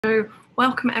So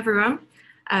welcome everyone.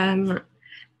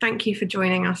 Thank you for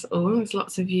joining us all. There's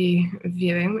lots of you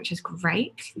viewing, which is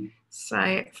great. So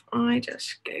if I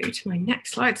just go to my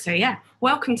next slide. So yeah,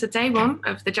 welcome to day one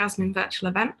of the Jasmine virtual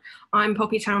event. I'm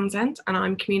Poppy Townsend and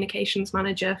I'm Communications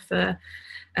Manager for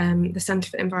the Centre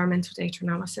for Environmental Data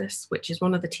Analysis, which is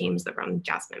one of the teams that run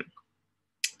Jasmine.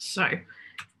 So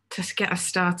to get us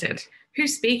started,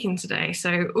 who's speaking today?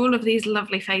 So all of these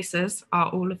lovely faces are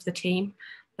all of the team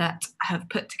that have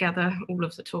put together all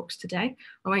of the talks today.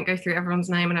 I won't go through everyone's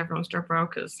name and everyone's job role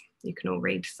because you can all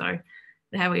read, so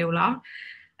there we all are.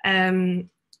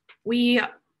 We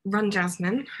run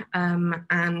Jasmine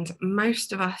and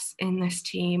most of us in this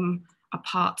team are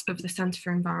part of the Centre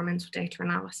for Environmental Data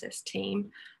Analysis team,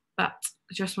 but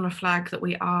I just want to flag that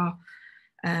we are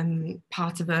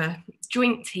part of a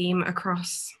joint team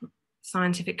across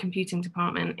Scientific Computing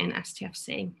Department in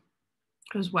STFC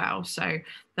as well. So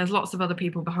there's lots of other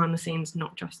people behind the scenes,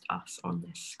 not just us on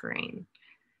this screen.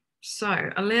 So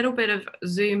a little bit of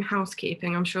Zoom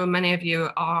housekeeping. I'm sure many of you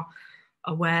are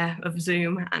aware of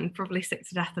Zoom and probably sick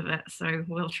to death of it. So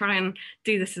we'll try and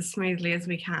do this as smoothly as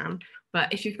we can.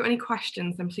 But if you've got any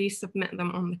questions, then please submit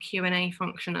them on the Q&A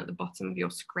function at the bottom of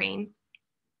your screen.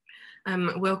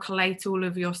 We'll collate all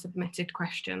of your submitted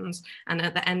questions, and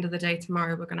at the end of the day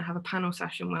tomorrow we're going to have a panel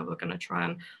session where we're going to try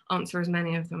and answer as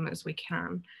many of them as we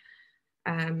can.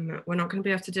 We're not going to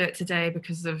be able to do it today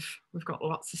because we've got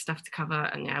lots of stuff to cover,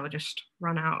 and yeah, we'll just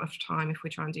run out of time if we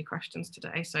try and do questions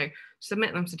today. So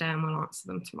submit them today and we'll answer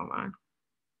them tomorrow.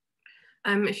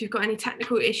 If you've got any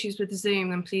technical issues with the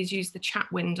Zoom, then please use the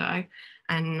chat window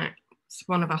and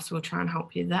one of us will try and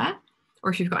help you there. Or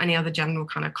if you've got any other general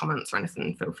kind of comments or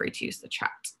anything, feel free to use the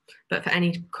chat. But for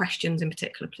any questions in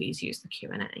particular, please use the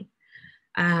Q&A.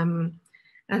 And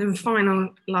then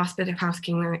final last bit of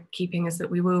housekeeping is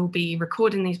that we will be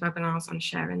recording these webinars and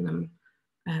sharing them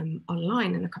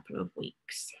online in a couple of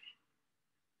weeks.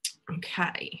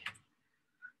 Okay,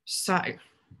 so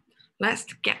let's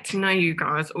get to know you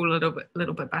guys all a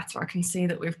little bit better. I can see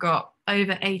that we've got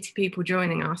over 80 people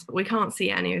joining us, but we can't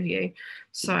see any of you.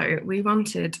 So we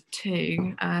wanted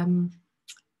to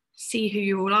see who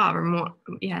you all are and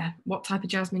what type of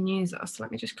Jasmine user. So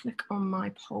let me just click on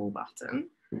my poll button.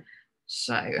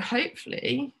 So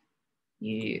hopefully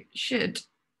you should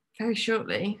very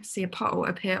shortly see a poll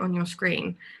appear on your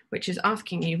screen, which is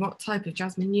asking you what type of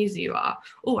Jasmine user you are.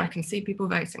 Oh, I can see people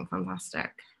voting,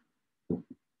 fantastic.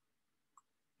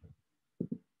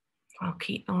 I'll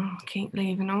keep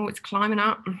leaving. Oh, it's climbing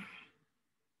up.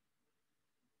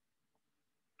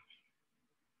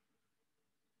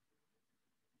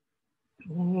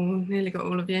 Oh, nearly got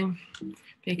all of you.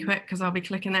 Be quick because I'll be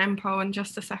clicking the end poll in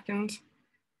just a second.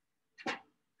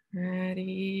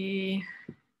 Ready.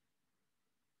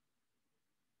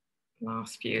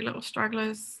 Last few little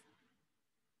stragglers.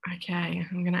 Okay,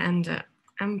 I'm going to end it.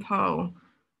 End poll.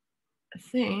 I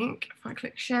think if I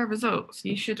click share results,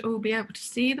 you should all be able to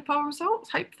see the poll results,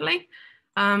 hopefully.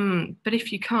 But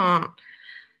if you can't,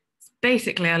 it's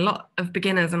basically a lot of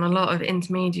beginners and a lot of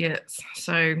intermediates.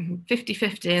 So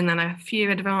 50-50 and then a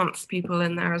few advanced people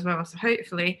in there as well. So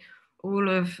hopefully all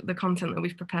of the content that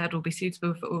we've prepared will be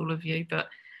suitable for all of you, but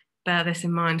bear this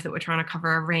in mind that we're trying to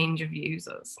cover a range of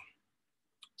users.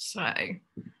 So,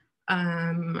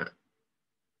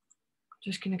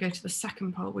 just going to go to the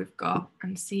second poll we've got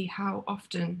and see how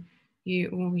often you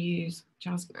all use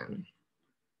Jasmine.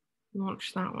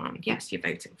 Launch that one. Yes, you're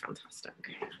voting, fantastic.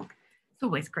 It's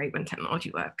always great when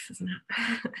technology works, isn't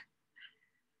it?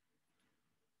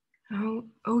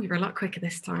 Oh, you're a lot quicker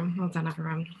this time. Well done,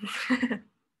 everyone.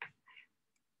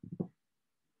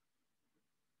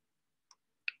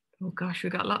 Oh gosh,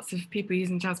 we've got lots of people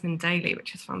using Jasmine daily,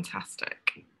 which is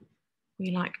fantastic.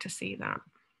 We like to see that.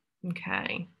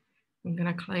 Okay. I'm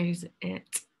going to close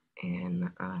it in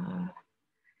a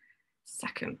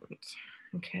second.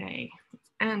 Okay,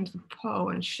 let's end the poll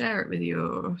and share it with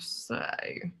you. So,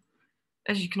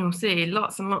 as you can all see,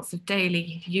 lots and lots of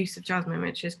daily use of Jasmine,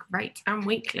 which is great, and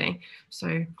weekly.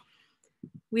 So,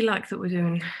 we like that we're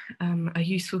doing a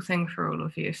useful thing for all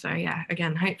of you. So, yeah,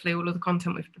 again, hopefully all of the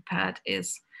content we've prepared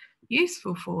is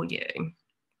useful for you.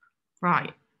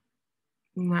 Right,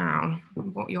 now,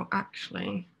 what you're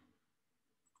actually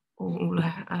all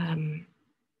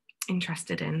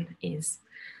interested in is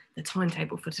the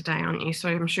timetable for today, aren't you? So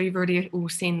I'm sure you've already all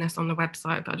seen this on the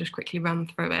website, but I'll just quickly run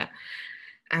through it.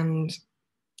 And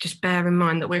just bear in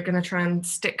mind that we're going to try and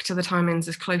stick to the timings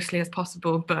as closely as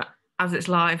possible, but as it's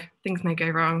live, things may go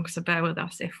wrong, so bear with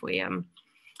us if we are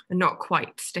not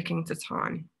quite sticking to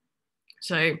time.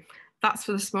 So that's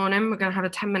for this morning. We're going to have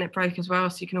a 10-minute break as well,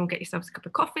 so you can all get yourselves a cup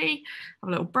of coffee, have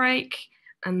a little break,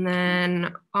 And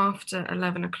then after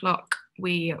 11 o'clock,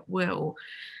 we will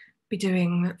be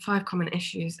doing 5 common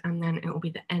issues, and then it will be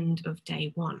the end of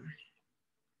day 1.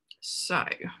 So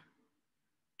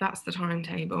that's the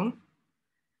timetable.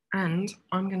 And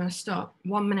I'm going to stop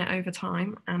 1 minute over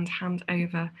time and hand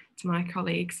over to my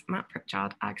colleagues, Matt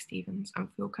Pritchard, Ag Stevens, and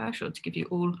Phil Kershaw to give you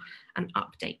all an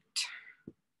update.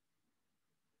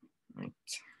 Right.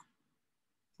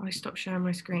 I stop sharing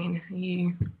my screen. Are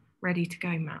you ready to go,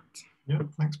 Matt? Yeah,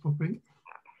 thanks, Poppy.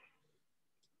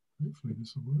 Hopefully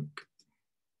this will work.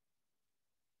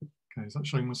 Okay, is that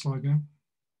showing my slide now?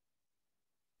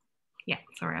 Yeah,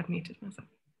 sorry, I've muted myself.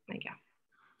 There you go.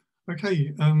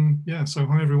 Okay, yeah, so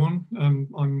hi everyone.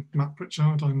 I'm Matt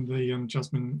Pritchard, I'm the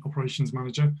Jasmine Operations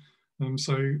Manager.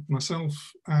 So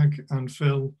myself, Ag and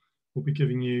Phil will be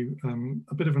giving you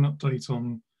a bit of an update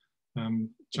on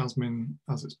Jasmine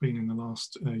as it's been in the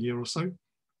last year or so.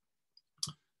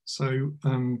 So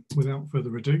without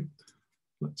further ado,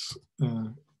 let's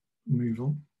move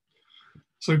on.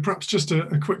 So perhaps just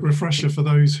a quick refresher for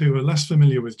those who are less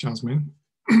familiar with Jasmine.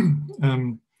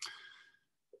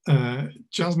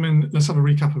 Jasmine, let's have a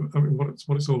recap of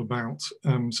what it's all about.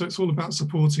 So it's all about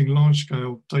supporting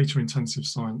large-scale data-intensive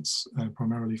science,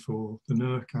 primarily for the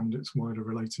NERC and its wider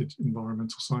related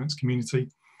environmental science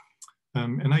community,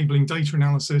 enabling data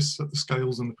analysis at the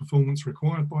scales and the performance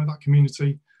required by that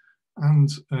community, and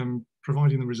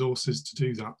providing the resources to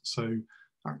do that. So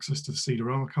access to the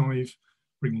CEDAR archive,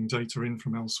 bringing data in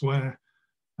from elsewhere,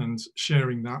 and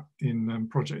sharing that in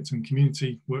project and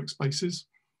community workspaces,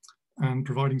 and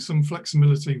providing some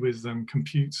flexibility with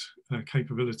compute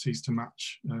capabilities to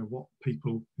match what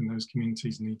people in those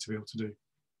communities need to be able to do.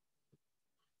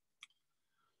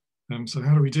 So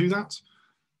how do we do that?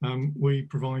 We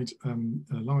provide a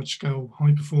large-scale,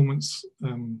 high-performance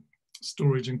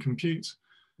storage and compute,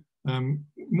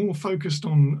 more focused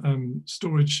on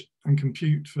storage and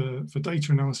compute for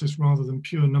data analysis rather than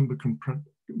pure number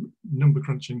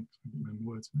crunching,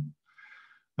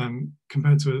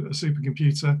 compared to a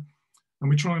supercomputer. And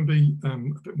we try and be a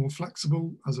bit more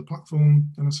flexible as a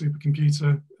platform than a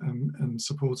supercomputer, and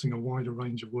supporting a wider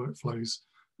range of workflows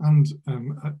and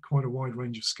at quite a wide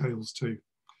range of scales too.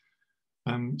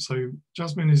 So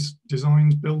Jasmine is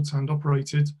designed, built and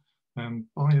operated by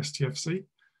STFC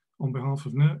on behalf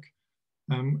of NERC,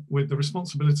 with the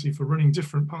responsibility for running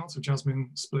different parts of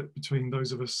Jasmine split between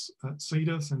those of us at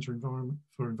CEDAR, Centre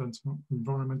for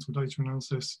Environmental Data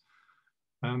Analysis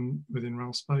within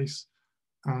RAL Space,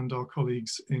 and our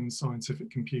colleagues in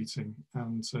scientific computing,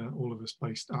 and all of us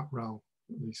based at RAL,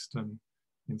 at least in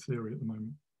theory at the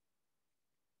moment.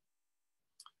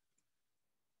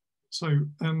 So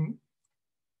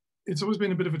it's always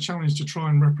been a bit of a challenge to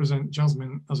try and represent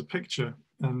Jasmine as a picture,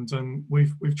 and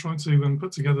we've tried to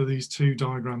put together these 2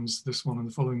 diagrams, this one and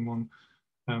the following one,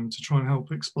 to try and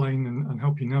help explain and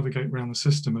help you navigate around the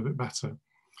system a bit better.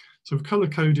 So we've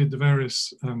color-coded the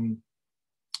various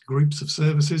groups of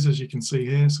services, as you can see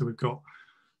here. So we've got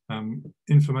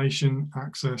information,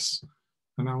 access,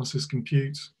 analysis,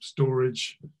 compute,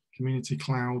 storage, community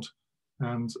cloud,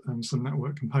 and some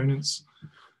network components.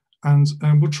 And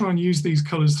we'll try and use these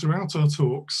colours throughout our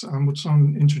talks, and we'll try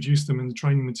and introduce them in the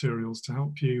training materials to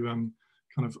help you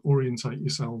kind of orientate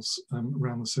yourselves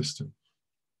around the system.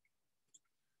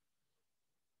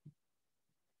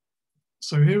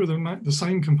 So here are the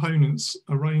same components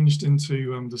arranged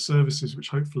into the services, which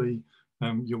hopefully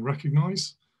you'll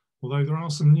recognise, although there are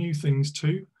some new things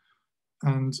too.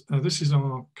 And this is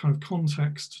our kind of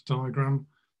context diagram.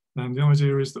 And the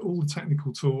idea is that all the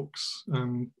technical talks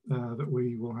that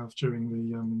we will have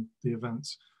during the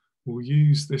event will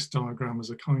use this diagram as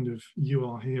a kind of "you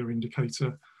are here"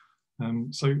 indicator.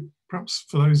 So perhaps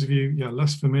for those of you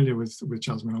less familiar with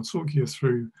Jasmine, I'll talk you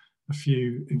through a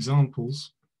few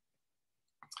examples.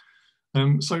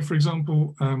 So for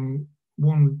example,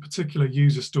 one particular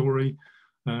user story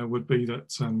would be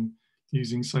that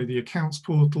using, say, the accounts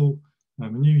portal, a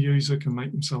new user can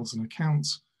make themselves an account.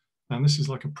 And this is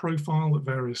like a profile that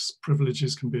various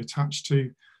privileges can be attached to.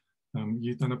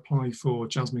 You then apply for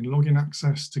Jasmine login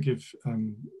access to give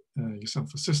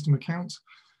yourself a system account.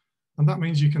 And that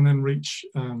means you can then reach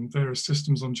various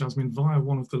systems on Jasmine via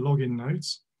one of the login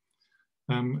nodes.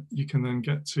 You can then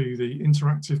get to the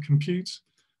interactive compute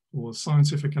or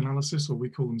scientific analysis, or we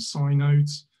call them Sci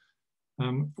nodes,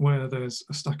 where there's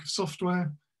a stack of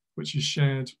software which is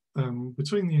shared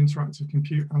between the interactive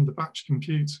compute and the batch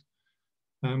compute.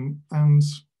 And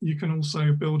you can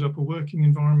also build up a working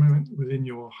environment within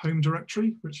your home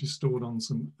directory, which is stored on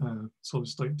some solid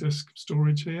state disk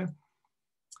storage here.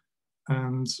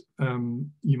 And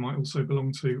you might also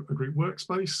belong to a group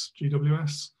workspace,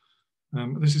 GWS,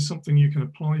 This is something you can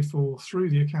apply for through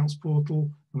the accounts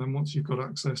portal, and then once you've got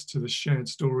access to the shared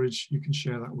storage, you can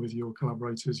share that with your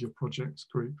collaborators, your project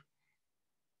group.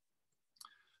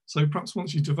 So perhaps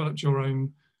once you've developed your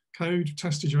own code,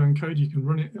 tested your own code, you can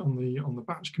run it on the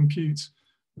batch compute,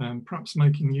 perhaps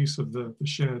making use of the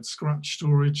shared Scratch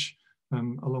storage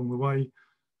along the way,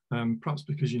 perhaps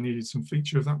because you needed some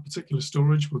feature of that particular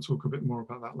storage. We'll talk a bit more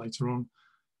about that later on.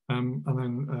 And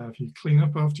then if you clean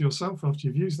up after yourself, after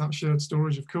you've used that shared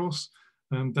storage, of course,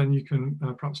 then you can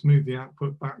perhaps move the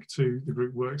output back to the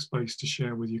group workspace to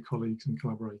share with your colleagues and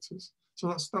collaborators. So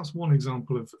that's one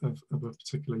example of a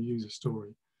particular user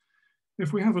story.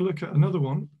 If we have a look at another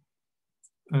one,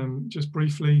 just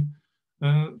briefly,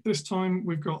 this time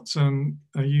we've got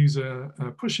a user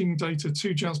pushing data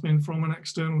to Jasmine from an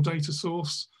external data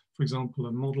source, for example,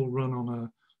 a model run on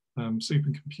a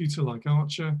supercomputer like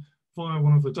Archer, via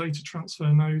one of the data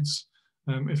transfer nodes.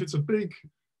 If it's a big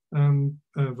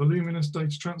voluminous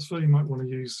data transfer, you might want to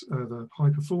use the high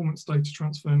performance data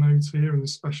transfer nodes here in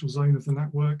this special zone of the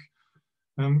network.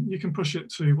 You can push it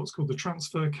to what's called the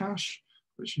transfer cache,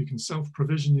 which you can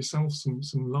self-provision yourself some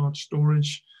large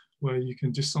storage where you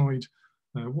can decide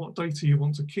what data you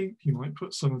want to keep. You might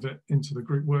put some of it into the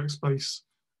group workspace,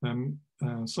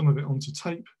 some of it onto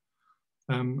tape,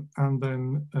 and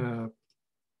then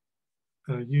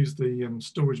use the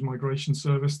storage migration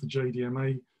service, the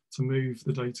JDMA, to move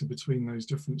the data between those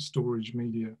different storage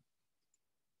media.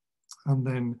 And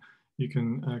then you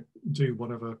can do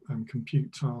whatever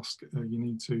compute task you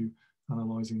need to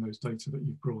analysing those data that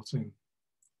you've brought in.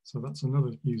 So that's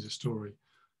another user story.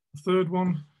 The third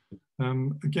one,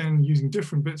 again, using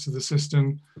different bits of the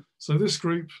system. So this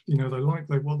group, you know, they like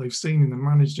what they've seen in the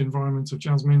managed environment of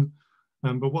Jasmine,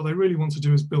 but what they really want to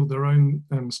do is build their own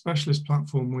specialist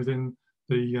platform within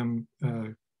the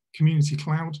community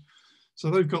cloud. So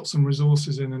they've got some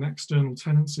resources in an external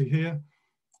tenancy here,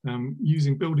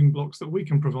 using building blocks that we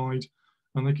can provide,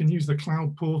 and they can use the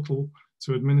cloud portal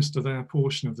to administer their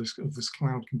portion of this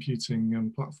cloud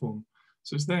computing platform.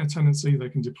 So it's their tenancy, they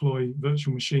can deploy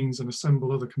virtual machines and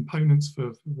assemble other components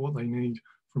for what they need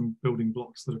from building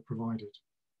blocks that are provided.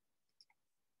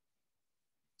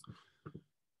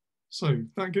 So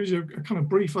that gives you a kind of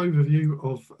brief overview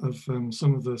of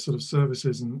some of the sort of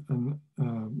services and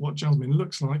what Jasmine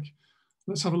looks like.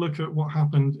 Let's have a look at what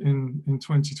happened in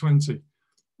 2020.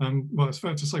 Well, it's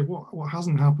fair to say what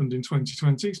hasn't happened in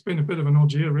 2020. It's been a bit of an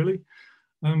odd year, really.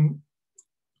 The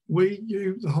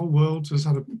whole world has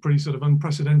had a pretty sort of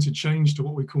unprecedented change to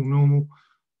what we call normal.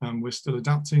 We're still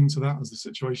adapting to that as the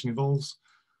situation evolves.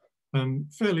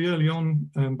 Fairly early on,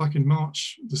 back in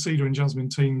March, the Cedar and Jasmine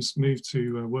teams moved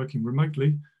to working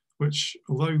remotely, which,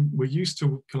 although we're used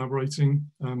to collaborating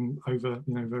over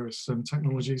various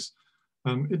technologies,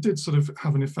 it did sort of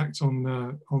have an effect on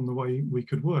the way we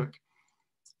could work,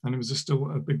 and it was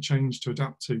still a big change to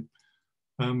adapt to.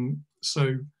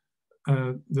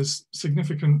 There's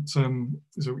significant,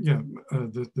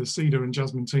 the Cedar and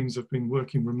Jasmine teams have been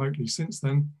working remotely since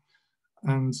then,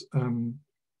 and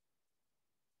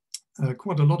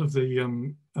quite a lot of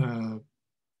the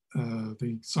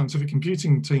scientific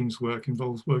computing team's work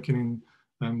involves working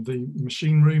in the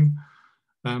machine room,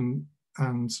 and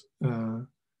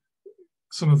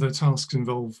some of their tasks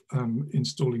involve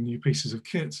installing new pieces of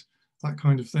kit, that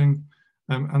kind of thing.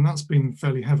 And that's been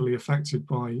fairly heavily affected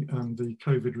by the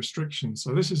COVID restrictions.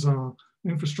 So this is our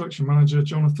infrastructure manager,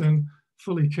 Jonathan,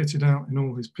 fully kitted out in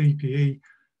all his PPE,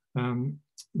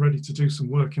 ready to do some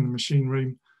work in the machine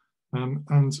room.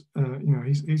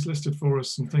 He's listed for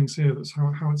us some things here that's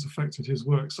how it's affected his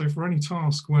work. So for any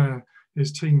task where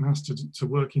his team has to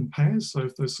work in pairs, so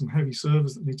if there's some heavy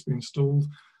servers that need to be installed,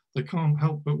 they can't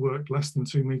help but work less than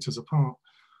 2 meters apart.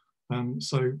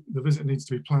 So the visit needs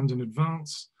to be planned in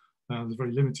advance. There's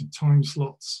very limited time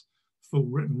slots, full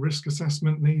written risk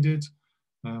assessment needed.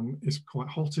 It's quite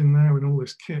hot in there in all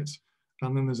this kit.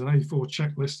 And then there's an A4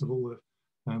 checklist of all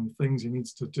the things he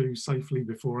needs to do safely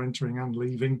before entering and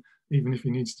leaving, even if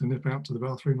he needs to nip out to the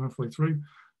bathroom halfway through.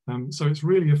 So it's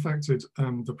really affected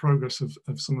the progress of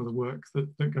some of the work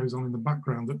that goes on in the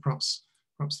background that perhaps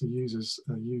the users,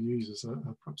 you users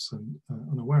are perhaps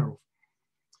unaware of.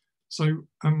 So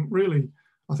really,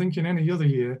 I think in any other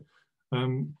year,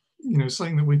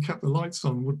 saying that we kept the lights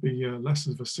on would be less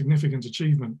of a significant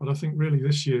achievement. But I think really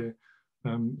this year,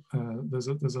 there's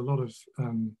a lot of,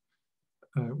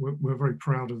 we're very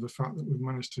proud of the fact that we've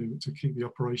managed to keep the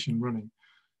operation running.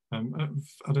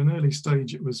 At an early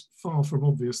stage, it was far from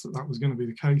obvious that was going to be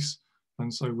the case.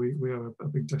 And so we have a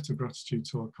big debt of gratitude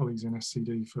to our colleagues in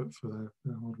SCD for their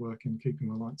hard work in keeping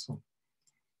the lights on.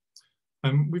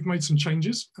 We've made some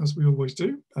changes, as we always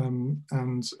do,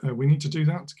 and we need to do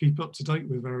that to keep up to date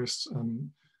with various,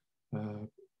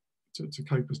 to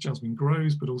cope as Jasmine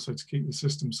grows, but also to keep the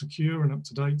system secure and up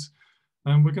to date.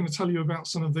 We're going to tell you about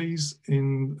some of these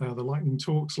in the lightning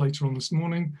talks later on this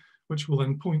morning, which will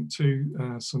then point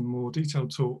to some more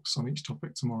detailed talks on each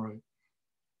topic tomorrow.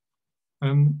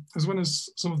 As well as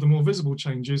some of the more visible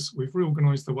changes, we've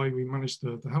reorganised the way we manage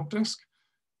the help desk,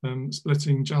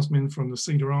 splitting Jasmine from the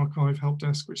CEDAR archive help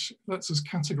desk, which lets us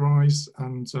categorise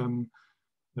and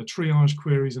triage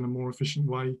queries in a more efficient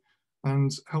way,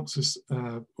 and helps us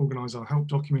organise our help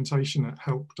documentation at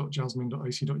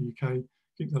help.jasmin.ac.uk,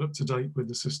 keep that up to date with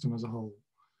the system as a whole.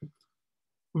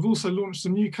 We've also launched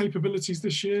some new capabilities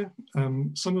this year,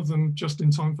 some of them just in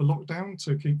time for lockdown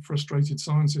to keep frustrated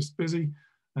scientists busy.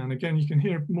 And again, you can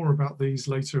hear more about these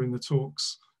later in the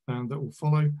talks that will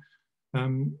follow.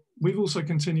 We've also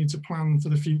continued to plan for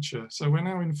the future. So we're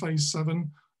now in phase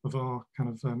 7 of our kind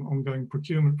of ongoing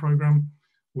procurement programme,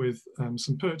 with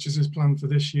some purchases planned for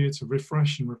this year to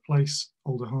refresh and replace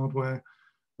older hardware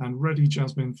and ready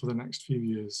Jasmine for the next few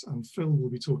years. And Phil will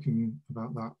be talking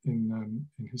about that in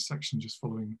his section just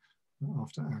following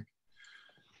after Ag.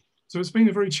 So it's been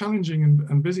a very challenging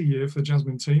and busy year for the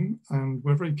Jasmine team, and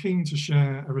we're very keen to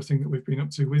share everything that we've been up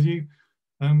to with you.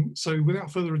 So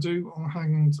without further ado, I'll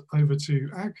hand over to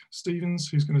Ag Stevens,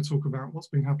 who's going to talk about what's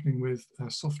been happening with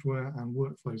software and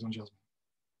workflows on Jasmine.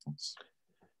 Thanks.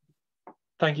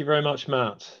 Thank you very much,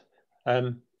 Matt.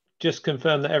 Just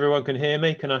confirm that everyone can hear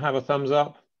me. Can I have a thumbs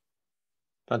up?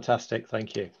 Fantastic,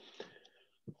 thank you.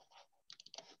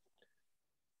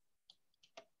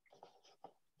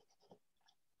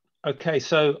 Okay,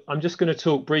 so I'm just going to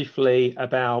talk briefly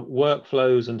about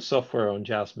workflows and software on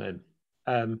Jasmine.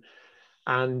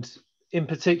 And in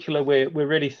particular, we're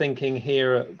really thinking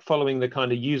here, following the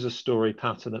kind of user story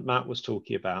pattern that Matt was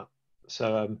talking about.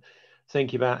 So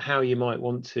thinking about how you might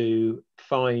want to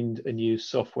find and use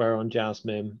software on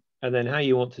Jasmine, and then how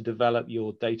you want to develop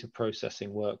your data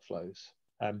processing workflows.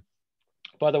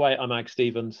 By the way, I'm Ag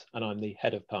Stevens, and I'm the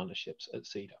head of partnerships at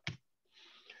CEDAR.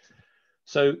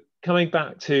 So coming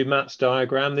back to Matt's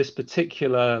diagram, this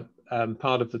particular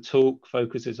part of the talk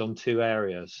focuses on 2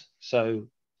 areas. So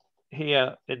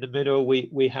here in the middle,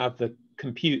 we have the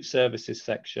compute services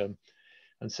section.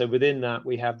 And so within that,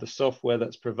 we have the software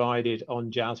that's provided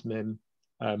on Jasmine.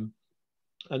 And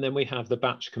then we have the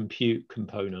batch compute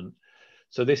component.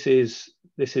 So this is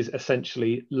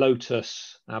essentially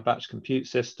Lotus, our batch compute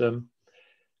system.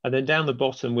 And then down the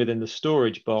bottom within the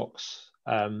storage box,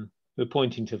 we're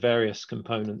pointing to various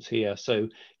components here. So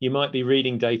you might be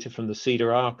reading data from the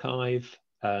CEDAR archive.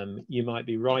 You might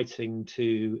be writing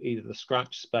to either the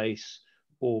Scratch space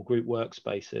or group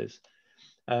workspaces.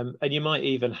 And you might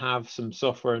even have some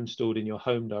software installed in your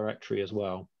home directory as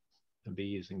well and be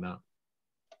using that.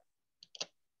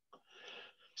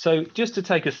 So just to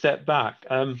take a step back,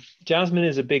 Jasmine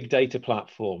is a big data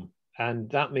platform, and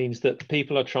that means that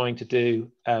people are trying to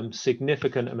do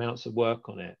significant amounts of work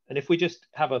on it. And if we just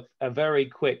have a very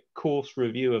quick course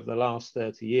review of the last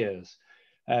 30 years,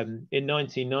 in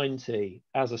 1990,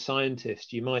 as a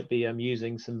scientist, you might be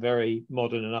using some very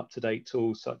modern and up-to-date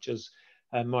tools such as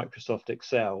Microsoft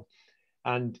Excel.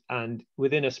 And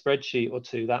within a spreadsheet or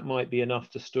two, that might be enough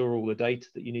to store all the data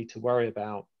that you need to worry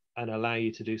about and allow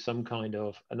you to do some kind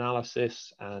of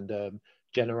analysis and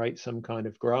generate some kind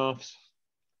of graphs.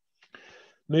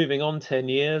 Moving on 10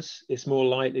 years, it's more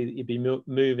likely that you'd be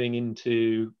moving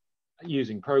into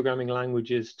using programming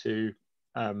languages to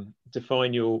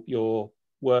define your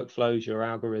workflows, your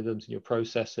algorithms, and your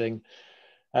processing.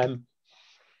 And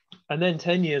then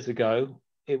 10 years ago,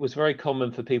 it was very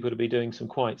common for people to be doing some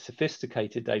quite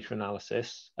sophisticated data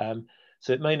analysis.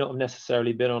 So it may not have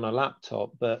necessarily been on a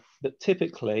laptop, but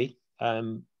typically,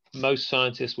 most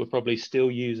scientists were probably still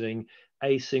using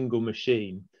a single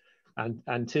machine.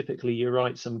 And typically you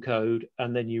write some code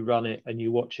and then you run it and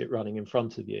you watch it running in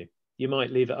front of you. You might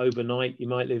leave it overnight, you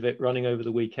might leave it running over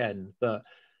the weekend, but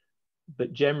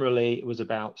generally it was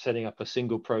about setting up a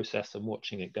single process and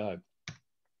watching it go.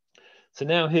 So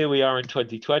now here we are in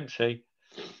 2020,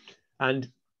 and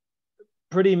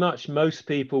pretty much most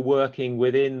people working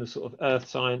within the sort of earth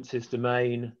sciences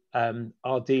domain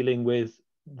are dealing with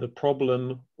the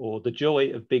problem or the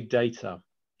joy of big data.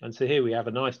 And so here we have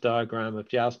a nice diagram of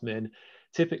Jasmine.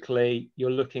 Typically, you're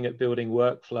looking at building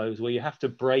workflows where you have to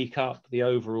break up the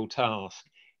overall task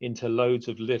into loads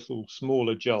of little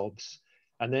smaller jobs,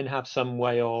 and then have some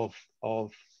way of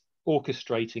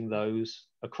orchestrating those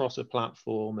across a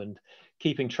platform and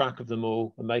keeping track of them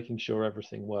all and making sure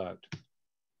everything worked.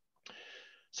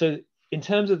 So in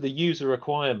terms of the user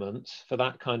requirements for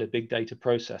that kind of big data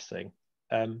processing,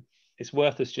 it's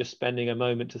worth us just spending a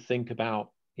moment to think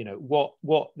about, you know,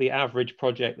 what the average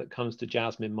project that comes to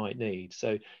Jasmine might need.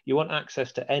 So you want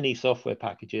access to any software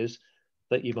packages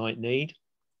that you might need.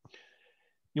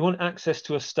 You want access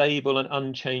to a stable and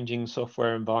unchanging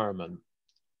software environment,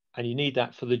 and you need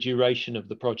that for the duration of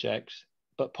the project,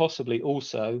 but possibly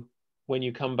also when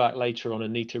you come back later on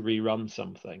and need to rerun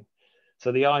something.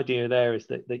 So the idea there is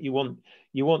that you want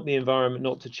the environment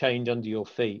not to change under your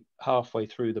feet halfway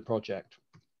through the project.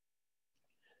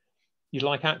 You'd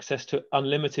like access to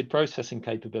unlimited processing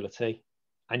capability,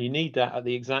 and you need that at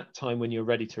the exact time when you're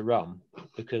ready to run,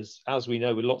 because as we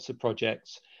know with lots of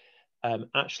projects,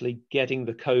 actually getting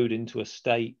the code into a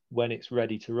state when it's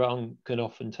ready to run can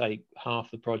often take half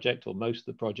the project or most of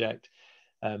the project.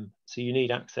 So you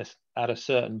need access at a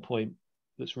certain point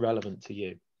that's relevant to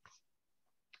you.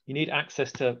 You need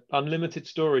access to unlimited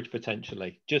storage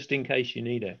potentially, just in case you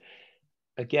need it.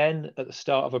 Again, at the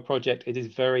start of a project, it is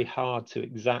very hard to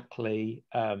exactly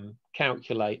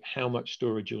calculate how much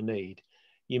storage you'll need.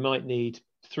 You might need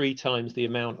 3 times the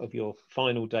amount of your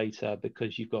final data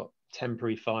because you've got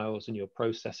temporary files and your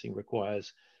processing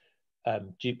requires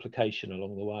duplication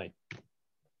along the way.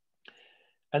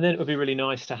 And then it would be really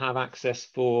nice to have access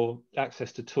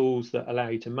to tools that allow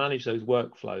you to manage those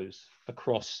workflows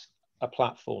across a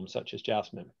platform such as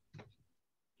Jasmine.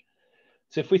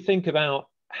 So if we think about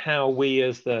how we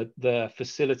as the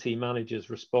facility managers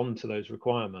respond to those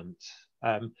requirements,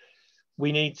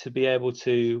 we need to be able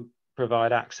to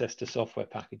provide access to software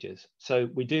packages. So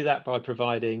we do that by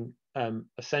providing a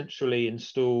centrally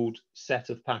installed set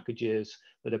of packages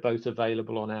that are both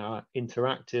available on our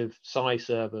interactive SCI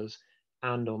servers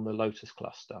and on the Lotus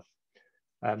cluster.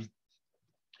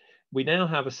 We now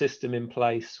have a system in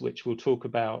place, which we'll talk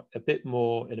about a bit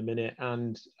more in a minute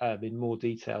and in more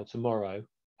detail tomorrow,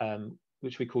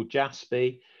 which we call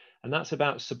JASPI, and that's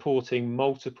about supporting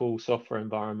multiple software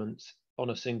environments on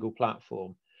a single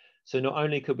platform. So not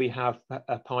only could we have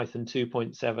a Python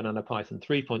 2.7 and a Python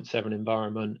 3.7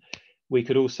 environment, we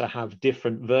could also have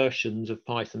different versions of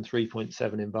Python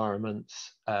 3.7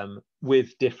 environments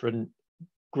with different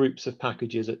groups of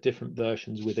packages at different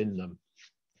versions within them.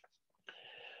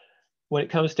 When it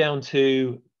comes down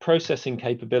to processing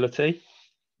capability,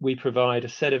 we provide a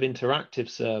set of interactive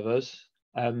servers,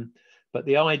 but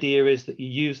the idea is that you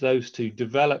use those to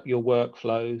develop your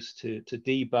workflows, to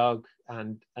debug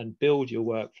and build your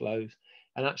workflows.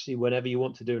 And actually, whenever you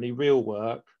want to do any real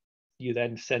work, you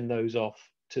then send those off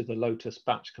to the Lotus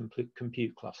batch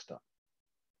compute cluster.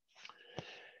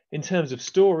 In terms of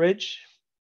storage,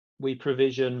 we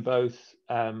provision both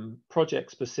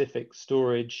project-specific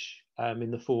storage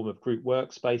in the form of group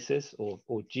workspaces, or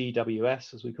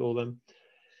GWS as we call them.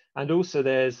 And also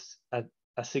there's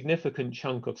a significant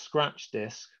chunk of Scratch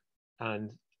disk,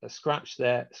 and Scratch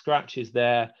is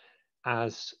there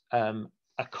as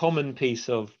a common piece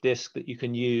of disk that you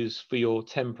can use for your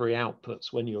temporary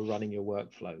outputs when you're running your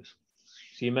workflows.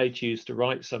 So you may choose to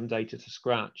write some data to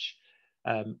Scratch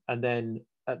and then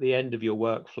at the end of your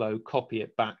workflow, copy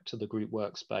it back to the group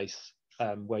workspace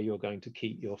where you're going to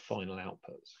keep your final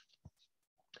outputs.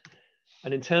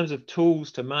 And in terms of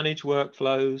tools to manage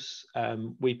workflows,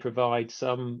 we provide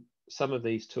some of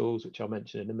these tools, which I'll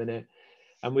mention in a minute.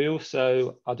 And we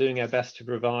also are doing our best to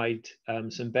provide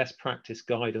some best practice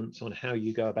guidance on how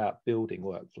you go about building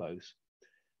workflows.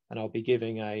 And I'll be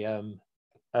giving a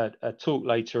talk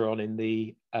later on in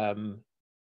the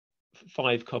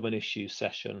 5 common issues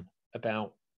session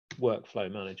about workflow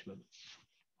management.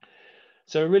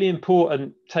 So a really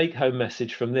important take-home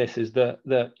message from this is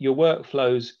that your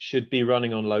workflows should be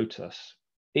running on Lotus.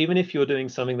 Even if you're doing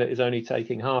something that is only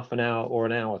taking half an hour or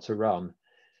an hour to run,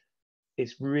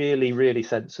 it's really, really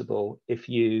sensible if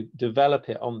you develop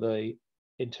it on the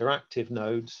interactive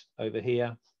nodes over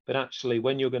here, but actually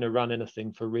when you're going to run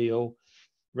anything for real,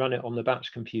 run it on the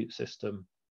batch compute system,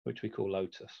 which we call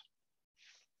Lotus.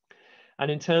 And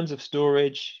in terms of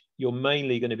storage, you're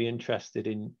mainly going to be interested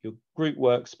in your group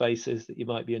workspaces that you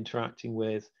might be interacting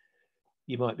with.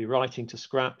 You might be writing to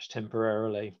Scratch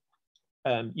temporarily.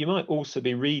 You might also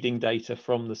be reading data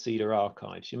from the CEDAR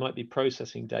archives. You might be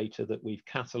processing data that we've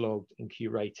catalogued and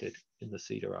curated in the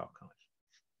CEDAR archive.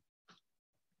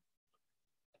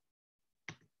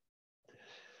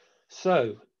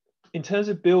 So in terms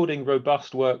of building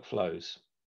robust workflows,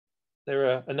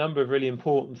 there are a number of really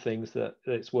important things that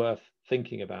it's worth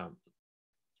thinking about.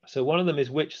 So one of them is,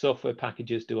 which software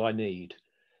packages do I need?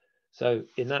 So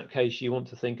in that case, you want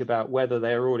to think about whether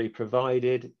they're already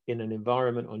provided in an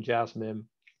environment on Jasmine.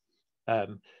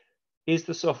 Is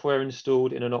the software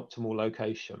installed in an optimal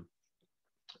location?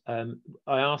 I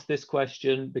ask this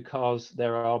question because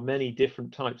there are many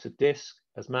different types of disk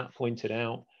as Matt pointed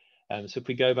out. So if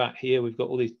we go back here, we've got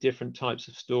all these different types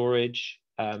of storage,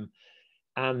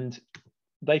 and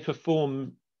they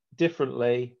perform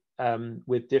differently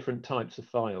with different types of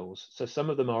files. So some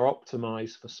of them are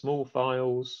optimized for small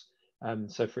files.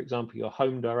 So for example, your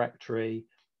home directory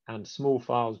and small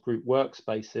files group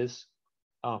workspaces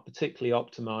are particularly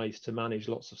optimized to manage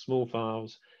lots of small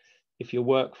files. If your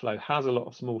workflow has a lot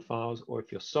of small files, or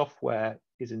if your software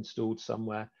is installed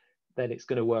somewhere, then it's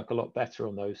going to work a lot better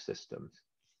on those systems.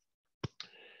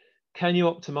 Can you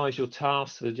optimize your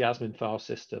tasks for the Jasmine file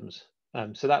systems?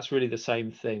 So that's really the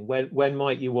same thing. When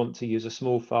might you want to use a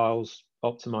small files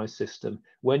optimized system?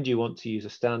 When do you want to use a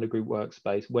standard group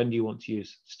workspace? When do you want to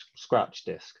use scratch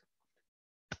disk?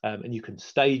 And you can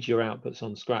stage your outputs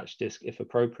on scratch disk if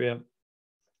appropriate.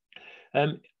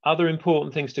 Other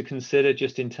important things to consider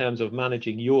just in terms of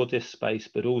managing your disk space,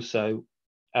 but also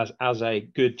as a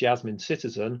good Jasmine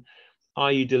citizen,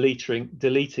 are you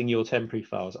deleting your temporary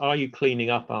files? Are you cleaning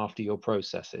up after your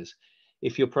processes?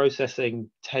 If you're processing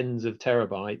tens of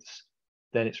terabytes,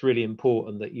 then it's really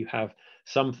important that you have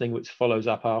something which follows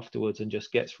up afterwards and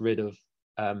just gets rid of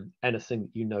anything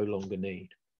that you no longer need.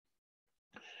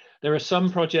 There are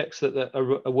some projects that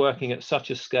are working at such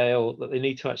a scale that they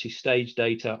need to actually stage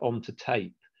data onto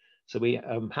tape. So we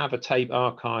have a tape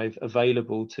archive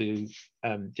available to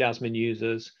Jasmine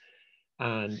users.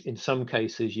 And in some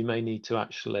cases, you may need to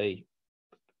actually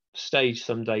stage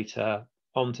some data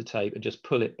onto tape and just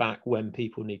pull it back when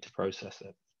people need to process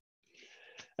it.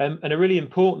 And a really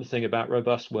important thing about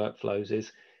robust workflows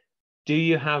is, do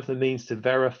you have the means to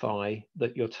verify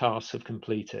that your tasks have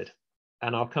completed?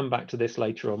 And I'll come back to this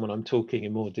later on when I'm talking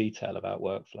in more detail about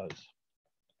workflows.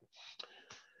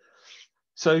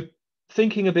 So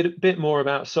thinking a bit more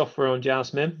about software on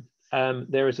Jasmine,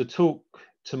 there is a talk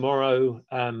tomorrow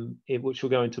in which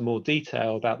we'll go into more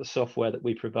detail about the software that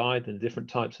we provide and different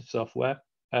types of software.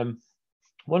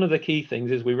 One of the key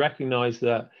things is we recognize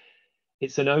that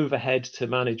it's an overhead to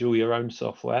manage all your own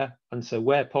software. And so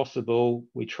where possible,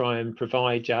 we try and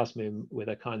provide Jasmine with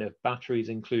a kind of batteries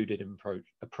included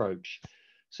approach.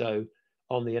 So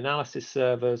on the analysis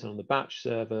servers, on the batch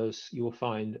servers, you will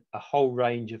find a whole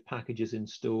range of packages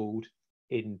installed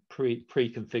in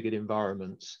pre-configured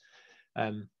environments.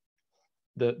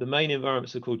 The main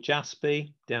environments are called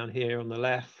JASPI down here on the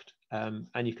left, and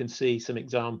you can see some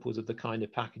examples of the kind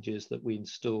of packages that we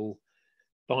install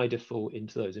by default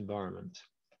into those environments.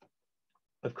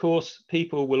 Of course,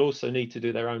 people will also need to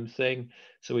do their own thing.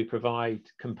 So we provide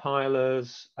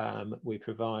compilers, we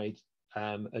provide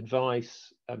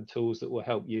advice tools that will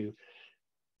help you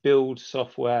build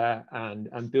software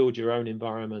and build your own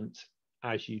environment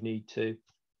as you need to.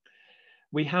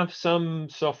 We have some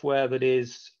software that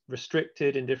is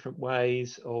restricted in different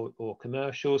ways or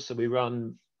commercial. So we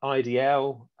run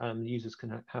IDL, users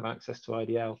can have access to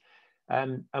IDL.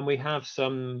 And we have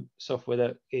some software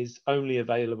that is only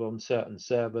available on certain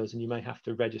servers, and you may have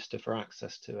to register for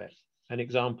access to it. An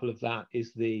example of that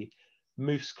is the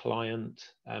Moose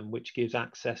client, which gives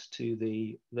access to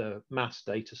the mass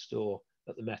data store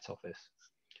at the Met Office.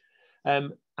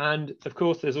 And of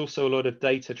course, there's also a lot of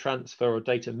data transfer or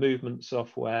data movement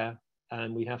software,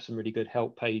 and we have some really good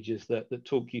help pages that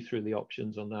talk you through the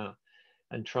options on that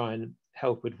and try and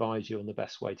help advise you on the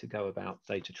best way to go about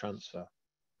data transfer.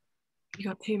 You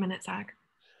got 2 minutes, Ag.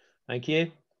 Thank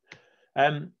you.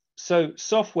 So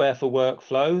software for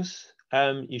workflows,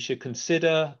 you should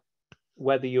consider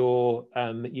whether you're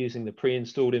using the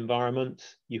pre-installed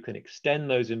environment. You can extend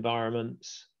those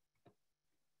environments.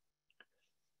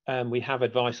 We have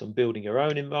advice on building your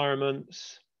own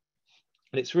environments.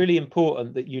 And it's really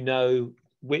important that you know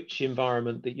which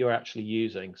environment that you're actually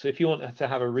using. So if you want to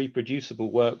have a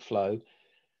reproducible workflow,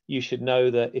 you should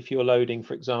know that if you're loading,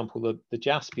 for example, the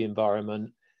JASPI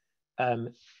environment,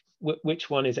 which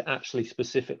one is it actually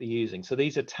specifically using? So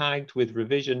these are tagged with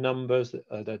revision numbers that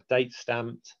are date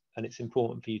stamped, and it's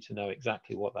important for you to know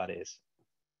exactly what that is.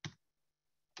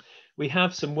 We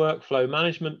have some workflow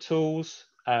management tools.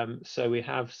 So we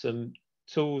have some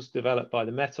tools developed by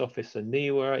the Met Office and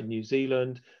NIWA in New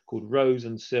Zealand called Rose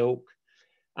and Silk.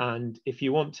 And if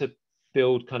you want to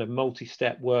build kind of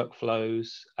multi-step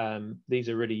workflows, these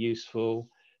are really useful.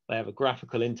 They have a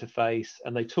graphical interface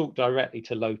and they talk directly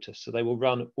to Lotus. So they will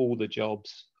run all the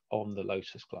jobs on the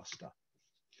Lotus cluster.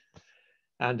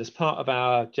 And as part of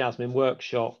our Jasmine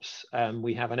workshops,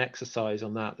 we have an exercise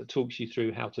on that talks you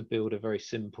through how to build a very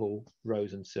simple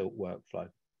Rose and Silk workflow.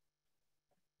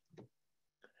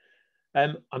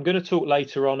 I'm going to talk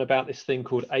later on about this thing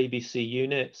called ABC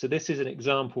Unit. So this is an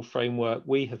example framework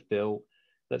we have built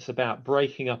that's about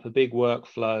breaking up a big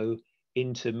workflow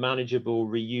into manageable,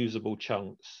 reusable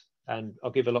chunks. And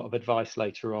I'll give a lot of advice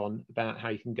later on about how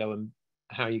you can go and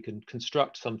how you can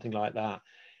construct something like that.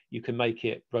 You can make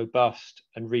it robust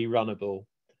and rerunnable.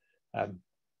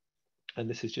 And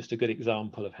this is just a good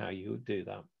example of how you would do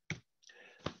that.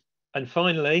 And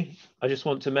finally, I just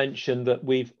want to mention that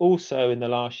we've also in the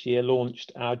last year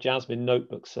launched our Jasmine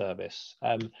Notebook service.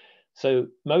 So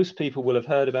most people will have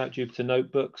heard about Jupyter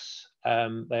Notebooks.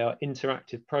 They are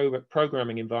interactive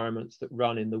programming environments that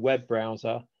run in the web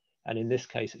browser. And in this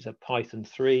case, it's a Python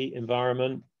 3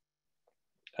 environment.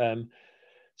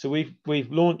 So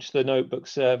we've launched the notebook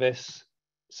service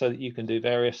so that you can do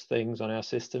various things on our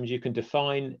systems. You can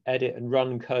define, edit, and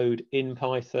run code in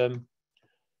Python.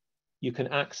 You can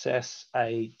access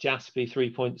a JASPI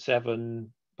 3.7,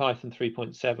 Python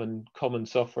 3.7 common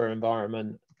software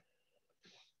environment.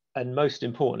 And most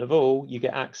important of all, you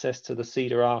get access to the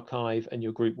CEDAR archive and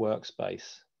your group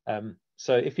workspace.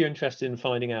 So if you're interested in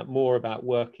finding out more about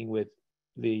working with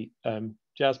the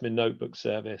Jasmine Notebook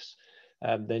service,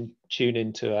 then tune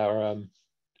into our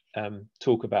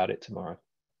talk about it tomorrow.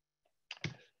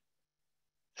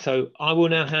 So I will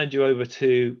now hand you over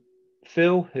to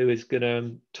Phil, who is going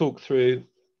to talk through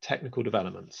technical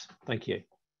developments. Thank you.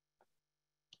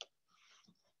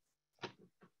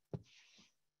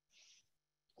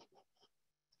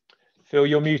 Phil,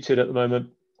 you're muted at the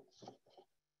moment.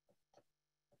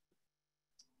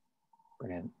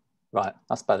 Brilliant. Right,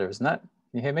 that's better, isn't it? Can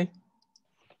you hear me?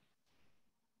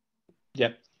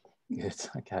 Yep. Good,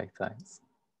 okay, thanks.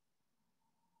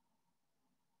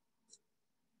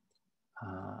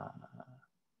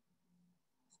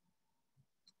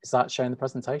 Is that showing the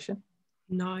presentation?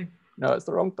 No. No, it's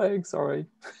the wrong thing, sorry.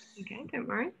 Okay, don't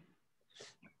worry.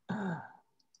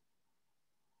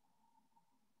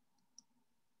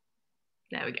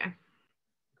 There we go.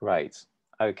 Great,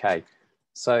 okay.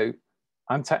 So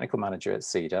I'm technical manager at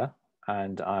CEDAR,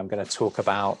 and I'm going to talk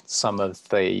about some of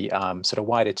the sort of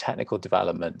wider technical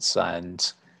developments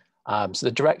and so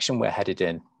the direction we're headed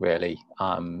in, really,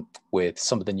 with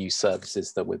some of the new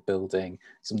services that we're building,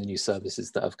 some of the new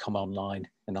services that have come online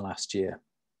in the last year.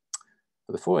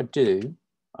 But before I do,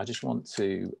 I just want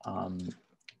to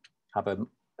have a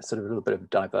sort of a little bit of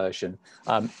diversion.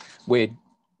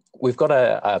 We've got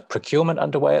a procurement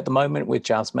underway at the moment with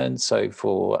Jasmine, so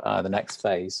for the next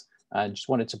phase, and just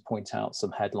wanted to point out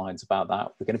some headlines about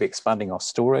that. We're going to be expanding our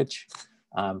storage,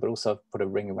 but also I've put a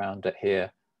ring around it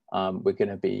here. We're going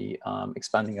to be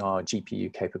expanding our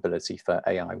GPU capability for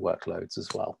AI workloads as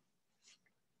well.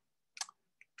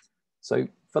 So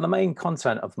for the main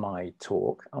content of my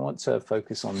talk, I want to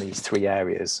focus on these three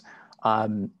areas.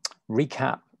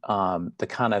 Recap the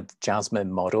kind of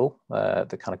Jasmine model,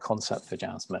 the kind of concept for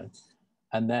Jasmine,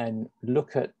 and then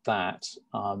look at that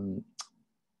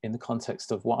in the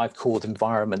context of what I've called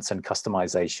environments and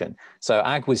customization. So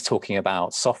Ag was talking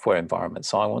about software environments.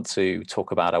 So I want to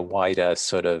talk about a wider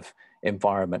sort of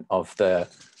environment of the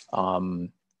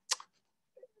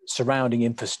surrounding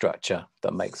infrastructure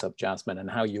that makes up Jasmine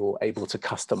and how you're able to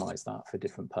customize that for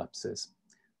different purposes.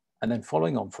 And then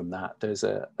following on from that, there's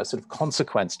a sort of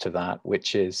consequence to that,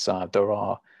 which is there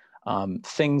are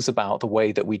things about the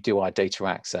way that we do our data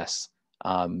access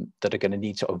that are going to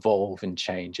need to evolve and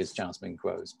change as Jasmine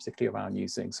grows, particularly around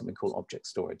using something called object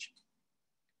storage.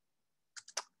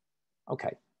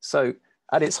 Okay, so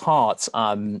at its heart,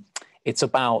 it's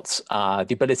about the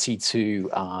ability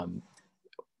to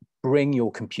bring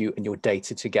your compute and your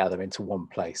data together into one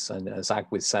place. And as Ag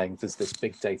was saying, there's this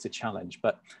big data challenge.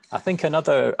 But I think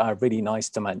another really nice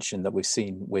dimension that we've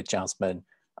seen with Jasmine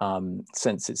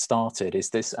since it started is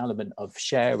this element of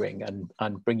sharing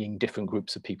and bringing different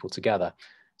groups of people together.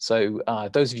 So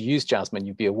those of you who use Jasmine,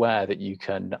 you'd be aware that you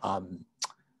can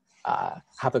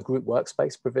have a group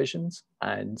workspace provisions,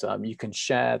 and you can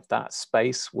share that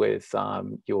space with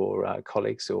your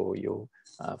colleagues or your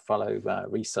fellow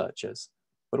researchers.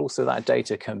 But also that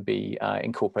data can be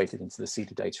incorporated into the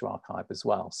CEDAR data archive as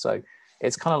well. So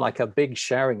it's kind of like a big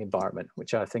sharing environment,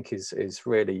 which I think is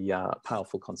really a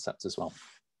powerful concept as well.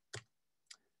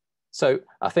 So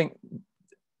I think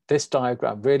this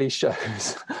diagram really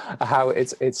shows how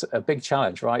it's a big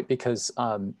challenge, right? Because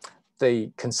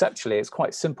conceptually, it's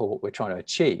quite simple what we're trying to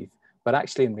achieve, but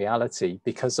actually in reality,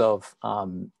 because of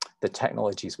the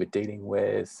technologies we're dealing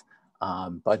with,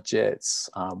 budgets,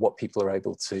 what people are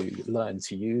able to learn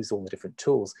to use, all the different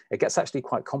tools, it gets actually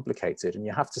quite complicated, and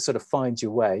you have to sort of find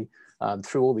your way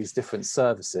through all these different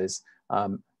services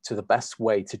to the best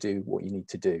way to do what you need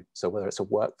to do. So whether it's a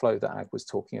workflow that Ag was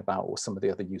talking about or some of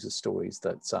the other user stories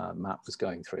that Matt was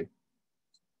going through.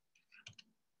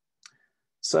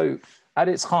 So at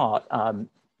its heart,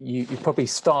 you probably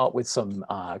start with some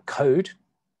code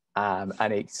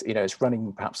and it's, you know, it's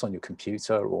running perhaps on your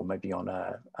computer or maybe on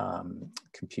a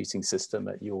computing system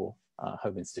at your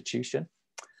home institution.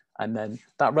 And then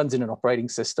that runs in an operating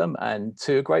system, and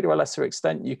to a greater or lesser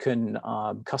extent, you can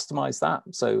customize that.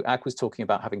 So Ag was talking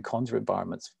about having conda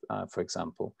environments, for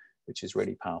example, which is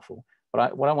really powerful.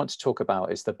 But what I want to talk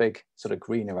about is the big sort of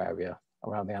greener area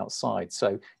around the outside. So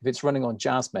if it's running on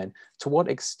Jasmine, to what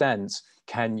extent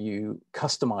can you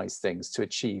customize things to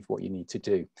achieve what you need to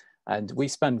do? And we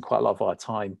spend quite a lot of our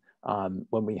time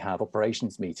when we have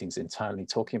operations meetings internally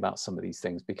talking about some of these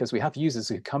things, because we have users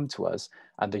who come to us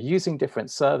and they're using different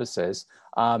services,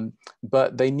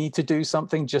 but they need to do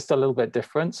something just a little bit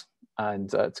different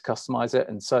and to customize it.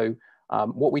 And so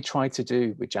what we try to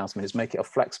do with Jasmine is make it a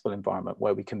flexible environment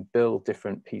where we can build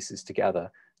different pieces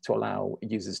together to allow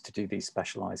users to do these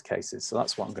specialized cases. So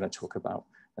that's what I'm going to talk about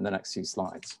in the next few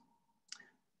slides.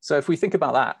 So if we think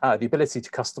about that, the ability to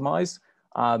customize,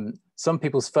 some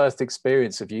people's first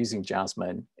experience of using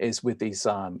Jasmine is with these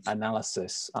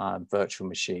analysis virtual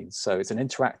machines. So it's an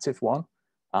interactive one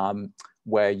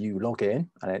where you log in,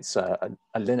 and it's a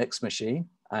Linux machine,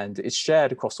 and it's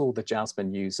shared across all the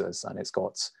Jasmine users, and it's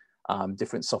got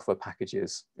different software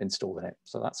packages installed in it.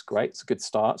 So that's great, it's a good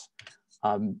start.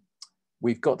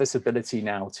 We've got this ability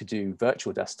now to do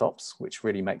virtual desktops, which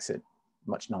really makes it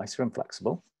much nicer and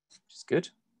flexible, which is good.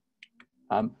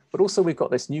 But also we've got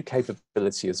this new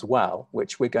capability as well,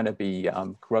 which we're going to be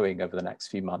growing over the next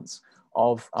few months,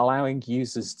 of allowing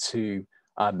users to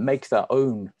make their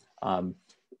own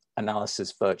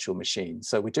analysis virtual machine.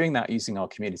 So we're doing that using our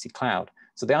community cloud.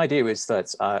 So the idea is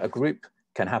that a group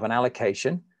can have an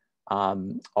allocation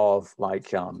of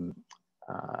like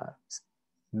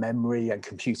memory and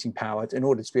computing power in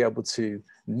order to be able to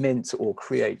mint or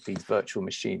create these virtual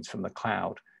machines from the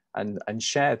cloud and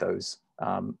share those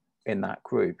in that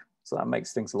group. So that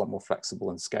makes things a lot more flexible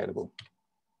and scalable.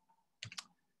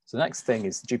 So the next thing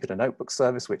is Jupyter Notebook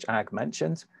Service, which Ag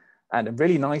mentioned. And a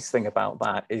really nice thing about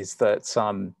that is that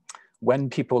when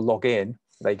people log in,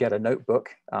 they get a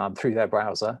notebook through their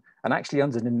browser. And actually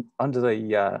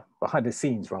behind the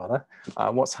scenes rather,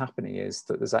 what's happening is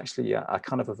that there's actually a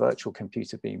kind of a virtual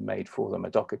computer being made for them, a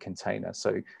Docker container.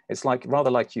 So it's like rather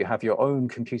like you have your own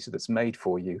computer that's made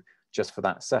for you just for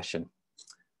that session.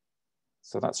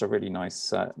 So that's a really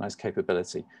nice, nice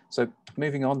capability. So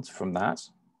moving on from that,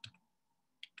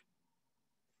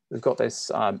 we've got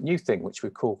this new thing, which we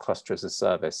call Cluster as a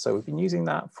Service. So we've been using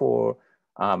that for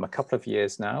a couple of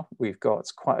years now. We've got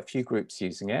quite a few groups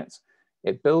using it.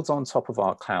 It builds on top of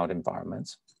our cloud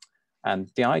environment.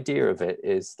 And the idea of it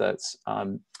is that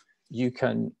you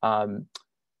can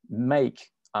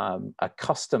make a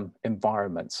custom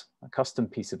environment, a custom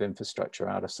piece of infrastructure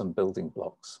out of some building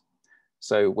blocks.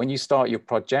 So when you start your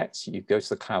project, you go to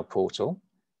the cloud portal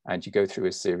and you go through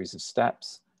a series of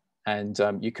steps, and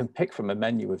you can pick from a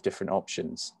menu of different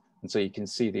options. And so you can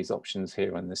see these options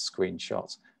here on this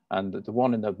screenshot. And the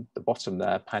one in the bottom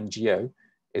there, Pangeo,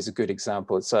 is a good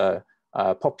example. It's a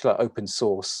popular open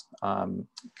source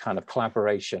kind of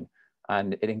collaboration.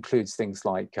 And it includes things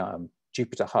like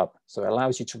Jupyter Hub. So it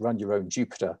allows you to run your own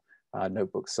Jupyter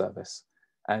notebook service.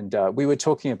 And we were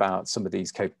talking about some of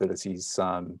these capabilities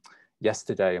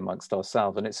yesterday amongst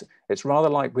ourselves. And it's rather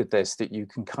like with this, that you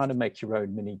can kind of make your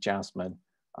own mini Jasmine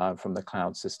from the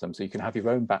cloud system. So you can have your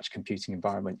own batch computing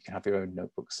environment, you can have your own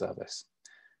notebook service.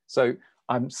 So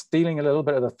I'm stealing a little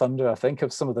bit of the thunder, I think,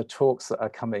 of some of the talks that are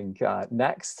coming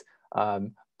next.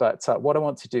 But what I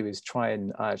want to do is try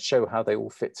and show how they all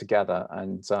fit together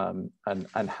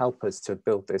and help us to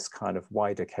build this kind of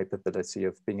wider capability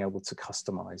of being able to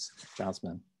customize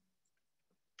Jasmine.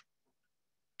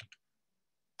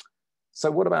 So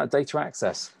what about data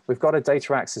access? We've got a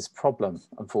data access problem,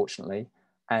 unfortunately,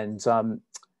 and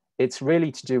it's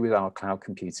really to do with our cloud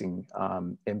computing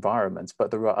environment,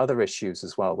 but there are other issues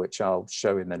as well, which I'll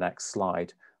show in the next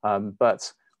slide.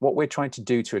 But what we're trying to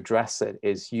do to address it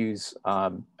is use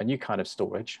a new kind of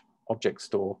storage, object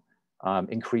store,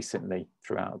 increasingly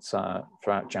throughout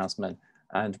Jasmine.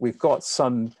 And we've got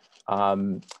some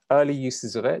early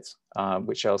uses of it,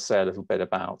 which I'll say a little bit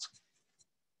about.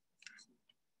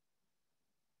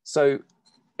 So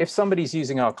if somebody's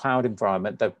using our cloud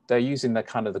environment, they're using the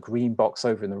kind of the green box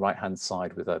over in the right-hand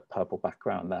side with a purple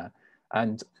background there.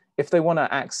 And if they want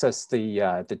to access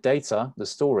the data, the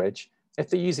storage, if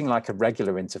they're using like a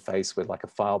regular interface with like a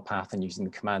file path and using the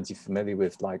commands you're familiar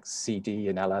with, like CD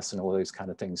and LS and all those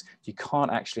kind of things, you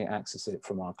can't actually access it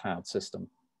from our cloud system.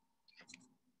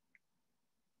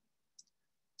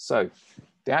 So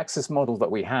the access model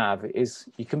that we have is,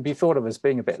 you can be thought of as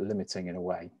being a bit limiting in a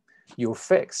way. You're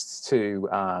fixed to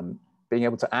being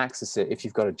able to access it if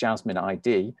you've got a Jasmine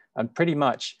ID, and pretty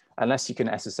much unless you can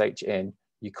SSH in,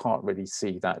 you can't really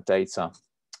see that data.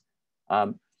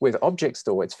 With Object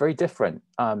Store, it's very different.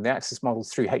 The access model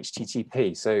is through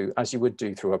HTTP, so as you would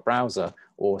do through a browser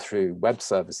or through web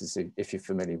services, if you're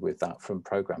familiar with that from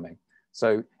programming.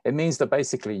 So it means that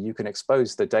basically you can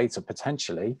expose the data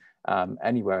potentially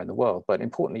anywhere in the world, but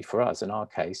importantly for us, in our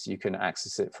case, you can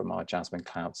access it from our Jasmine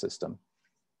cloud system.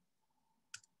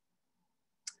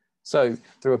 So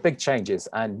there are big changes,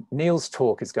 and Neil's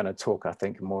talk is going to talk, I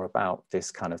think, more about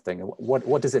this kind of thing.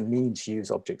 What does it mean to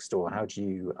use Object Store? How do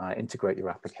you integrate your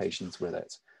applications with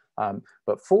it?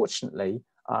 But fortunately,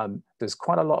 there's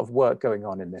quite a lot of work going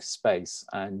on in this space.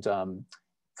 And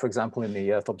for example, in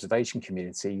the Earth observation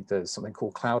community, there's something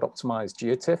called cloud optimized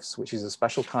geotiffs, which is a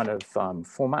special kind of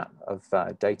format of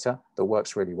data that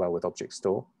works really well with Object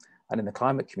Store. And in the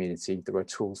climate community, there are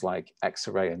tools like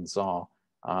Xarray and ZAR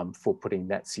for putting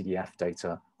NetCDF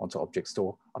data onto Object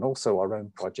Store, and also our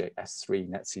own project, S3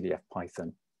 NetCDF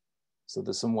Python. So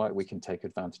there's some work we can take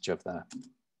advantage of there.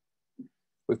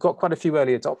 We've got quite a few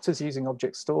early adopters using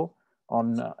Object Store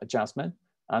on Jasmine,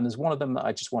 and there's one of them that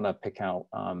I just want to pick out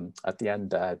at the end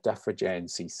there, DEFRA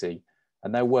JNCC,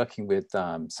 and they're working with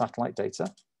satellite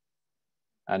data.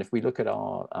 And if we look at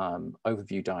our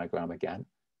overview diagram again,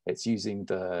 it's using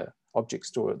the Object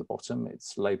Store at the bottom.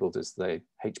 It's labeled as the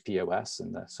HPOS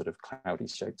and the sort of cloudy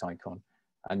shaped icon,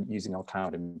 and using our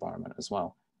cloud environment as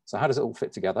well. So how does it all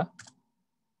fit together?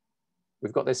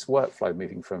 We've got this workflow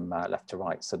moving from left to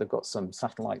right. So they've got some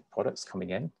satellite products coming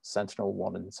in,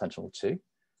 Sentinel-1 and Sentinel-2,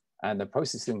 and they're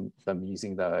processing them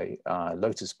using the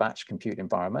Lotus batch compute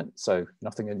environment. So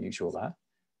nothing unusual there.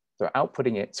 They're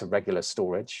outputting it to regular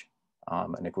storage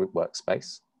in a group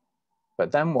workspace.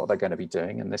 But then what they're going to be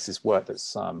doing, and this is work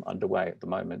that's underway at the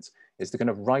moment, is they're going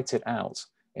to write it out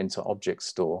into Object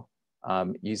Store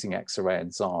using Xarray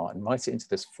and ZAR, and write it into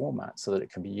this format so that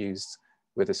it can be used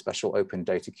with a special open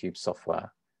data cube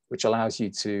software, which allows you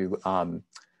to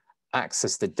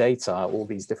access the data, all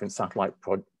these different satellite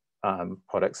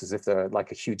products, as if they're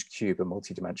like a huge cube, a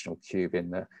multi-dimensional cube in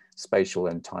the spatial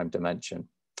and time dimension.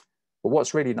 But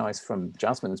what's really nice from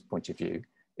Jasmine's point of view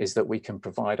is that we can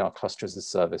provide our cluster as a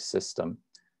service system.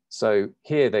 So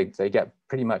here they get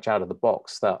pretty much out of the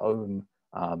box their own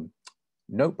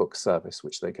notebook service,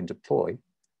 which they can deploy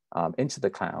into the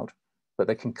cloud, but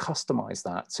they can customize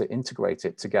that to integrate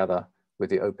it together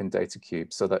with the open data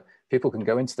cube so that people can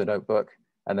go into the notebook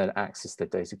and then access the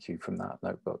data cube from that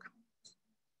notebook.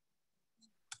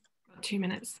 2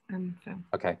 minutes, Phil.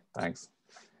 Okay, thanks.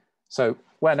 So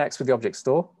where next with the Object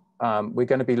Store? We're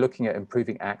going to be looking at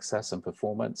improving access and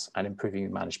performance and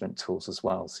improving management tools as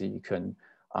well, so you can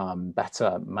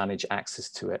better manage access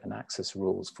to it and access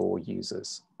rules for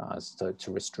users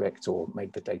to restrict or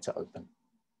make the data open.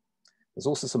 There's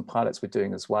also some pilots we're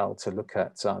doing as well to look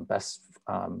at best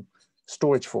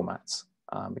storage formats,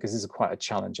 because this is quite a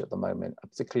challenge at the moment,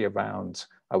 particularly around,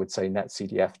 I would say,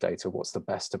 NetCDF data. What's the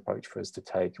best approach for us to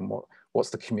take, and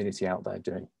what's the community out there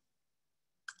doing?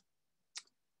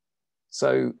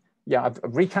 So yeah, I've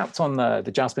recapped on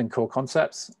the Jasmine core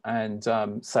concepts and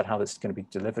said how this is going to be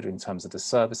delivered in terms of the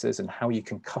services and how you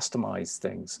can customize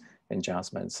things in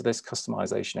Jasmine. So this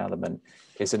customization element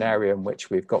is an area in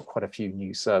which we've got quite a few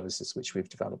new services which we've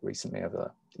developed recently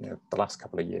over the last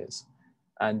couple of years.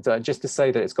 And just to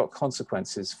say that it's got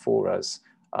consequences for us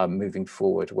moving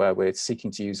forward, where we're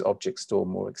seeking to use Object Store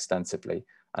more extensively.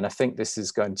 And I think this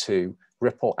is going to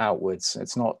ripple outwards.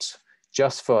 It's not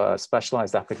just for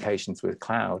specialized applications with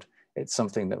cloud. It's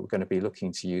something that we're going to be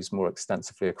looking to use more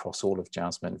extensively across all of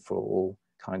Jasmine for all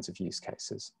kinds of use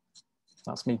cases.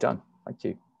 That's me done. Thank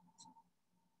you.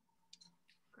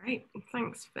 Great,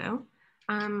 thanks, Phil.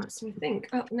 So I think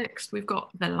up next we've got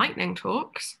the lightning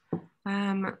talks.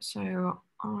 So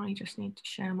I just need to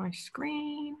share my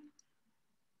screen.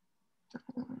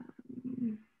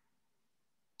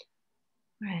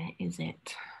 Where is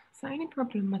it? It's the only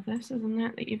problem with this, isn't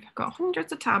it? That you've got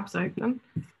hundreds of tabs open.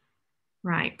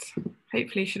 Right,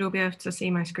 hopefully you should all be able to see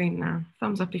my screen now.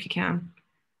 Thumbs up if you can.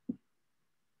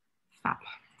 Fab,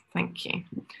 thank you.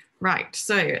 Right,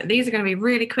 so these are going to be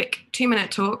really quick 2-minute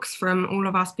talks from all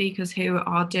of our speakers who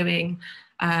are doing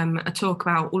a talk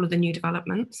about all of the new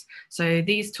developments. So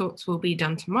these talks will be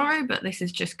done tomorrow, but this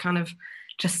is just kind of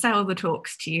to sell the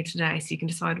talks to you today so you can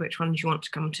decide which ones you want to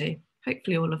come to.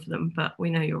 Hopefully all of them, but we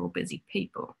know you're all busy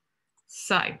people.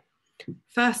 So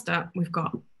first up, we've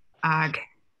got Ag.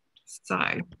 So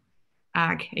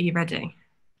Ag, are you ready?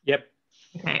 Yep.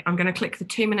 Okay, I'm going to click the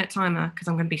 2-minute timer because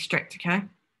I'm going to be strict, okay?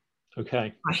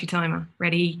 Okay. Flash your timer.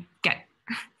 Ready, go.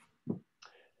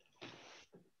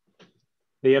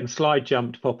 The slide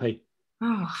jumped, Poppy.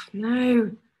 Oh,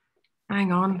 no.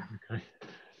 Hang on. Okay.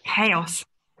 chaos.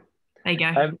 There you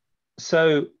go.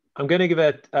 So I'm going to give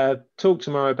a talk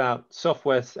tomorrow about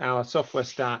our software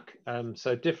stack.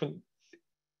 So different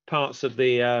parts of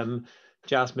the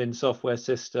Jasmine software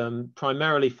system,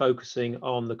 primarily focusing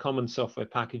on the common software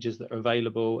packages that are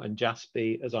available and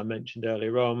JASPI, as I mentioned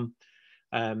earlier on,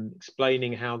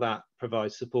 explaining how that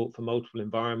provides support for multiple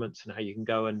environments and how you can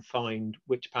go and find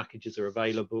which packages are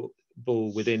available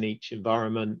within each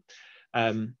environment.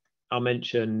 I'll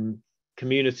mention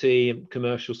community,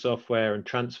 commercial software and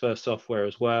transfer software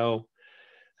as well.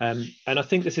 And I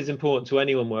think this is important to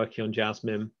anyone working on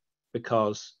Jasmine,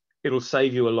 because it'll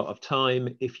save you a lot of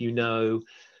time if you know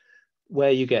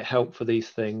where you get help for these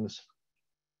things,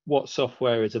 what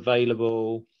software is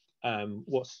available,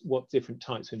 what different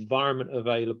types of environment are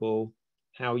available,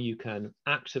 how you can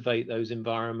activate those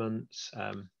environments,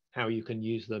 how you can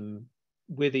use them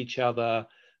with each other,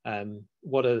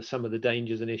 what are some of the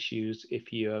dangers and issues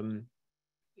if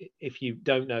you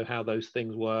don't know how those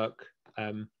things work.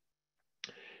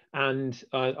 And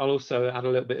I'll also add a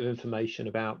little bit of information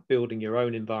about building your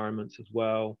own environments as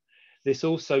well. This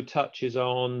also touches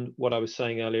on what I was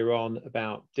saying earlier on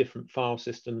about different file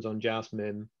systems on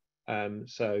Jasmine.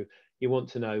 So you want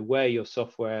to know where your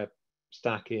software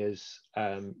stack is.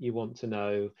 You want to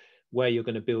know where you're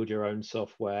going to build your own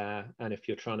software. And if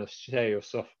you're trying to share your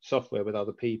software with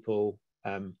other people,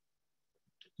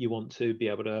 you want to be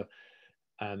able to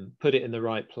put it in the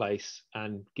right place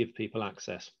and give people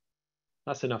access.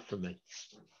 That's enough from me.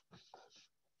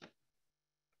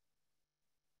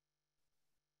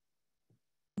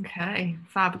 Okay,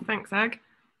 fab. Thanks, Ag.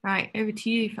 Right, over to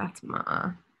you,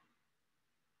 Fatima.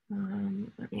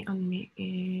 Let me unmute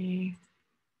you. Here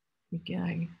we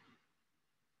go.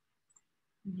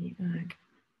 Unmute Ag.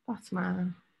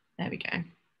 Fatima. There we go.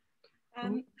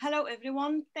 Hello,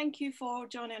 everyone. Thank you for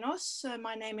joining us.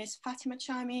 My name is Fatima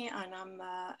Chami, and I'm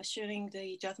assuring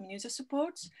the Jasmine user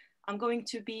support. I'm going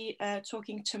to be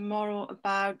talking tomorrow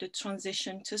about the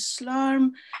transition to Slurm,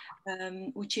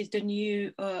 which is the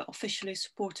new officially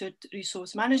supported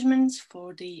resource management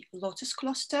for the Lotus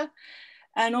cluster.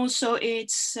 And also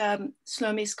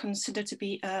Slurm is considered to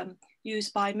be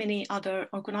used by many other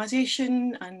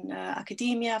organizations and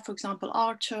academia, for example,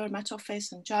 Archer, Met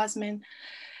Office and Jasmine.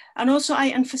 And also I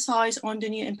emphasize on the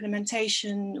new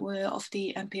implementation of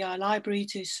the MPI library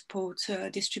to support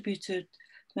distributed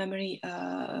memory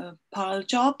parallel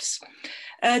jobs.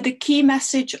 The key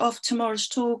message of tomorrow's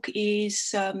talk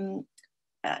is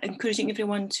encouraging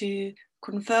everyone to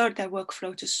convert their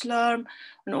workflow to Slurm,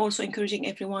 and also encouraging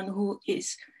everyone who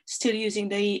is still using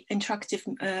the interactive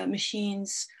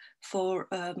machines for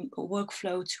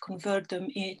workflow to convert them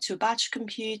into batch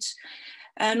compute.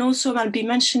 And also I'll be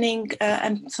mentioning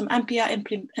some MPI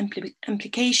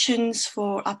implications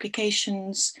for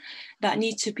applications that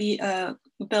need to be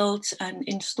built and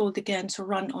installed again to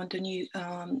run on the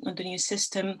new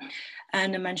system,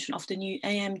 and a mention of the new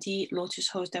AMD Lotus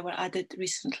hosts that were added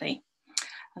recently.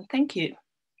 And thank you.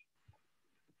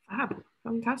 Fab,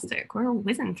 fantastic. We're all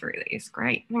whizzing through these.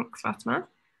 Great, thanks, Fatima.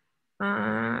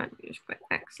 Just click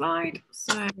next slide.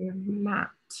 So Matt,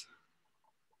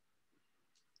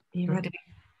 are you ready?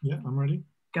 Yeah, I'm ready.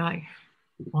 Go.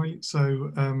 Right,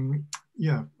 so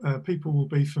people will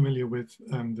be familiar with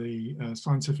the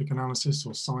scientific analysis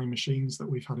or SCI machines that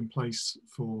we've had in place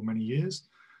for many years.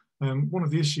 One of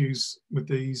the issues with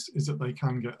these is that they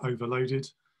can get overloaded.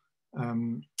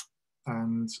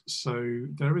 And so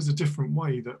there is a different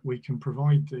way that we can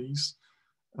provide these,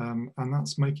 and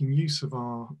that's making use of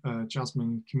our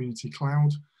Jasmine Community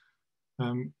Cloud.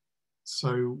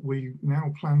 So we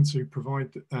now plan to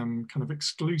provide kind of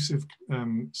exclusive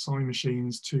SCI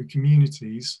machines to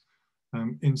communities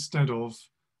instead of,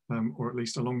 or at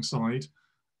least alongside,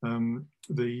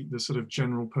 the sort of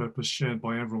general purpose shared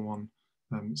by everyone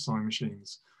SCI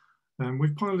machines.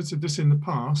 We've piloted this in the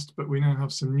past, but we now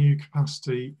have some new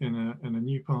capacity in a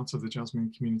new part of the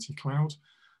Jasmine Community Cloud.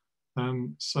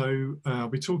 So I'll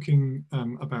be talking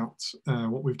about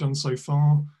what we've done so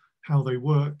far, how they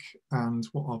work, and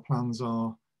what our plans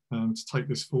are to take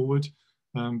this forward.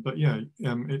 But yeah,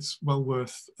 it's well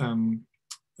worth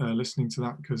listening to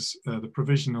that, because the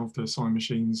provision of the SCI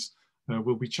machines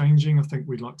will be changing. I think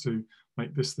we'd like to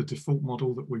make this the default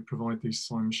model, that we provide these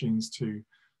SCI machines to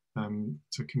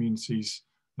communities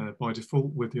by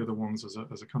default, with the other ones as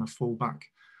a kind of fallback.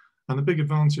 And the big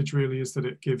advantage really is that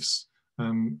it gives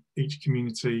each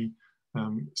community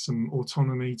some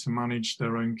autonomy to manage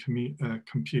their own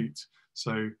compute.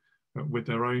 So with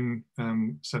their own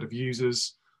set of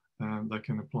users, they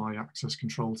can apply access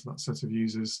control to that set of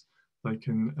users. They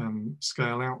can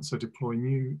scale out, so deploy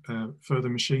new further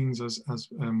machines as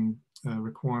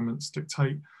requirements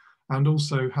dictate. and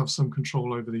also have some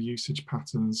control over the usage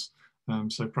patterns.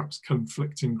 So perhaps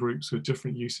conflicting groups with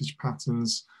different usage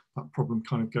patterns, that problem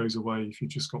kind of goes away if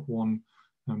you've just got one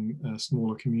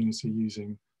smaller community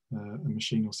using a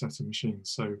machine or set of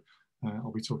machines. So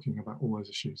I'll be talking about all those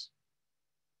issues.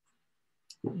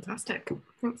 Fantastic.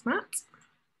 Thanks, Matt.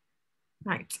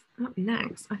 Right, up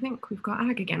next, I think we've got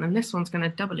Ag again, and this one's going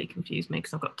to doubly confuse me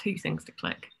because I've got two things to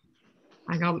click.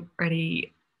 Hang on,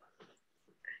 ready.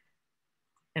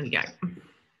 There we go.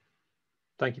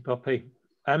 Thank you, Poppy.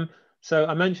 So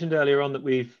I mentioned earlier on that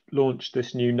we've launched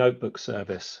this new notebook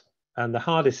service, and the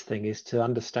hardest thing is to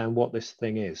understand what this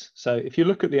thing is. So if you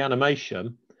look at the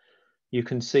animation, you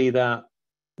can see that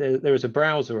there is a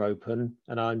browser open,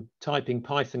 and I'm typing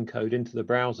Python code into the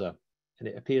browser, and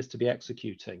it appears to be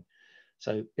executing.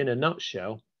 So in a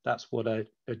nutshell, that's what a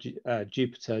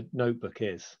Jupyter notebook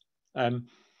is.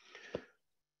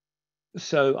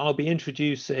 So I'll be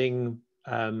introducing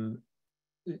from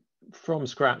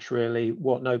scratch really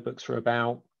what notebooks are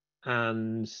about,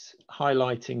 and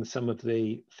highlighting some of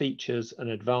the features and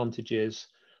advantages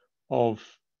of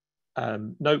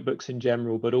notebooks in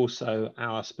general, but also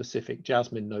our specific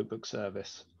Jasmine notebook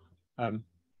service.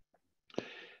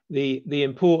 The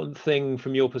important thing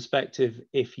from your perspective,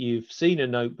 if you've seen a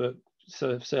notebook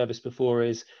service before,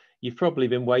 is you've probably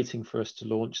been waiting for us to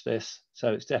launch this,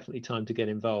 so it's definitely time to get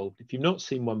involved. If you've not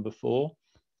seen one before,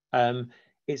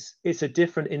 it's a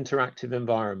different interactive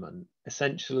environment.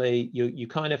 Essentially, you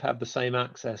kind of have the same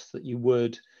access that you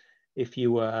would if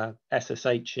you were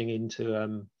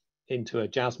SSHing into a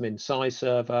Jasmine size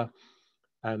server,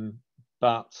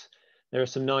 but there are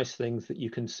some nice things that you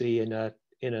can see in a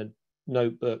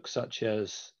notebook, such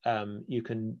as you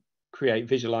can create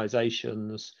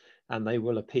visualizations and they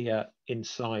will appear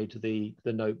inside the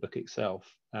notebook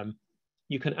itself.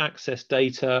 You can access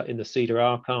data in the Cedar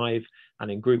archive and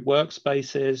in group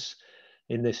workspaces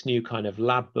in this new kind of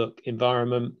lab book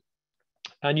environment.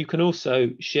 And you can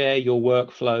also share your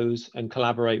workflows and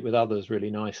collaborate with others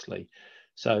really nicely.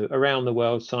 So around the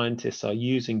world, scientists are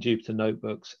using Jupyter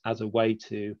notebooks as a way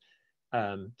to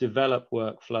develop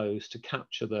workflows, to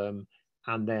capture them,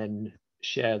 and then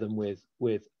share them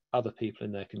with other people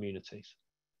in their communities.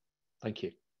 Thank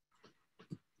you.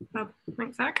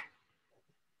 Thanks, Zach.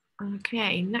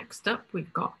 Okay, next up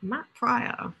we've got Matt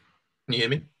Pryor. Can you hear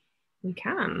me? We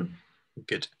can.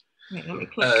 Good. Wait, let me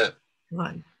click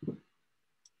one.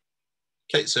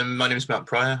 Okay, so my name is Matt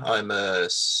Pryor. I'm a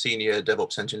senior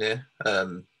DevOps engineer,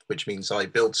 which means I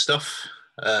build stuff.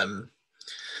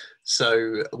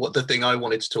 So what the thing I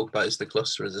wanted to talk about is the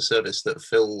cluster as a service that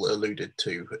Phil alluded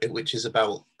to, which is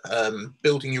about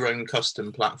building your own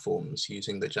custom platforms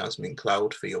using the Jasmine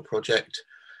cloud for your project.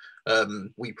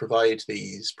 We provide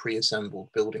these pre-assembled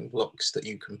building blocks that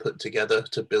you can put together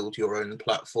to build your own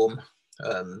platform.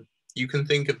 You can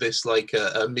think of this like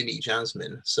a mini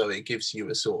Jasmine. So it gives you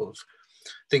a sort of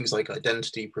things like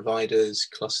identity providers,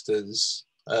 clusters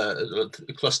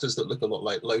that look a lot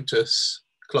like Lotus,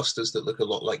 clusters that look a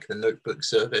lot like the notebook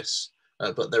service,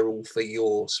 but they're all for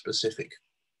your specific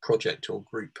project or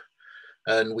group.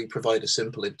 And we provide a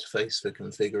simple interface for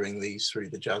configuring these through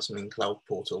the Jasmine Cloud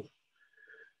Portal.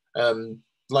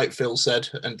 Like Phil said,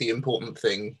 and the important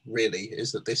thing really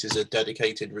is that this is a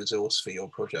dedicated resource for your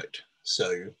project.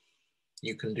 So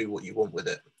you can do what you want with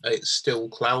it. It's still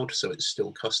cloud, so it's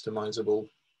still customizable,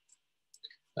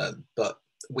 but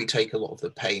we take a lot of the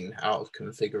pain out of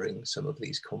configuring some of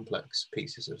these complex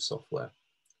pieces of software.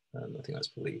 I think that's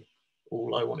probably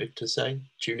all I wanted to say.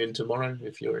 Tune in tomorrow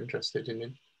if you're interested in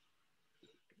it.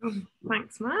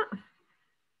 Thanks, Matt.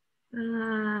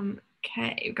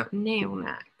 Okay, we've got Neil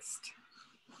next.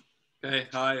 Okay,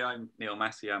 hi, I'm Neil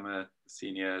Massey. I'm a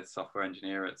senior software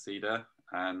engineer at Cedar,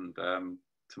 and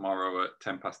tomorrow at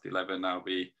 11:10 I'll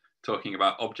be talking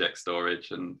about object storage.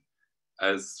 And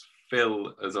as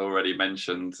Phil has already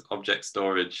mentioned, object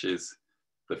storage is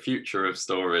the future of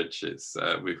storage. It's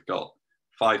we've got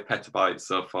 5 petabytes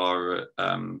so far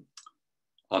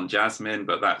on Jasmine,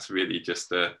 but that's really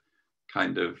just a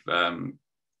kind of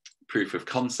proof of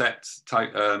concept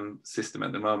type system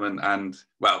at the moment. And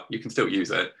well, you can still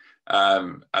use it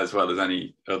as well as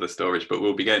any other storage, but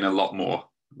we'll be getting a lot more.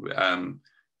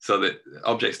 So that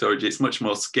object storage, it's much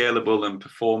more scalable and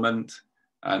performant,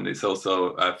 and it's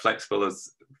also flexible.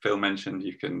 As Phil mentioned,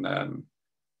 you can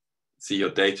see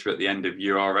your data at the end of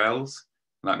URLs,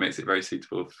 and that makes it very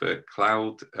suitable for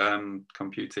cloud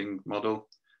computing model.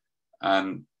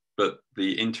 But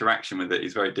the interaction with it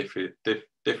is very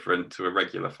different to a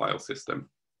regular file system.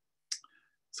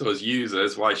 So as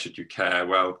users, why should you care?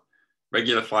 Well,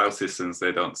 regular file systems,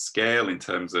 they don't scale in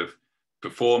terms of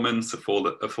performance,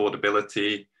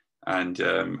 affordability, and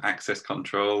access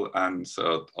control. And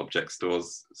so object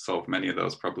stores solve many of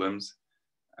those problems.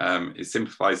 It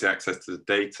simplifies the access to the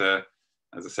data.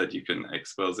 As I said, you can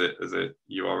expose it as a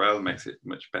URL, makes it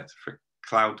much better for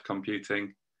cloud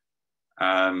computing.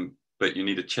 But you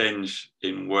need a change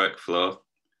in workflow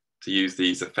to use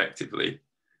these effectively.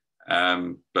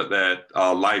 But there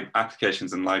are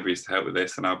applications and libraries to help with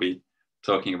this, and I'll be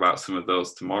talking about some of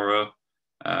those tomorrow,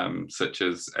 such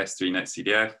as S3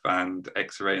 NetCDF and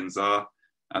Xarray and ZAR.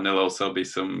 And there'll also be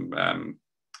some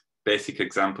basic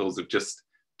examples of just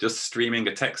streaming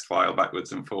a text file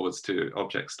backwards and forwards to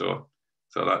object store.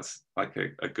 So that's like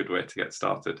a good way to get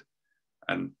started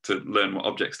and to learn what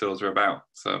object stores are about.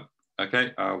 So,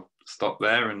 okay, I'll stop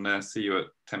there and see you at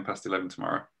 11:10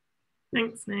 tomorrow.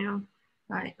 Thanks, Neil.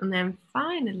 Right, and then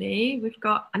finally, we've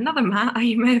got another Matt.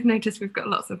 You may have noticed we've got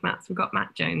lots of Matts. We've got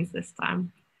Matt Jones this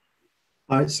time.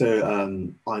 Hi,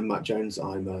 so I'm Matt Jones.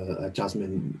 I'm a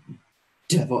Jasmine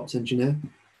DevOps engineer.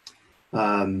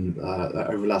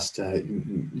 Over the last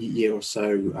year or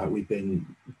so, we've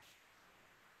been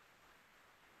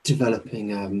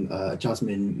developing a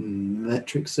Jasmine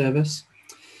metric service.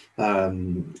 A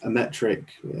metric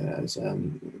is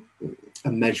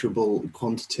a measurable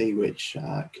quantity which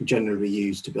can generally be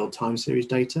used to build time series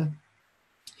data.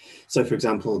 So, for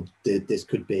example, this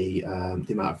could be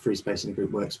the amount of free space in a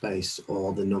group workspace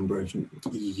or the number of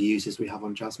users we have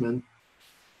on Jasmine.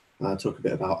 Talk a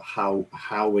bit about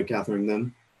how we're gathering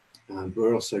them.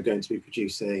 We're also going to be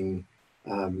producing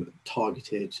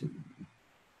targeted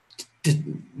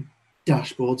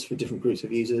dashboards for different groups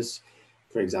of users.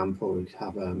 For example, we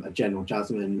have a general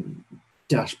Jasmine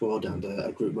dashboard and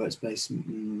a group workspace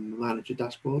manager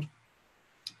dashboard.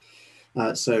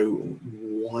 So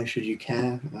why should you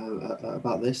care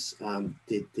about this?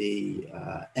 The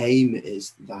aim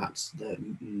is that the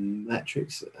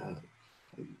metrics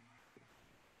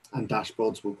and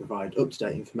dashboards will provide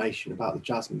up-to-date information about the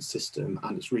Jasmine system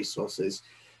and its resources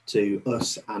to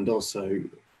us and also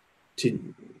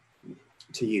to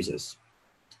users.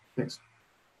 Thanks.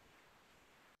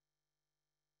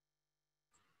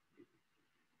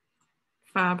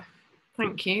 Fab.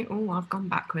 Thank you. Oh, I've gone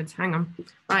backwards. Hang on.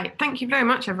 Right. Thank you very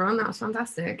much, everyone. That was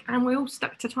fantastic. And we all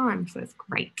stuck to time, so it's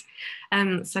great.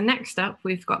 So next up,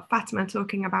 we've got Fatima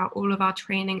talking about all of our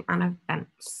training and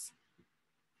events.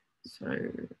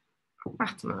 So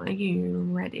Fatima, are you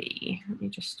ready? Let me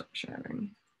just stop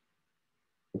sharing.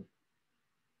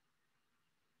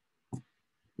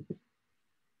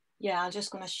 Yeah, I'm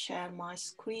just going to share my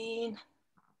screen.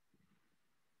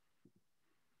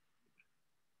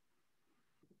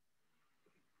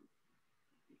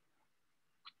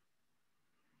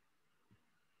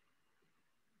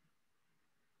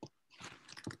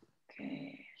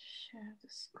 Okay, share the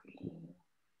screen.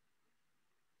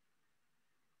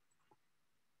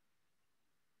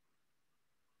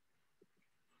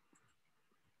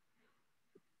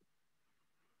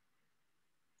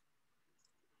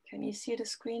 Can you see the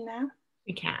screen now?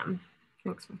 We can.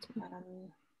 Thanks, Fatima.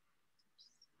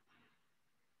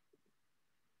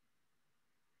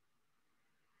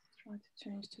 Try to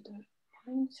change to the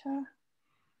pointer.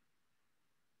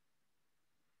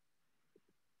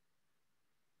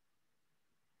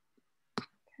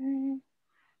 Okay.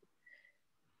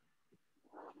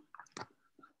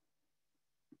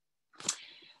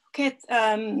 Okay,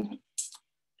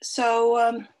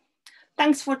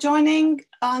 thanks for joining.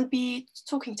 I'll be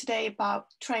talking today about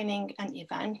training and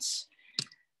events.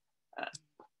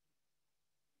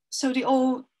 An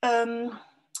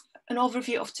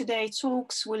overview of today's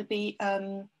talks will be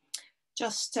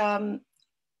just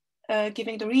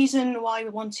giving the reason why we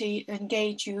want to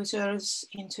engage users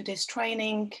into this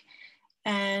training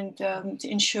and to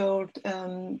ensure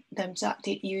them that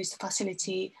they use the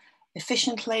facility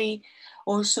efficiently,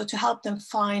 also to help them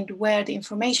find where the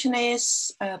information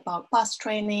is about past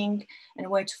training and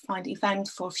where to find event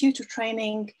for future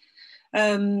training.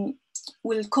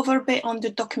 We'll cover a bit on the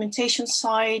documentation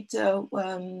side,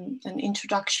 an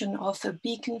introduction of a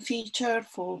beacon feature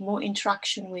for more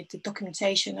interaction with the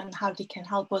documentation and how they can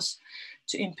help us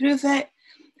to improve it.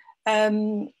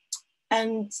 And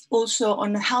also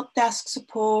on the help desk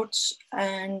support.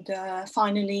 And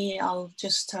finally, I'll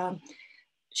just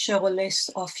show a list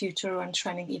of future and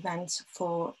training events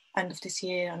for end of this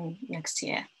year and next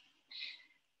year.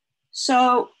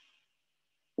 So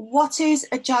what is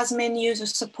a Jasmine user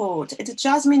support? The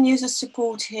Jasmine user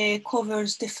support here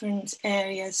covers different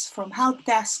areas from help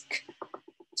desk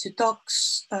to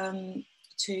docs to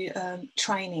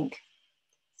training.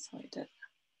 Sorry,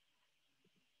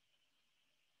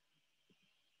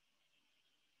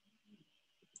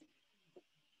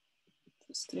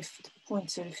 the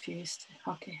pointer refused.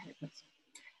 Okay.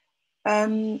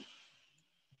 And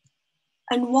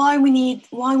why we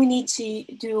need to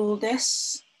do all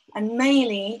this, and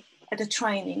mainly the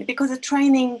training, because the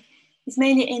training is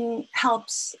mainly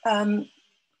helps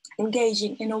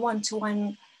engaging in a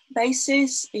one-to-one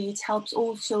basis. It helps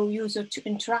also users to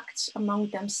interact among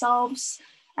themselves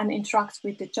and interact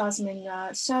with the Jasmine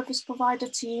service provider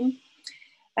team,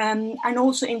 and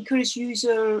also encourage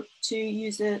users to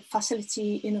use the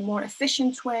facility in a more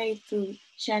efficient way through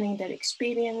sharing their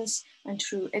experience and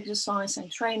through exercise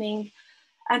and training,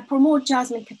 and promote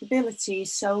Jasmine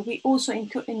capabilities. So we also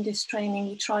in this training,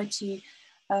 we try to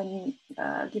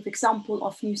give example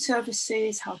of new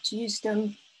services, how to use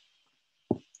them.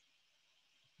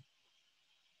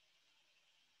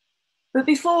 But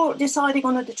before deciding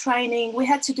on the training, we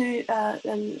had to do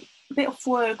a bit of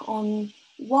work on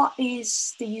what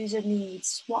is the user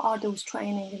needs, what are those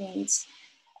training needs.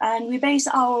 And we based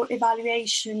our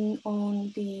evaluation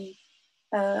on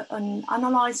on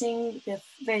analyzing the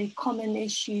very common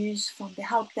issues from the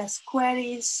help desk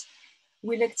queries.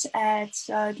 We looked at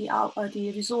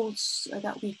the results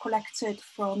that we collected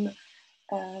from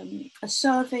a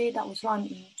survey that was run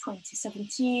in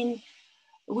 2017.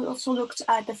 We also looked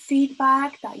at the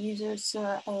feedback that users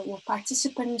or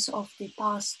participants of the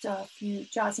past few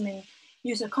Jasmine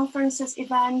user conferences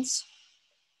events.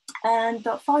 And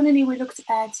finally, we looked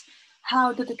at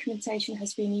how the documentation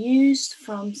has been used,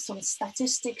 from some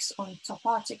statistics on top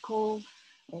article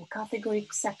or category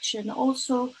section,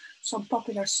 also some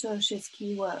popular searches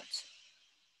keywords.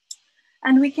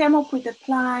 And we came up with a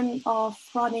plan of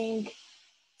running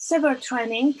several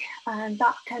training, and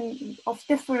that can of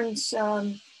different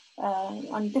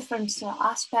on different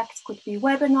aspects, could be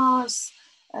webinars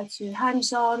to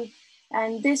hands-on.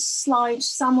 And this slide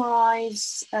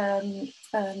summarizes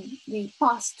the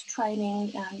past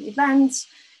training and events.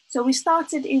 So we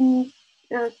started in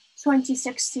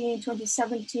 2016,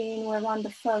 2017, we ran the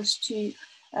first two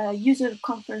user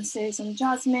conferences on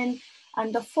Jasmine,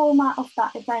 and the format of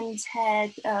that event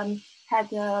had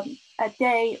a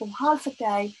day or half a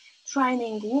day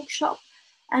training workshop.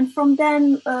 And from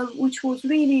then, which was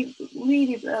really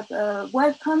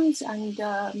welcomed and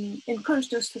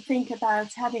encouraged us to think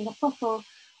about having a proper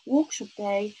workshop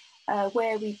day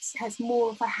where it has more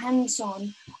of a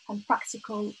hands-on and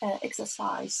practical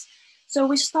exercise. So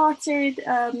we started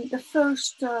the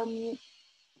first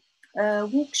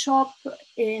workshop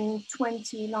in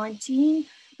 2019.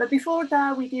 But before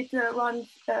that, we did run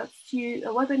a few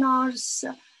webinars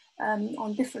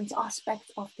on different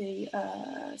aspects of the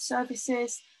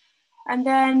services. And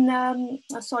then,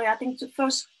 sorry, I think the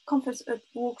first conference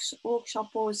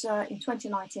workshop was in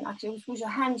 2019, actually. It was a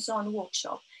hands-on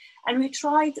workshop. And we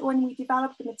tried, when we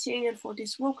developed the material for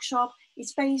this workshop,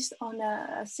 it's based on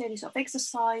a series of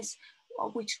exercises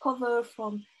which cover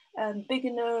from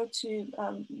beginner to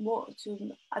more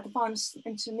to advanced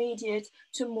intermediate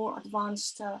to more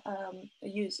advanced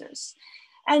users.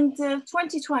 And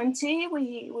 2020,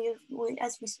 we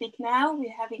as we speak now,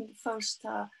 we're having the first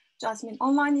Jasmine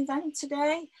online event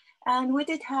today, and we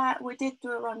did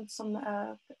run some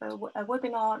a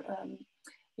webinar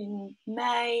in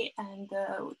May, and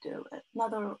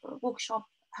another workshop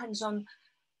hands-on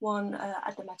one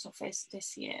at the Met Office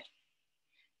this year.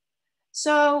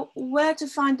 So where to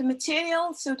find the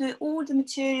material? So all the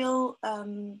material,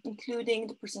 including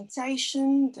the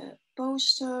presentation, the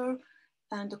poster,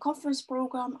 and the conference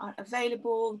program, are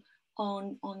available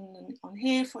on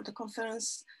here for the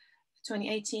conference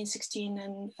 2018, 16,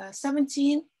 and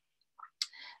 17.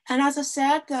 And as I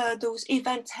said, those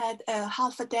events had a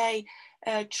half a day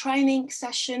training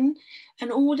session,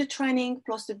 and all the training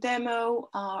plus the demo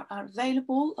are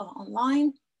available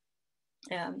online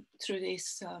through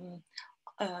this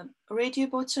radio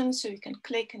button. So you can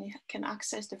click and you can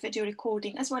access the video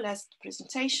recording as well as the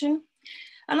presentation.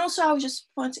 And also I would just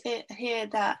point here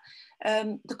that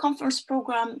the conference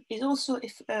program is also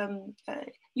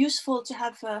useful to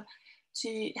have a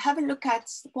look at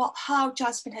how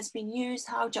Jasmine has been used,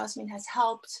 how Jasmine has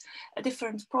helped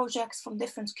different projects from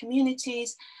different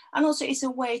communities, and also it's a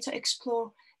way to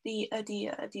explore the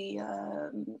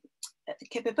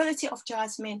capability of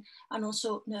Jasmine, and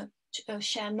also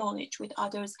share knowledge with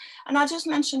others. And I just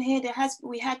mentioned here,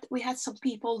 we had some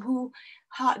people who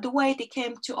the way they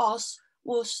came to us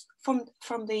was from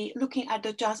looking at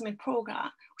the Jasmine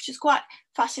program, which is quite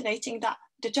fascinating. That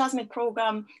the Jasmine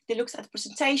program, they looked at the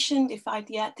presentation, they find,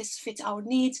 yeah, this fits our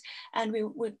needs, and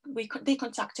they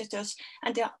contacted us,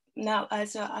 and they are now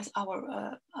as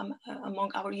our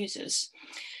among our users.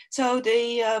 So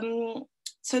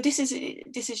so this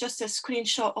is just a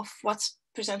screenshot of what's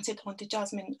presented on the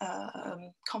JASMIN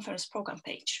conference program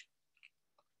page.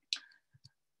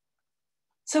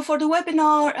 So for the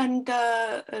webinar and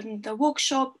the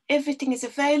workshop, everything is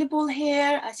available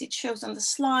here as it shows on the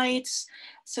slides.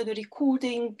 So the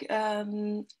recording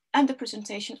and the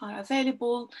presentation are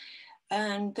available,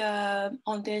 and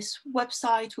on this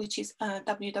website, which is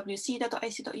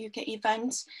www.cida.ac.uk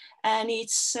events, and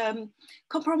it's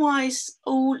comprised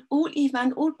all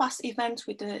past events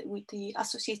with the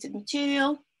associated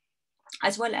material,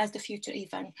 as well as the future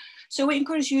event. So we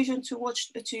encourage users to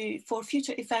watch, for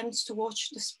future events, to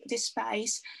watch this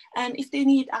space. And if they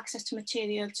need access to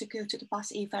material, to go to the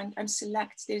past event and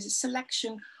select. There's a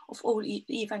selection of all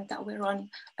events that we run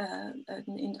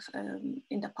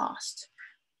in the past.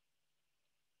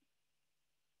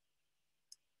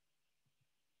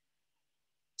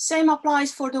 Same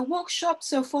applies for the workshop.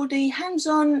 So for the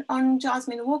hands-on on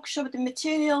JASMIN workshop, the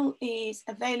material is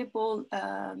available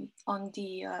on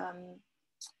the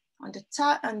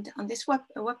tab, and on this web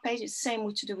page. It's the same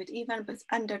what to do with event, but it's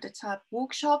under the tab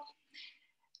workshop.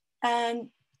 And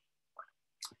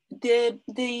the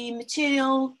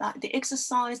material, the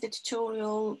exercise, the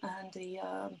tutorial, and the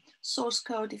source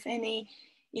code, if any,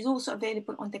 is also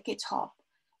available on the GitHub.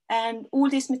 And all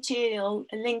this material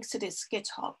links to this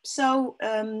GitHub. So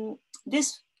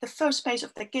the first page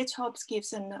of the GitHub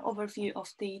gives an overview of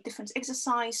the different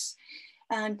exercise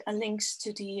and links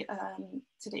to the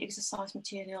exercise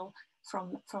material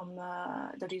from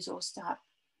the resource tab.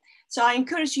 So I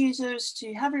encourage users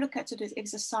to have a look at this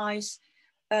exercise,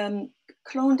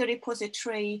 clone the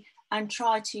repository, and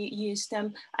try to use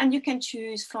them. And you can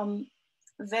choose from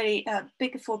very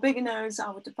big for beginners.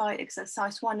 I would divide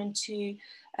exercise 1 and 2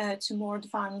 to more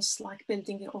advanced, like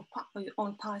building your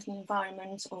own Python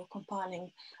environment or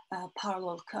compiling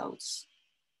parallel codes.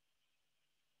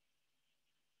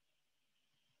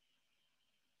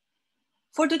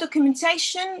 For the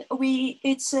documentation,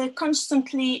 it's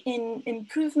constantly in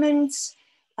improvements,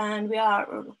 and we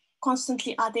are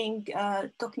constantly adding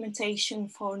documentation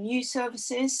for new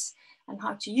services and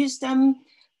how to use them.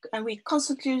 And we're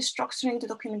constantly structuring the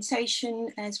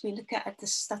documentation as we look at the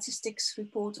statistics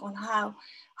report on how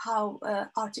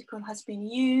article has been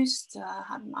used,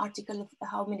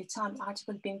 how many times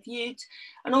article has been viewed,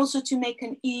 and also to make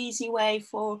an easy way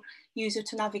for user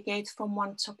to navigate from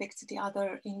one topic to the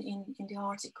other in the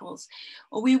articles.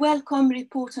 We welcome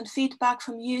report and feedback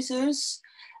from users,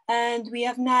 and we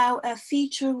have now a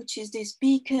feature which is this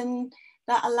beacon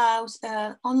that allows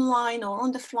online or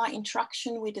on-the-fly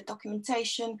interaction with the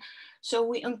documentation. So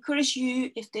we encourage you,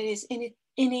 if there is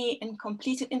any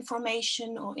incompleted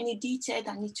information or any detail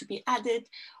that needs to be added,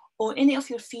 or any of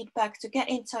your feedback, to get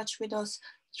in touch with us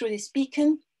through this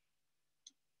beacon.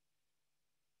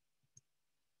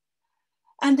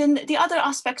 And then the other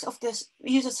aspect of this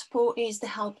user support is the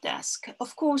help desk.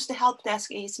 Of course, the help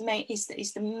desk is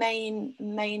the main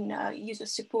user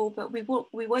support, but we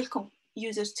welcome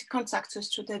users to contact us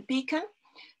through the beacon,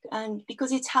 and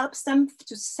because it helps them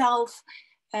to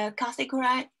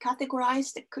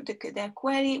categorize their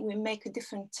query. We make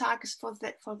different tags for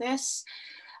this,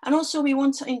 and also we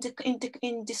want to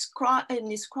in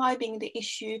describing the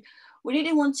issue, we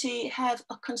really want to have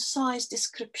a concise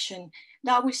description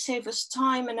that will save us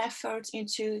time and effort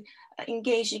into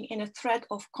engaging in a thread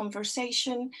of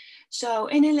conversation. So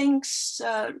any links,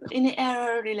 any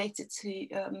error related to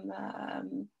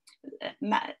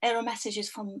error messages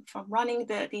from running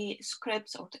the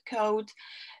scripts or the code,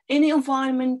 any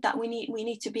environment that we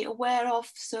need to be aware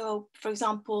of. So for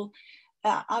example,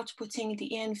 outputting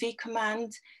the env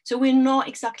command. So we're not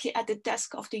exactly at the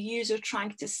desk of the user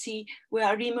trying to see, we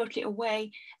are remotely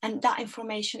away, and that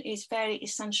information is very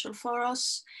essential for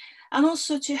us. And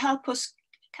also to help us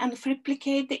kind of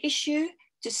replicate the issue,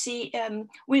 to see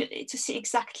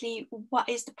exactly what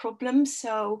is the problem.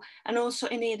 So, and also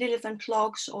any relevant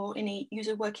logs or any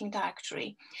user working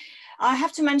directory. I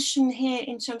have to mention here,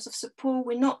 in terms of support,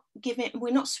 we're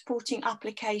not supporting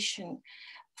application,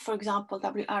 for example,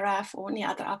 WRF or any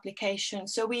other application.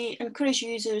 So we encourage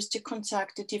users to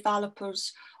contact the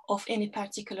developers of any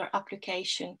particular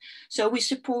application. So we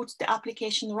support the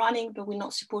application running, but we're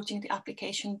not supporting the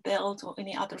application build or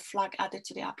any other flag added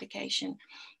to the application.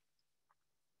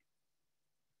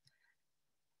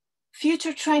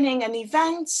 Future training and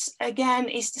events, again,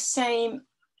 is the same.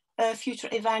 Future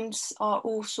events are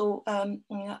also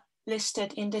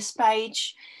listed in this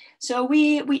page. So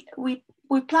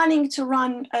we're planning to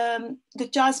run the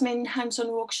JASMIN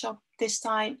hands-on workshop this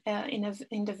time in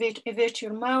a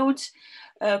virtual mode,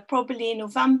 probably in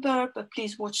November, but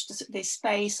please watch this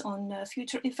space on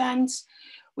future events.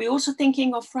 We're also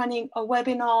thinking of running a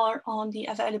webinar on the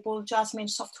available Jasmine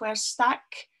software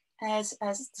stack, as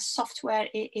the software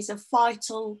is a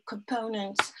vital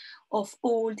component of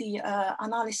all the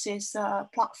analysis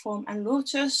platform and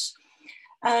routers.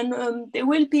 And there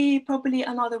will be probably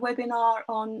another webinar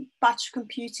on batch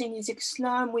computing using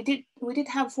Slurm. We did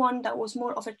have one that was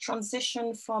more of a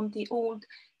transition from the old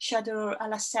shader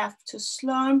LSF to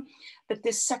Slurm, but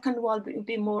this second one will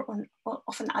be more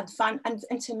of an advanced and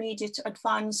intermediate to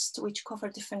advanced, which cover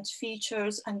different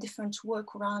features and different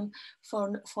workaround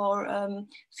for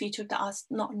features that are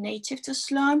not native to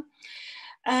Slurm.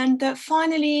 And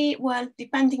finally, well,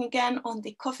 depending again on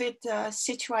the COVID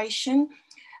situation,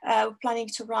 we're planning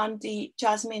to run the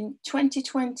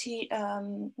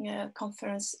JASMIN2020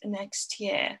 conference next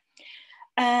year.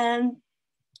 And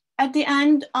at the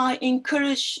end, I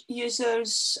encourage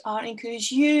users,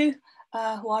 encourage you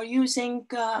who are using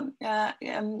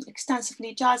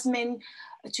extensively Jasmine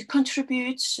to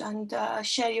contribute and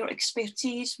share your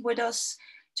expertise with us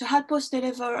to help us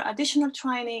deliver additional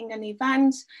training and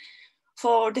events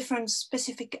for different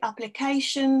specific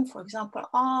application, for example,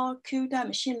 R, CUDA,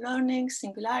 machine learning,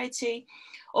 Singularity.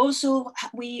 Also,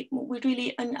 we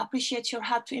really appreciate your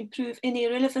help to improve any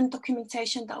relevant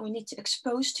documentation that we need to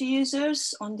expose to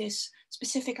users on this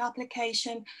specific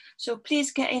application. So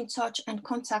please get in touch and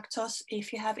contact us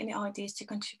if you have any ideas to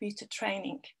contribute to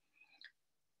training.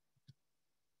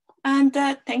 And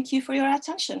thank you for your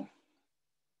attention.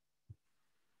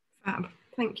 Fab.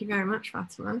 Thank you very much,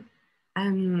 Fatima.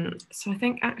 So I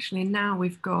think actually now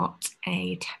we've got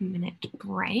a 10-minute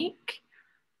break,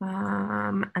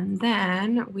 and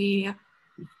then we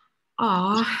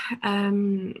are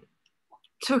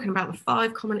talking about the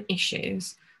 5 common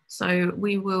issues. So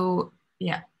we will,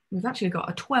 yeah, we've actually got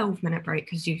a 12-minute break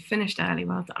because you finished early,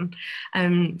 well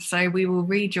done. So we will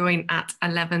rejoin at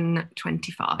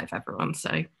 11:25, everyone.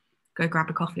 So go grab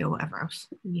a coffee or whatever else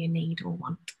you need or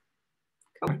want.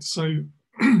 Cool. Right, so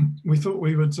we thought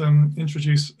we would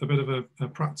introduce a bit of a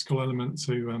practical element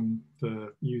to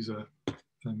the user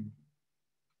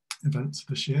events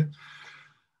this year.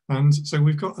 And so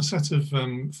we've got a set of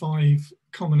 5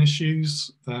 common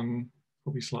issues,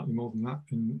 probably slightly more than that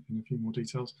in a few more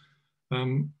details,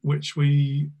 which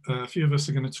a few of us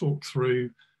are going to talk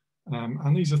through.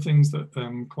 And these are things that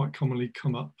quite commonly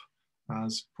come up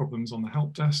as problems on the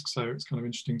help desk. So it's kind of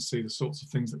interesting to see the sorts of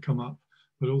things that come up,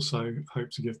 but also hope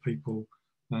to give people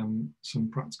some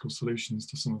practical solutions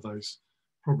to some of those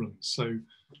problems. So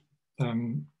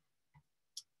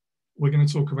we're going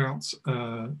to talk about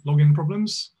login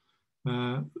problems,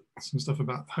 some stuff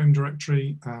about home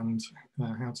directory and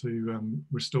how to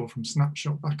restore from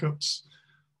snapshot backups,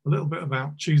 a little bit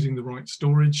about choosing the right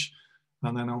storage,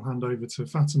 and then I'll hand over to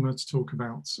Fatima to talk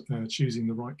about choosing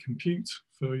the right compute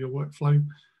for your workflow.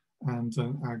 And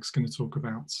Ag's going to talk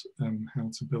about how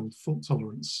to build fault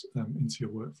tolerance into your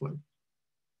workflow.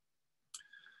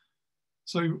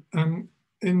 So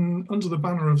under the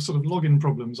banner of sort of login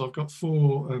problems, I've got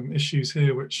 4 issues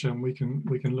here which we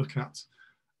can look at.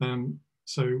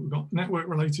 So we've got network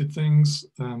related things.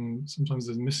 Sometimes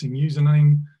there's missing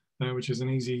username, which is an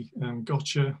easy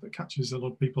gotcha that catches a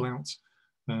lot of people out.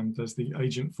 There's the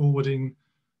agent forwarding,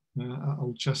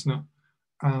 old chestnut.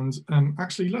 And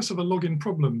actually less of a login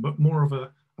problem, but more of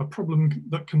a problem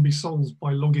that can be solved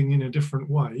by logging in a different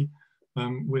way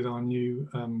with our new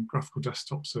graphical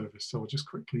desktop service. So I'll just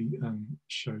quickly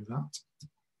show that.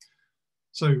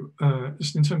 So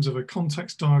just in terms of a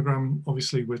context diagram,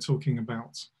 obviously we're talking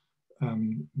about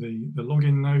the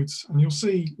login nodes, and you'll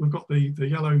see we've got the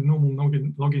yellow normal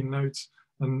login nodes,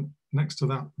 and next to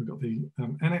that we've got the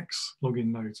NX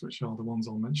login nodes, which are the ones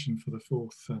I'll mention for the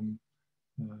 4th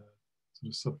sort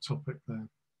of subtopic there.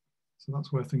 So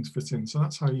that's where things fit in. So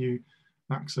that's how you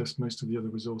access most of the other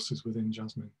resources within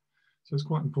Jasmine. So it's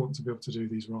quite important to be able to do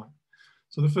these right.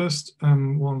 So the first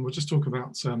one, we'll just talk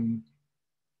about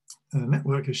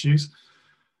network issues.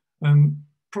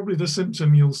 Probably the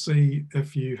symptom you'll see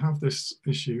if you have this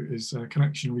issue is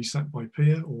connection reset by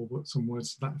peer, or some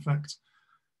words to that effect.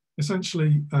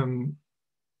 Essentially,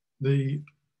 the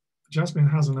Jasmine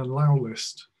has an allow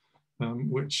list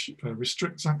which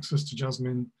restricts access to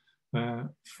Jasmine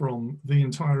from the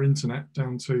entire internet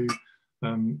down to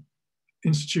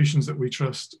institutions that we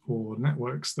trust or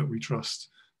networks that we trust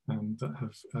that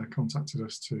have contacted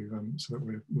us to so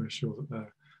that we're sure that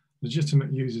they're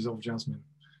legitimate users of Jasmine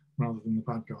rather than the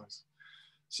bad guys.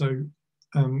 So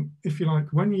if you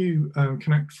like, when you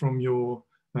connect from your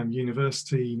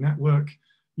university network,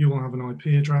 you will have an IP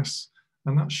address,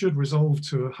 and that should resolve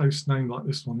to a host name like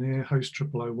this one here, host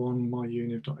 0001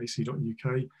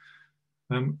 myuniv.ac.uk.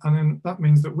 And then that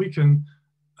means that we can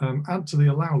add to the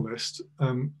allow list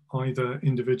either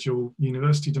individual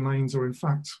university domains, or in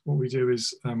fact what we do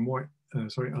is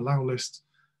allow list.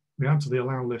 We add to the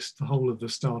allow list the whole of the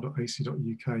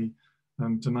star.ac.uk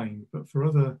domain, but for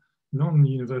other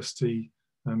non-university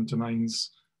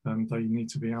domains, they need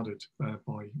to be added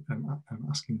by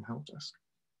asking the help desk.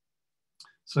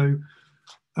 So,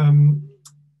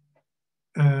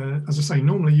 as I say,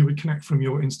 normally you would connect from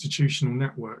your institutional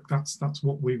network. That's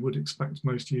what we would expect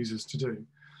most users to do.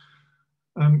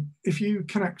 If you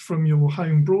connect from your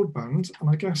home broadband, and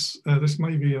I guess this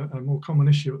may be a more common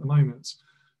issue at the moment,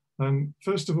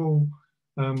 first of all,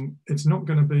 it's not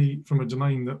going to be from a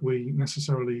domain that we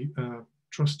necessarily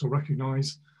trust or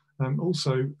recognise.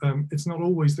 Also, it's not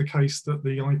always the case that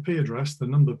the IP address, the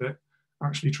number bit,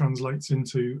 actually translates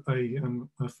into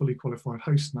a fully qualified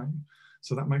host name.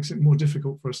 So that makes it more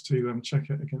difficult for us to check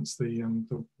it against the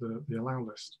allow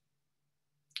list.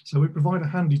 So we provide a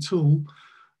handy tool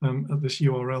at this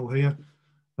URL here,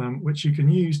 which you can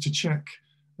use to check,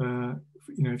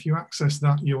 if you access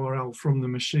that URL from the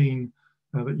machine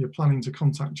that you're planning to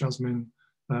contact Jasmine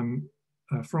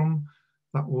from,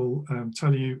 that will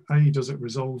tell you, does it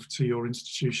resolve to your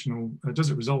institutional,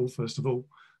 does it resolve first of all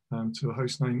to a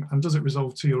host name, and does it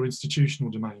resolve to your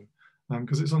institutional domain?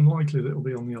 Because it's unlikely that it'll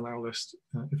be on the allow list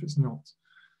if it's not.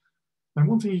 And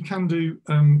one thing you can do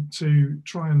to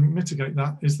try and mitigate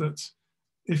that is that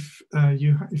if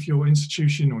your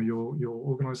institution or your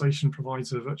organisation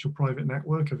provides a virtual private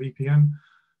network, a VPN,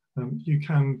 you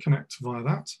can connect via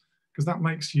that, because that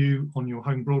makes you, on your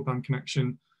home broadband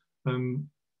connection,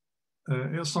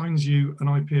 it assigns you an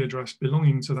IP address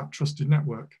belonging to that trusted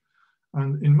network.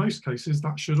 And in most cases,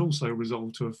 that should also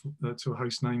resolve to a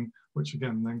host name, which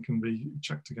again then can be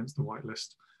checked against the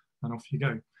whitelist, and off you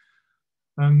go.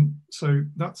 So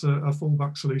that's a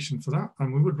fallback solution for that,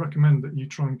 and we would recommend that you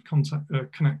try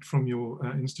and connect from your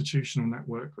institutional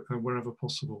network wherever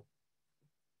possible.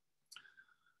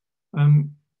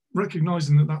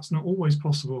 Recognising that that's not always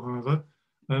possible, however,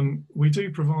 we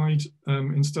do provide,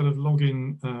 instead of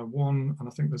login 1, and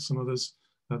I think there's some others,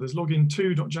 there's login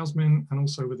 2.jasmine, and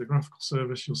also with the graphical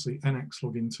service, you'll see NX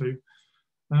login 2.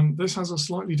 This has a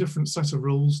slightly different set of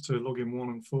rules to login 1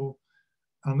 and 4,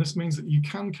 and this means that you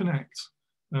can connect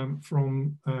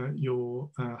from your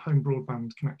home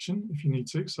broadband connection if you need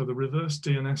to. So the reverse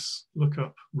DNS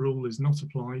lookup rule is not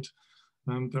applied.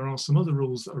 There are some other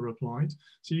rules that are applied.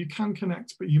 So you can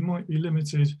connect, but you might be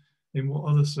limited in what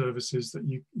other services that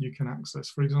you can access.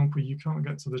 For example, you can't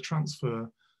get to the transfer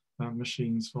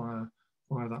machines via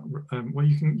that, well,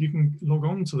 you can log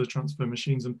on to the transfer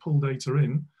machines and pull data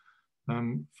in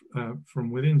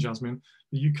from within Jasmine,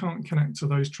 but you can't connect to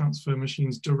those transfer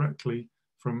machines directly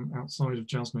from outside of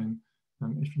Jasmine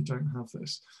if you don't have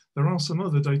this. There are some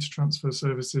other data transfer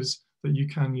services that you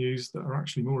can use that are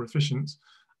actually more efficient,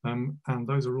 and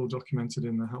those are all documented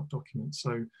in the help document.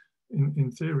 So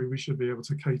in theory, we should be able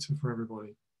to cater for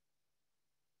everybody.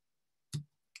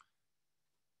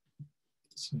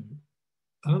 So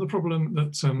another problem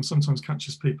that sometimes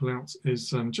catches people out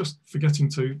is just forgetting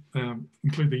to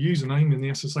include the username in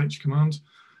the SSH command.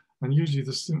 And usually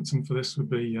the symptom for this would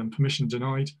be permission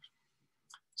denied.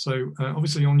 So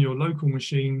obviously on your local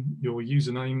machine, your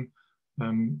username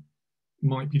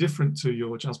might be different to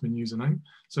your Jasmine username.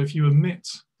 So if you omit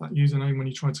that username when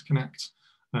you try to connect,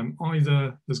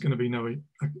 either there's going to be no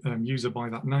user by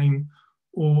that name,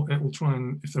 or it will try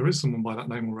and, if there is someone by that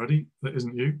name already that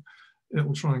isn't you, it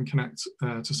will try and connect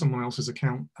to someone else's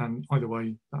account, and either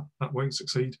way that won't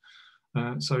succeed.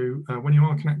 So when you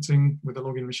are connecting with the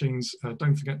login machines,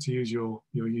 don't forget to use your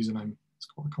username. It's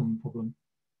quite a common problem.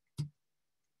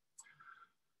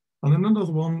 And then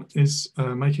another one is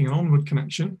making an onward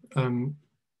connection.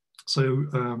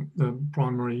 The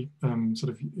primary sort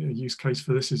of use case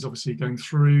for this is obviously going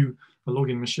through a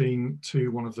login machine to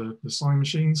one of the sign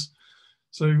machines.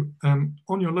 So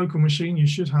on your local machine, you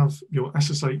should have your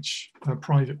SSH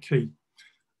private key.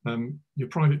 Your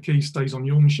private key stays on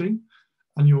your machine,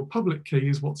 and your public key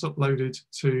is what's uploaded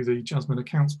to the Jasmine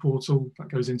accounts portal that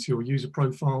goes into your user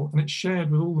profile, and it's shared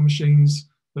with all the machines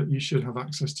that you should have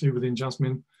access to within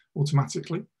Jasmine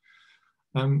automatically.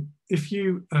 If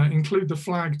you include the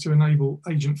flag to enable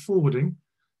agent forwarding,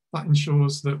 that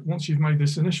ensures that once you've made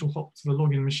this initial hop to the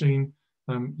login machine,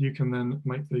 you can then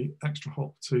make the extra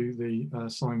hop to the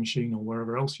sign machine or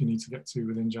wherever else you need to get to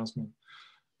within Jasmine.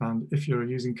 And if you're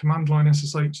using command line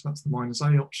SSH, that's the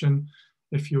 -A option.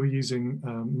 If you're using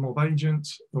mob agent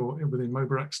or within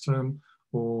MobaX term,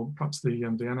 or perhaps the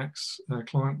NX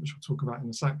client, which we'll talk about in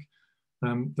a sec,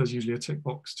 there's usually a tick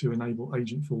box to enable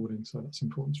agent forwarding, so that's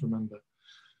important to remember.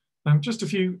 Just a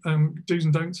few do's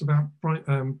and don'ts about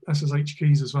SSH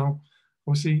keys as well.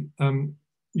 Obviously,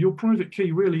 your private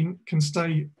key really can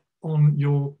stay on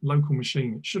your local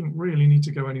machine. It shouldn't really need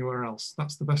to go anywhere else.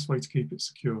 That's the best way to keep it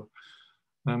secure.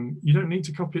 You don't need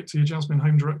to copy it to your Jasmine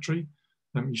home directory.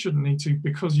 You shouldn't need to,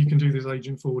 because you can do this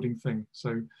agent forwarding thing.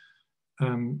 So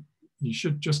you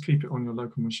should just keep it on your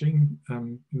local machine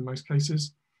in most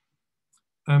cases.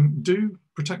 Do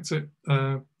protect it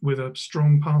with a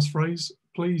strong passphrase.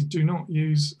 Please do not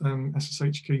use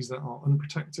SSH keys that are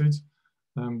unprotected.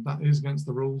 That is against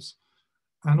the rules.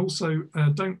 And also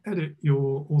don't edit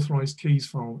your authorized keys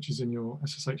file, which is in your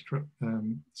SSH script.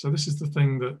 So this is the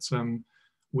thing that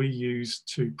we use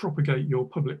to propagate your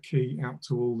public key out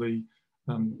to all the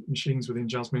machines within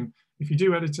Jasmine. If you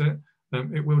do edit it,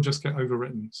 it will just get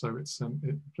overwritten. So it's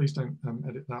please don't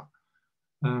edit that.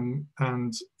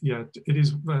 And yeah, it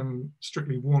is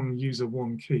strictly one user,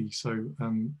 one key. So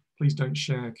please don't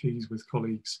share keys with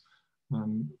colleagues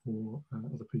or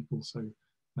other people. So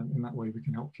in that way, we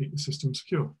can help keep the system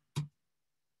secure.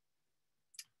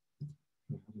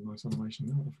 A nice animation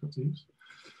there I forgot to use.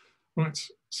 Right,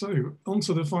 so on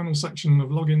to the final section of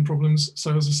login problems.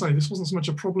 So as I say, this wasn't so much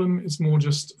a problem, it's more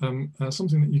just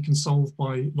something that you can solve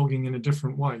by logging in a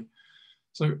different way.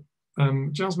 So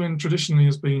Jasmine traditionally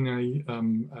has been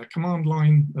a command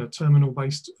line,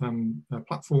 terminal-based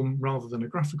platform rather than a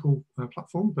graphical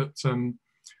platform, but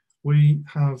we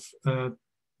have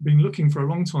been looking for a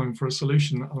long time for a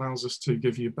solution that allows us to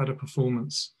give you better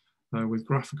performance with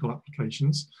graphical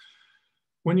applications.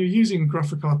 When you're using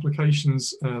graphical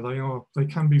applications, they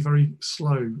can be very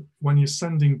slow when you're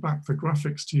sending back the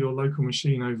graphics to your local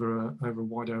machine over a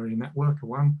wide area network, a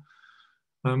WAN.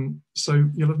 So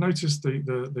you'll have noticed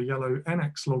the yellow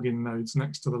NX login nodes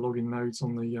next to the login nodes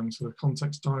on the sort of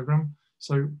context diagram.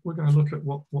 So we're going to look at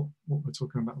what we're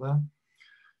talking about there.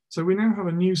 So we now have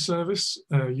a new service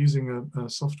using a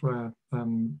software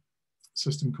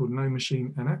system called No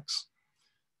Machine NX.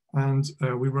 And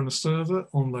we run a server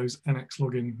on those NX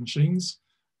login machines.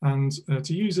 And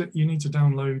to use it, you need to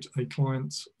download a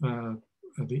client, the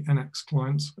NX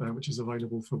client, which is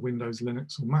available for Windows,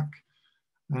 Linux, or Mac.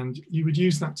 And you would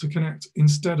use that to connect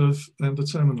instead of the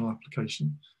terminal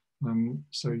application.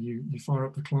 So you fire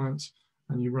up the client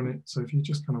and you run it. So if you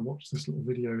just kind of watch this little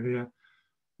video here,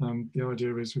 the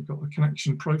idea is we've got a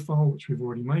connection profile, which we've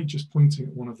already made, just pointing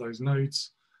at one of those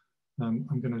nodes.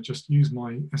 I'm going to just use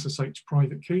my SSH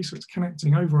private key. So it's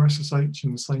connecting over SSH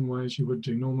in the same way as you would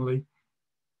do normally.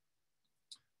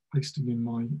 Pasting in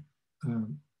my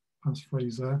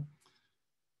passphrase there.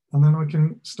 And then I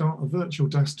can start a virtual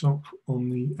desktop on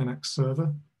the NX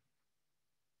server.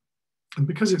 And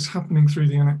because it's happening through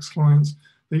the NX client,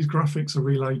 these graphics are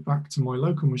relayed back to my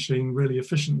local machine really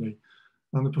efficiently.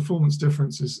 And the performance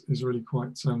difference is really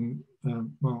quite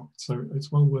marked. So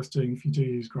it's well worth doing if you do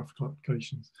use graphical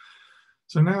applications.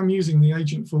 So now I'm using the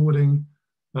agent forwarding,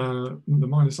 the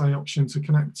 -A option to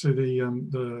connect to the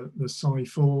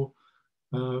Psi4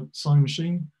 Psi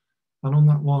machine. And on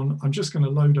that one, I'm just going to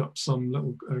load up some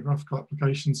little graphical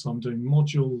applications. So I'm doing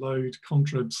module load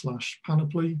contrib /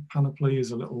 panoply. Panoply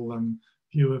is a little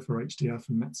viewer for HDF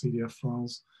and NetCDF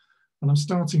files. And I'm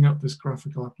starting up this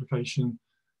graphical application.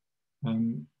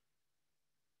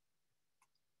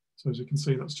 So as you can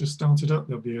see, that's just started up.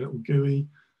 There'll be a little GUI.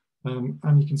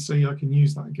 And you can see I can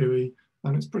use that GUI,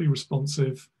 and it's pretty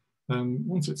responsive.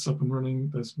 Once it's up and running,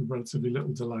 there's relatively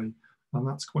little delay. And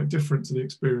that's quite different to the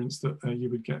experience that you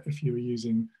would get if you were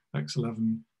using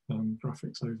X11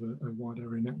 graphics over a wide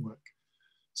area network.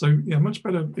 So yeah, much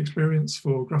better experience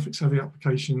for graphics heavy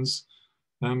applications.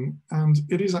 And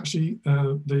it is actually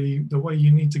the way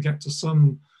you need to get to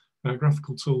some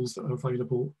graphical tools that are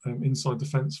available inside the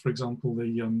fence. For example,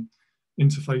 the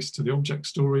interface to the object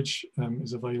storage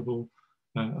is available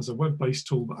as a web-based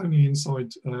tool, but only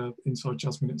inside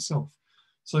Jasmine itself.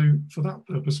 So for that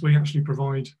purpose, we actually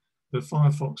provide the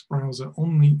Firefox browser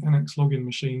on the NX login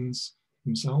machines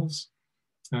themselves.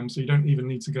 So you don't even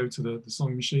need to go to the Psi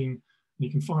machine. You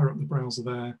can fire up the browser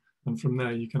there, and from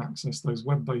there you can access those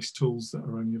web-based tools that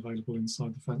are only available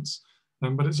inside the fence.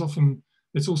 But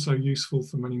it's also useful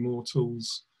for many more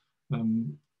tools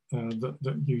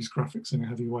that use graphics in a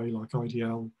heavy way, like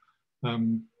IDL,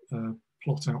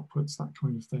 plot outputs, that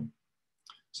kind of thing.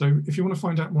 So if you want to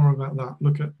find out more about that,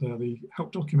 look at the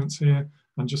help documents here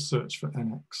and just search for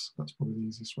NX. That's probably the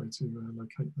easiest way to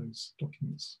locate those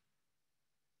documents.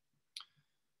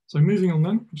 So moving on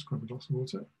then, I'll just grab a glass of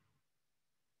water.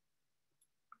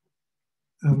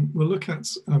 We'll look at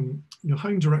your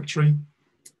home directory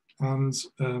and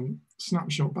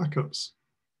snapshot backups.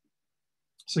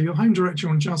 So your home directory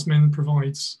on Jasmine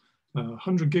provides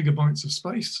 100 gigabytes of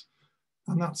space.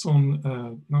 and that's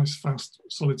on nice fast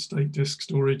solid state disk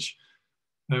storage,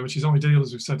 which is ideal,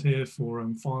 as we've said here, for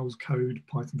files, code,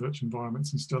 Python virtual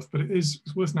environments and stuff. But it's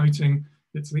worth noting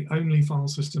it's the only file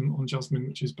system on Jasmine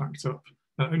which is backed up,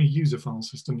 only user file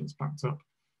system that's backed up.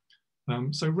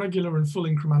 So regular and full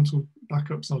incremental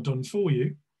backups are done for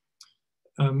you.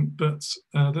 But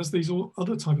there's these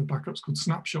other type of backups called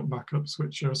snapshot backups,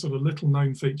 which are a sort of little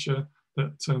known feature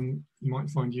that you might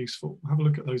find useful. I'll have a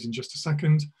look at those in just a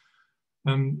second.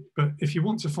 But if you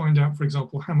want to find out, for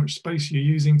example, how much space you're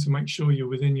using to make sure you're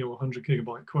within your 100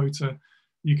 gigabyte quota,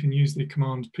 you can use the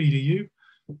command pdu.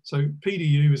 So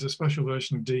pdu is a special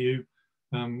version of du,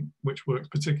 which works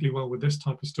particularly well with this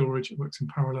type of storage. It works in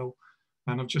parallel.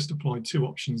 And I've just applied two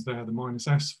options there, the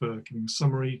 -s for giving a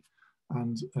summary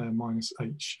and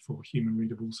 -h for human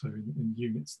readable, so in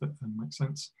units that make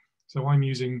sense. So I'm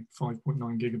using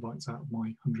 5.9 gigabytes out of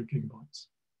my 100 gigabytes.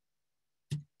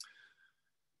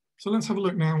 So let's have a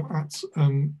look now at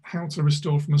how to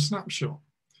restore from a snapshot.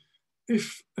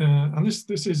 If, and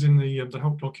this is in the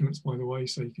help documents, by the way,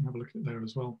 so you can have a look at it there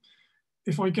as well.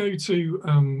 If I go to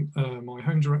my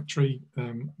home directory,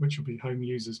 which will be home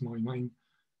users, my name,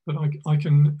 but I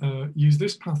can use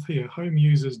this path here, home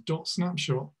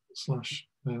users.snapshot /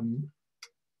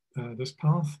 this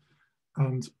path,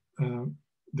 and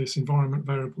this environment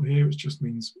variable here, which just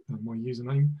means my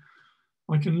username.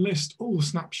 I can list all the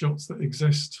snapshots that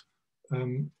exist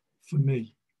for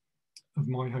me of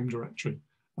my home directory.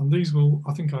 And these will,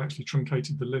 I think I actually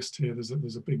truncated the list here.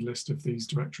 There's a big list of these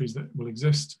directories that will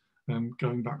exist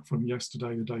going back from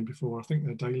yesterday, the day before. I think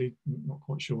they're daily, I'm not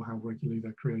quite sure how regularly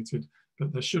they're created,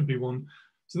 but there should be one.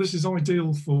 So this is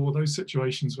ideal for those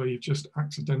situations where you've just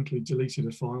accidentally deleted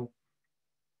a file.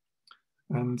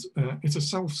 And it's a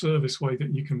self-service way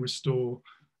that you can restore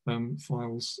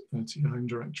files to your home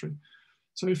directory.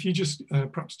 So if you just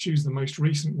perhaps choose the most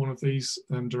recent one of these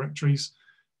directories,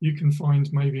 you can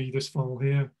find maybe this file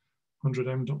here,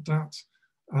 100m.dat,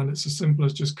 and it's as simple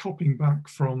as just copying back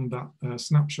from that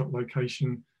snapshot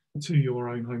location to your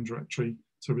own home directory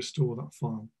to restore that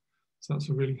file. So that's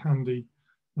a really handy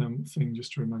thing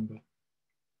just to remember.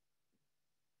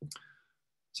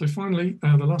 So finally,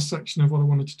 the last section of what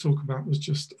I wanted to talk about was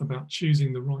just about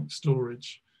choosing the right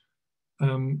storage. I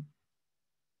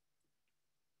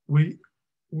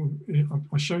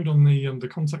showed on the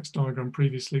context diagram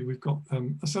previously, we've got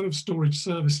a set of storage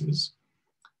services.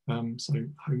 So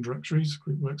home directories,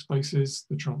 group workspaces,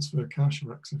 the transfer cache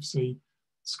or XFC,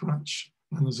 Scratch,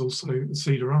 and there's also the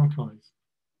Cedar archive.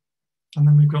 And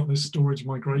then we've got this storage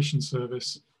migration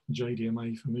service,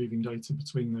 JDMA, for moving data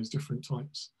between those different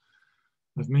types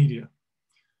of media.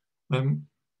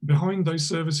 Behind those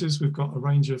services, we've got a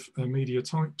range of media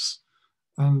types.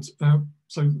 And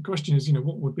so the question is,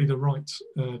 what would be the right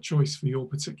choice for your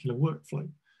particular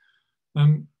workflow?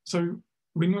 So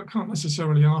we can't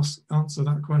necessarily answer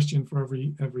that question for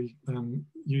every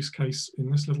use case in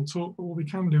this little talk, but what we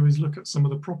can do is look at some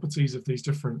of the properties of these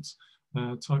different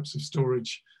types of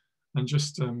storage and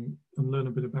just and learn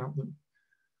a bit about them.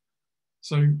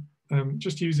 So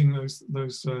just using those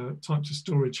types of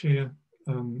storage here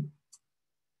and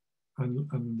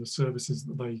the services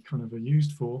that they kind of are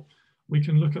used for, we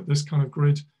can look at this kind of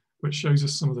grid, which shows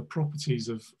us some of the properties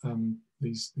of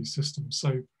these systems.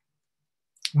 So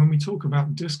when we talk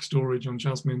about disk storage on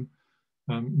Jasmine,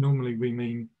 normally we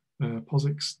mean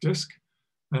POSIX disk,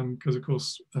 because of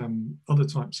course other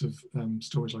types of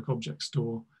storage like object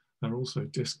store are also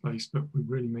disk-based, but we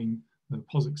really mean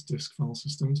POSIX disk file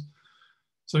systems.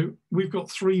 So we've got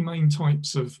three main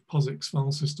types of POSIX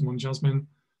file system on Jasmine: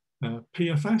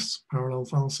 PFS, parallel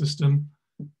file system,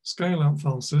 scale-out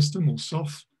file system, or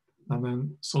SOF, and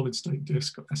then solid-state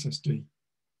disk, or SSD.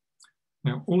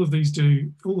 Now, all of these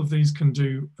can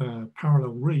do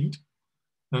parallel read,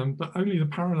 but only the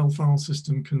parallel file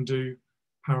system can do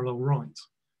parallel write.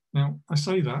 Now, I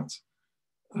say that,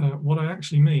 what I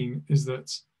actually mean is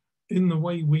that in the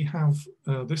way we have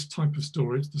this type of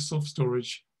storage, the soft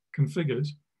storage, configured,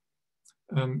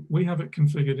 we have it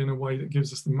configured in a way that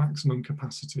gives us the maximum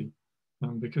capacity,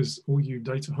 because all you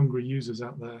data-hungry users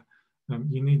out there,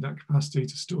 you need that capacity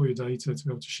to store your data, to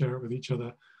be able to share it with each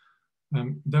other.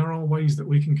 There are ways that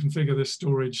we can configure this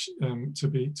storage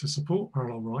to support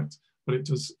parallel write, but it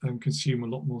does consume a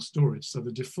lot more storage. So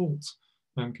the default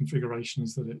configuration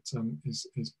is that it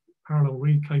is parallel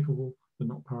read capable, but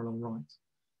not parallel write.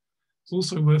 It's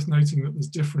also worth noting that there's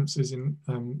differences in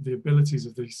the abilities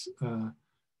of these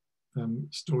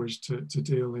storage to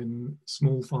deal in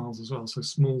small files as well. So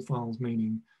small files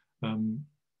meaning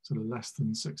sort of less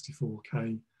than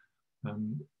 64K,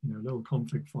 little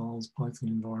config files, Python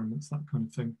environments, that kind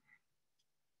of thing.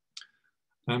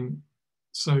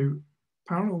 So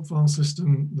parallel file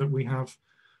system that we have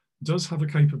does have a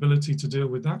capability to deal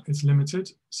with that. It's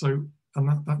limited, so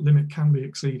and that limit can be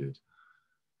exceeded.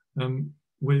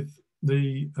 With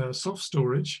the soft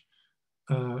storage,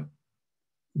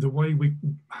 the way we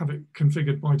have it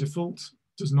configured by default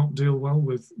does not deal well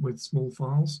with small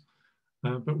files,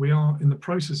 but we are in the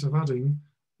process of adding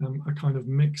a kind of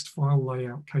mixed file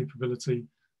layout capability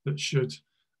that should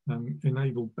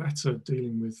enable better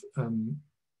dealing with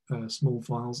small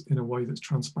files in a way that's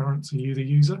transparent to you, the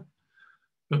user.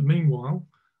 But meanwhile,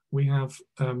 we have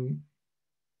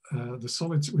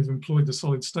we've employed the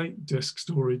solid state disk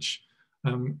storage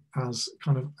as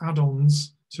kind of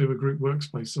add-ons to a group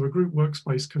workspace. So a group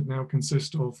workspace could now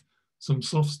consist of some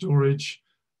soft storage,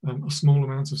 a small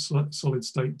amount of solid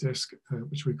state disk,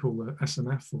 which we call the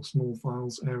SMF or small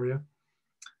files area,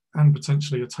 and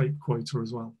potentially a tape quota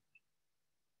as well.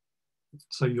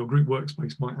 So your group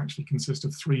workspace might actually consist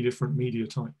of 3 different media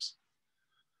types.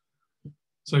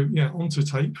 So yeah, onto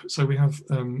tape. So we have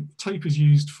tape is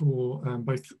used for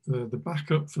both the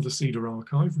backup for the CEDAR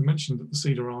archive. We mentioned that the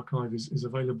CEDAR archive is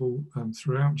available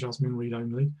throughout Jasmine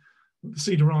read-only. The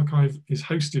CEDAR archive is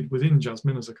hosted within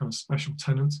Jasmine as a kind of special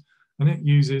tenant, and it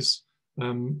uses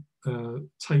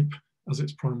tape as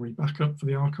its primary backup for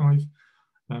the archive.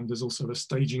 There's also a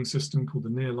staging system called the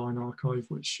nearline archive,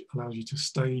 which allows you to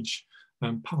stage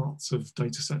parts of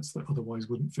data sets that otherwise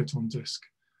wouldn't fit on disk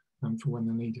for when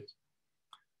they're needed.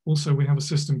 Also, we have a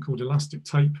system called Elastic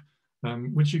Tape,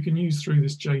 which you can use through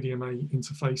this JDMA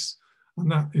interface,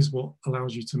 and that is what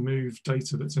allows you to move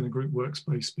data that's in a group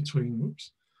workspace between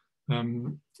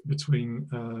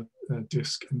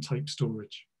disk and tape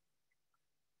storage.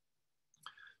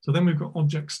 So then we've got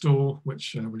Object Store,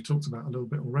 which we talked about a little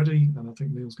bit already, and I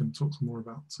think Neil's going to talk some more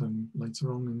about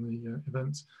later on in the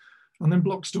event. And then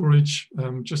block storage,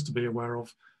 just to be aware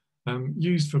of,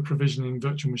 used for provisioning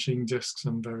virtual machine disks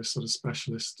and various sort of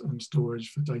specialist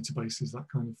storage for databases, that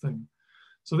kind of thing.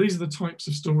 So these are the types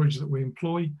of storage that we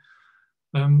employ.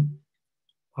 I'm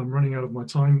running out of my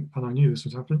time, and I knew this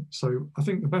would happen. So I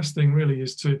think the best thing really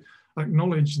is to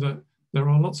acknowledge that there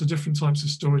are lots of different types of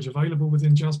storage available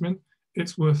within Jasmine.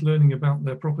 It's worth learning about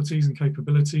their properties and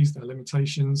capabilities, their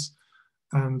limitations,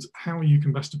 and how you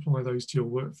can best apply those to your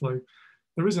workflow.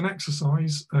 There is an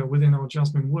exercise within our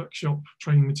Jasmine workshop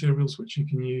training materials which you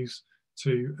can use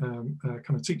to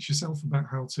kind of teach yourself about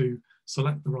how to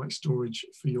select the right storage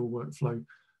for your workflow.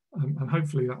 And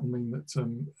hopefully that will mean that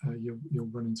you'll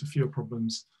run into fewer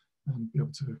problems and be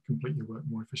able to complete your work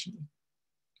more efficiently.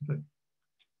 Okay,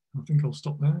 I think I'll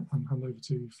stop there and hand over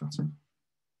to Fatima.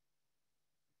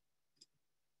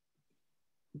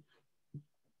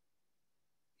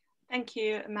 Thank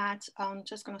you, Matt. I'm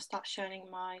just going to start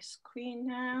sharing my screen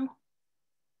now.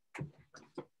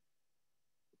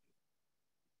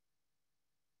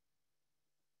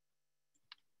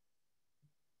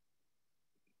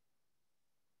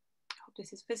 Hope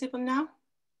this is visible now.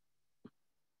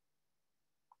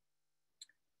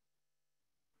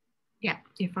 Yeah,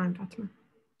 you're fine, Fatima.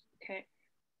 Okay.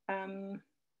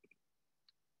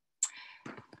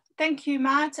 Thank you,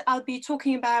 Matt. I'll be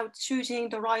talking about choosing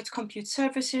the right compute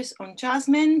services on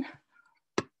Jasmine.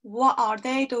 What are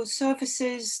they? Those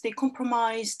services, they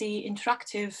comprise the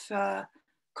interactive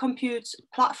compute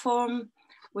platform,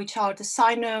 which are the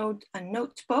Synode and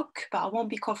Notebook, but I won't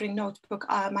be covering Notebook.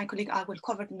 My colleague, I will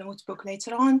cover the Notebook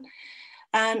later on.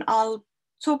 And I'll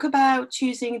talk about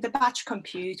choosing the batch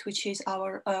compute, which is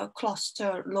our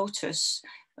cluster Lotus,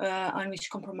 and which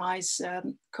comprise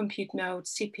compute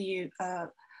nodes,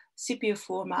 CPU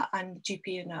format and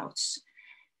GPU nodes.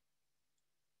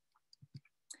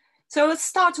 So let's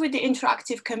start with the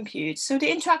interactive compute. So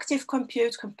the interactive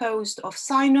compute composed of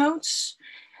Synodes.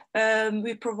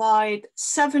 We provide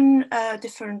 7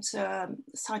 different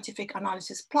scientific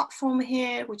analysis platforms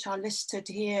here, which are listed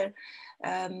here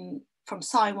from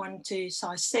Sci1 to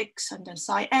Sci6 and then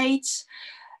Sci8.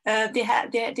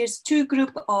 There's 2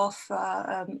 groups of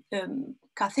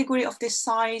category of this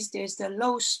size. There's the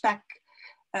low spec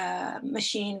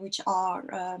machine, which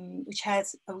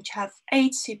have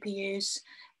 8 CPUs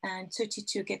and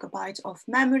 32 gigabytes of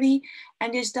memory,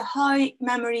 and there's the high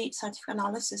memory scientific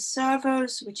analysis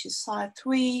servers, which is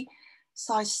Sci3,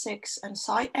 Sci6, and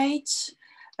Sci8.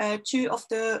 Two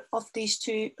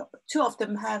of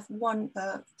them have 1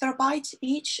 terabyte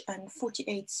each and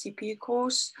 48 CPU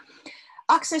cores.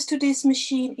 Access to this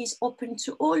machine is open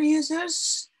to all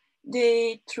users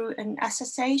through an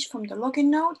SSH from the login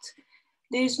node.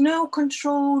 There is no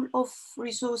control of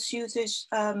resource usage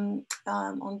on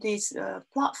this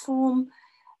platform.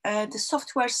 The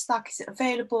software stack is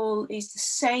available, is the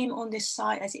same on this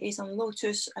site as it is on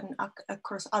Lotus and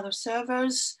across other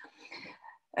servers.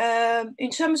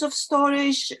 In terms of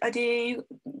storage,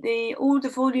 all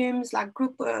the volumes like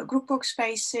group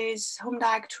workspaces, home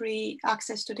directory,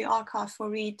 access to the archive for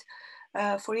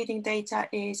reading data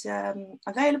is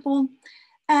available,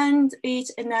 and it's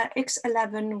in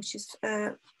X11, which is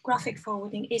graphic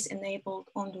forwarding, is enabled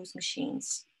on those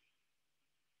machines.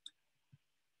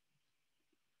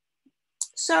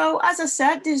 So as I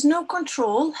said, there's no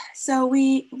control. So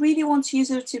we really want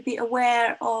users to be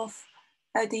aware of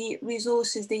the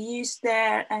resources they use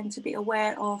there, and to be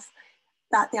aware of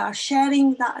that they are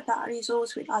sharing that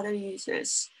resource with other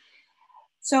users.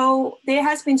 So there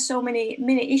has been so many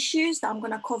issues that I'm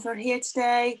going to cover here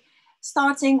today,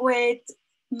 starting with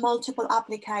multiple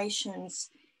applications.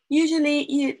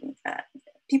 Usually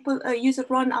user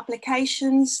run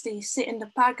applications, they sit in the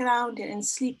background, they're in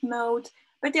sleep mode,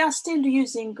 but they are still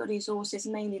using resources,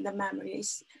 mainly the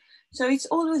memories. So it's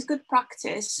always good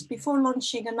practice before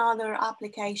launching another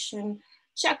application,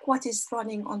 check what is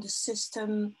running on the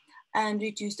system and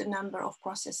reduce the number of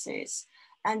processes.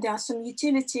 And there are some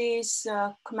utilities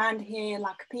command here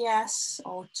like ps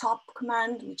or top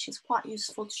command, which is quite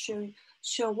useful to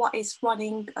show what is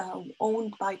running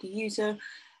owned by the user,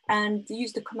 and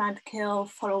use the command kill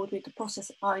followed with the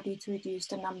process ID to reduce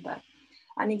the number.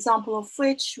 An example of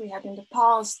which we had in the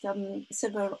past,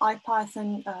 several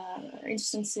IPython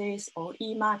instances or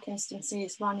Emac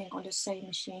instances running on the same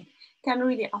machine can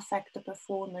really affect the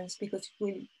performance because it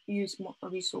will use more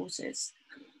resources.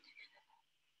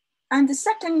 And the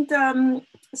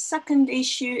second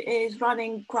issue is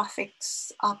running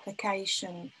graphics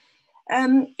application.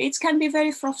 It can be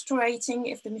very frustrating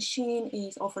if the machine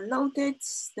is overloaded,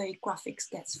 the graphics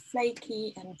gets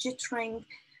flaky and jittering.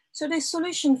 So the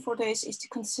solution for this is to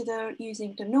consider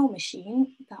using the No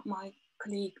machine that my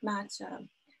colleague Matt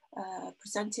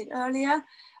presented earlier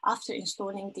after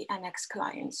installing the NX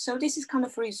client. So this is kind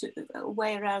of a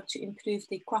way around to improve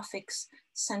the graphics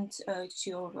sent to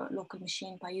your local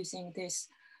machine by using this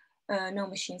No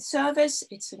machine service.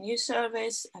 It's a new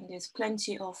service, and there's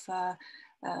plenty of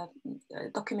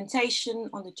documentation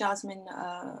on the Jasmine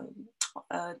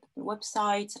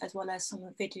website, as well as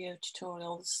some video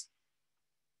tutorials.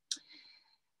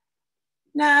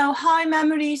 Now, high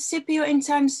memory, CPU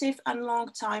intensive and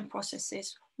long time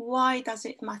processes. Why does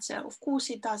it matter? Of course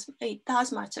it does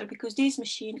matter, because these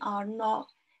machines are not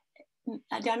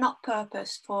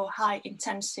purposed for high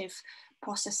intensive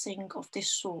processing of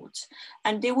this sort,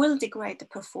 and they will degrade the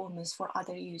performance for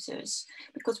other users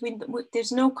because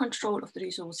there's no control of the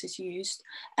resources used,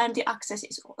 and the access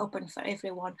is open for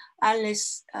everyone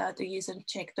unless the user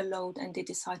check the load and they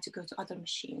decide to go to other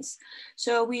machines.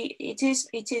 So it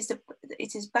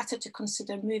is better to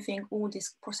consider moving all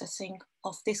this processing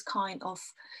of this kind of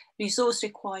resource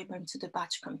requirement to the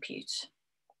batch compute.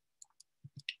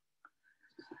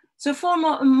 So for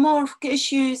more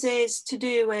issues is to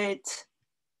do with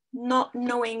not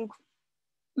knowing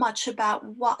much about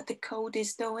what the code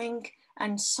is doing,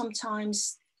 and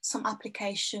sometimes some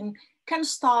application can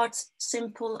start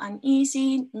simple and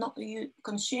easy, not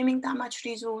consuming that much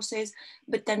resources,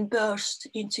 but then burst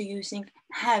into using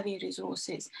heavy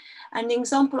resources. An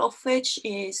example of which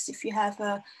is if you have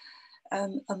a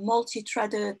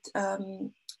multi-threaded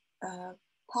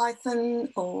Python,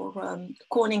 or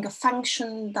calling a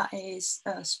function that is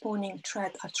spawning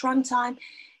thread at runtime.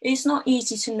 It's not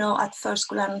easy to know at first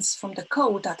glance from the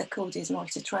code that the code is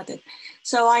multi-threaded.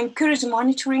 So I encourage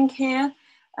monitoring here,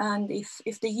 and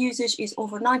if the usage is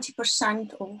over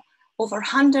 90% or over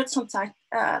 100, sometimes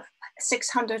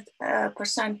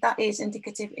 600%, that is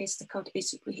indicative is the code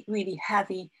is really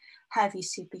heavy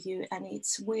CPU, and it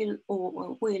will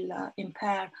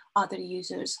impair other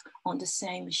users on the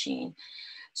same machine.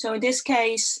 So in this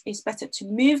case, it's better to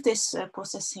move this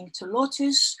processing to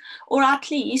Lotus, or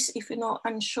at least, if you're not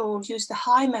unsure, use the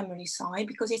high memory side,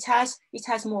 because it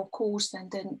has more cores than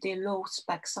the low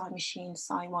spec side machine,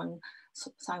 Sci 1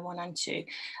 and 2.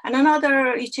 And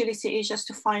another utility is just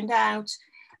to find out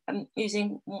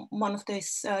using one of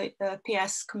this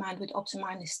PS command with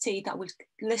opt-t that will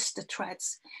list the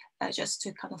threads just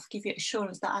to kind of give you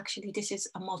assurance that actually this is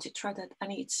a multi-threaded,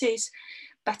 and it is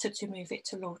better to move it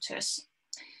to Lotus.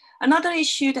 Another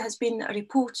issue that has been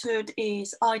reported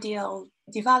is IDL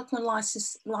development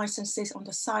licenses on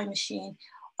the Sci machine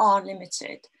are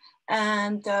limited.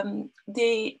 And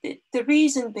the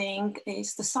reason being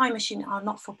is the Sci machine are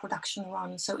not for production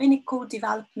runs. So any code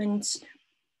development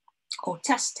or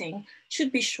testing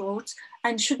should be short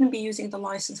and shouldn't be using the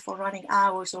license for running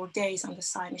hours or days on the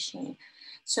Sci machine.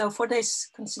 So for this,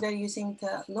 consider using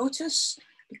the Lotus,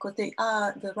 because the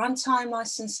runtime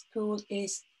license pool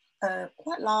is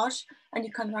quite large, and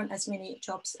you can run as many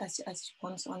jobs as you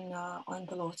want on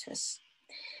the Lotus.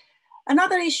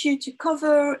 Another issue to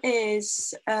cover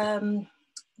is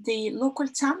the local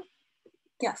temp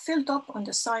get filled up on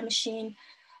the Psy machine.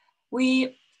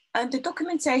 And the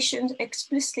documentation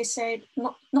explicitly said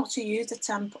not to use the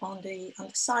temp on the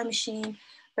Psy machine,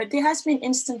 but there has been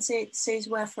instances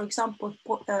where, for example,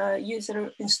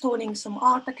 user installing some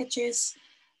R packages,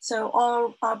 so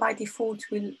R by default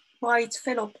will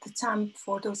fill up the temp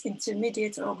for those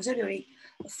intermediate or auxiliary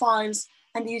files,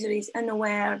 and the user is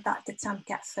unaware that the temp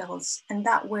get fills, and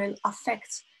that will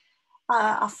affect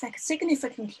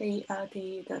significantly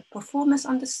the performance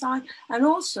on the site, and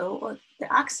also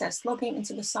the access, logging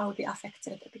into the site will be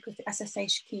affected because the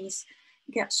SSH keys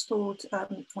get stored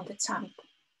on the temp.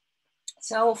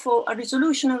 So for a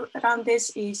resolution around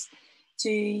this is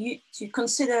to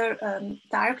consider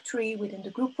directory within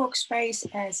the group workspace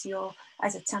as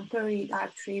a temporary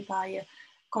directory by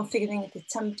configuring the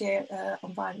temp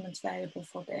environment variable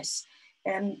for this.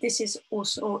 And this is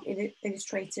also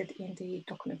illustrated in the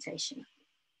documentation.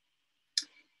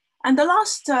 And the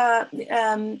last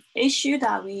issue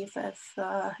that we've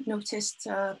noticed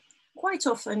quite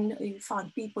often, you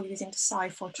find people using the Psy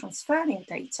for transferring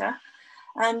data.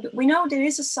 And we know there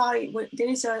is a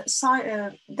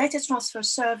data transfer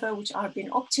server which are being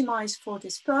optimized for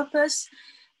this purpose,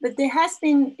 but there has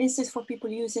been instances for people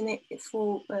using it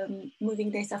for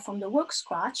moving data from the work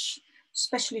scratch,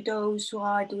 especially those who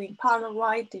are doing parallel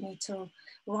write. They need to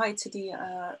write to the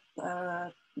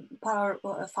Power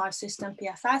File System,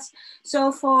 PFS.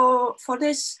 So for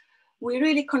this, we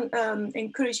really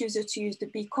encourage users to use the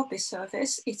bcopy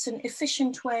service. It's an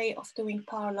efficient way of doing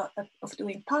parallel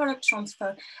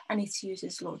transfer, and it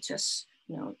uses Lotus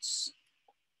nodes.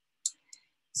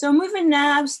 So moving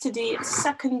now to the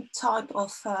second type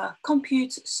of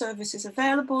compute services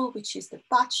available, which is the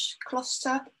batch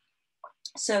cluster.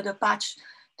 So the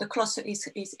cluster is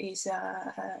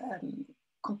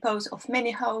composed of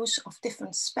many hosts of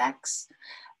different specs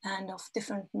and of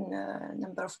different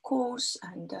number of cores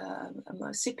and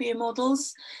CPU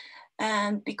models.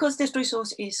 And because this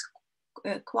resource is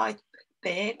quite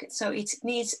big, so it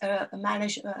needs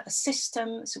manage a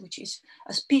system, so which is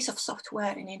a piece of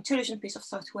software, an intelligent piece of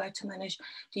software to manage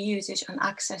the usage and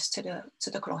access to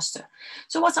the cluster.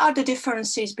 So what are the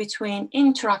differences between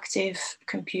interactive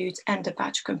compute and the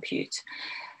batch compute?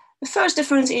 The first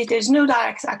difference is there's no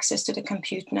direct access to the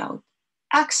compute node.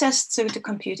 Access to the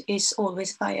compute is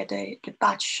always via the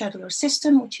batch scheduler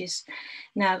system, which is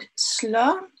now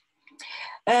Slurm.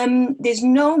 There's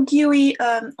no GUI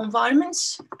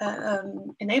environments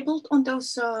enabled on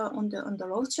those on the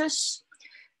Lotus,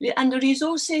 and the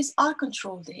resources are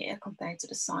controlled here compared to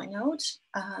the Psy node.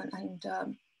 And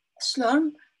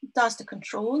Slurm does the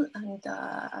control and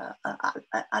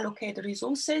allocate the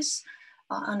resources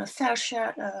on a fair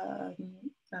share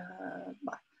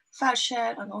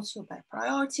and also by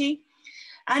priority.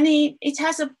 And it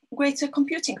has a greater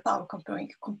computing power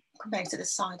compared to the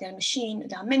Psy. There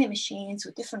are many machines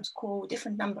with different core,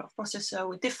 different number of processors,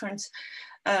 with different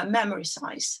memory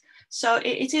size. So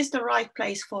it is the right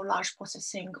place for large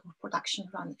processing or production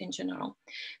run in general.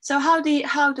 So how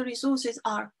the resources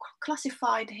are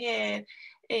classified here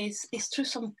is through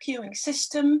some queuing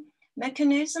system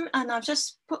mechanism. And I've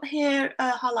just put here,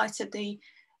 highlighted the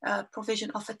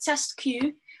provision of a test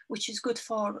queue, which is good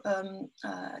for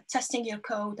testing your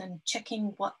code and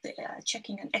checking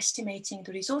and estimating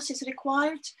the resources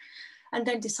required, and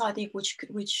then deciding which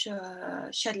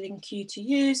scheduling queue to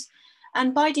use.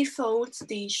 And by default,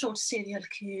 the short serial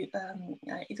queue,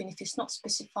 even if it's not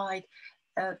specified,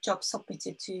 jobs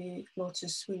submitted to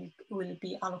Lotus will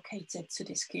be allocated to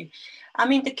this queue. I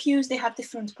mean, the queues, they have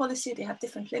different policy, they have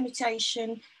different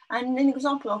limitation, and an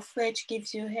example of which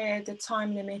gives you here the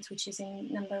time limit, which is in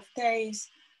number of days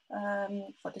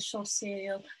for the short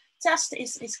serial. Test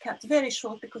is kept very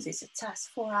short because it's a test,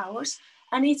 4 hours,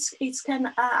 and it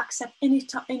can accept any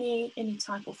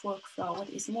type of workflow. What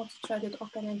is multi-threaded,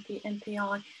 OpenMP,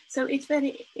 MPI. So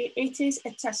it is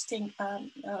a testing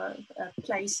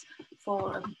place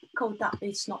for code that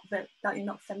you're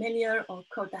not familiar, or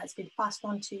code that has been passed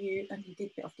on to you and you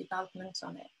did a bit of development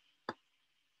on it.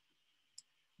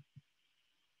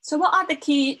 So what are the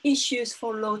key issues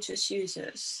for Lotus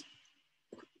users?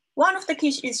 One of the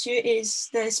key issues is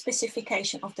the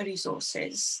specification of the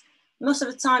resources. Most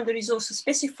of the time, the resources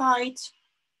specified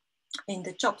in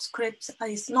the job script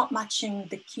is not matching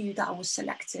the queue that was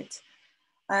selected.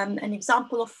 An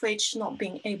example of which, not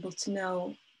being able to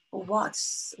know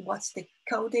what's the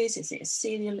code is it a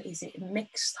serial, is it a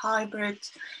mixed hybrid,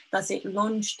 does it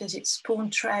launch, does it spawn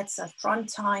threads at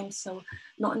runtime, so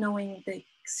not knowing the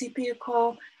CPU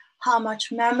core, how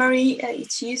much memory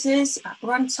it uses at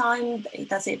runtime,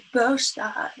 does it burst,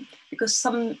 because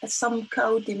some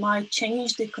code, they might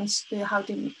change how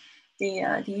they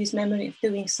use memory of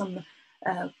doing some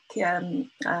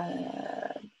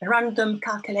random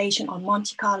calculation or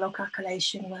Monte Carlo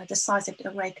calculation where the size of the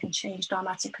array can change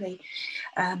dramatically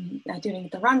during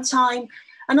the runtime,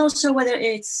 and also whether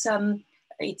it's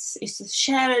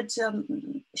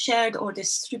shared or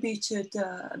distributed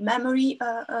memory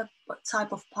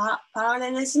type of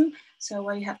parallelism. So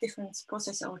where you have different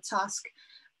processor or task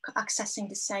accessing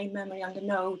the same memory on the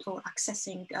node, or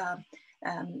accessing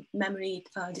memory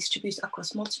distributed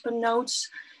across multiple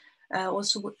nodes.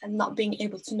 Also not being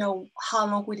able to know how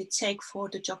long will it take for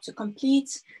the job to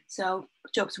complete. So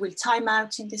jobs will time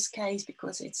out in this case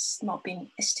because it's not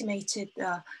been estimated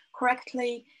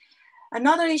correctly.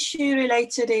 Another issue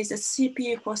related is the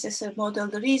CPU processor model.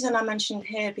 The reason I mentioned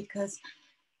here, because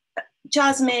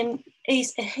Jasmine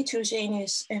is a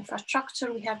heterogeneous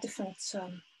infrastructure. We have different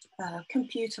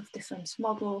compute of different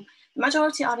model. The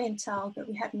majority are Intel, but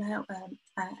we have now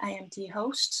AMD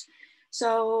hosts.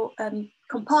 So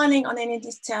compiling on any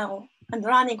Intel and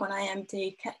running on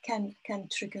AMD can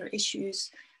trigger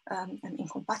issues and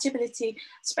incompatibility,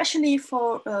 especially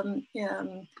for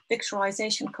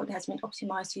vectorization. Code has been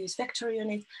optimized to use vector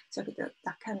unit, so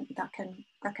that can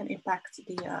impact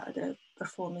the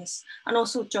performance, and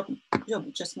also job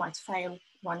just might fail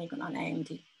running on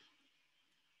AMD.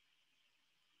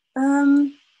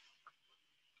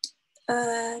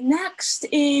 Next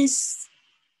is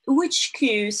which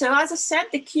queue. So as I said,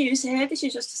 the queues here, this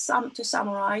is just to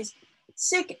summarize.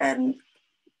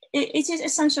 It is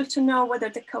essential to know whether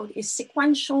the code is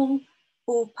sequential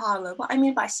or parallel. What I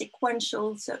mean by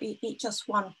sequential, so it's just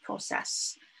one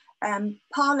process.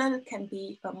 Parallel can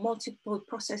be multiple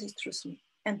processes through some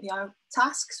MPI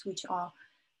tasks, which are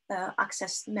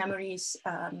access memories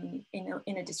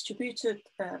in a distributed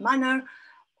manner,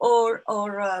 or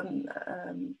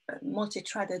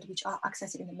multi-threaded, which are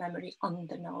accessing the memory on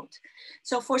the node.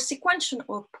 So for sequential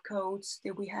opcodes,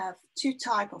 we have two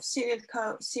types of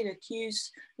serial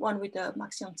queues, one with a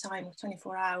maximum time of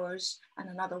 24 hours and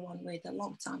another one with a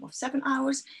long time of 7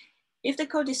 hours. If the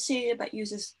code is serial but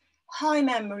uses high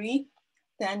memory,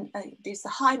 then there's a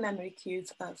high memory queue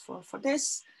for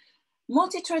this.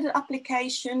 Multi-threaded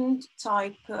application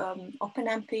type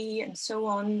OpenMP and so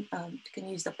on, you can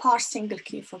use the parse single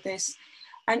queue for this.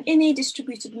 And any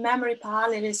distributed memory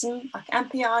parallelism like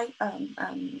MPI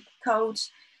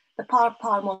codes, the par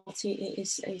multi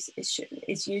is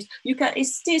used. We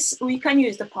can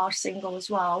use the parse single as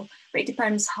well, but it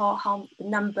depends how the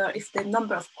number, if the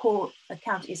number of core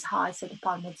count is high, so the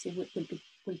par multi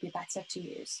will be better to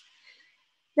use.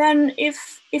 Then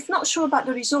if not sure about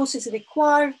the resources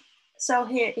required, so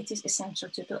here it is essential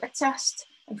to do a test,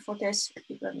 and for this,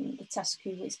 the test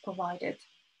queue is provided.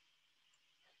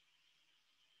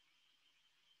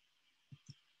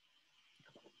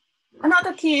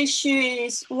 Another key issue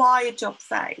is why a job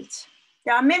failed.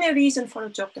 There are many reasons for a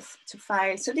job to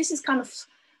fail. So this is kind of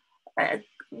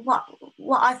what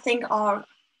I think are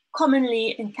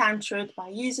commonly encountered by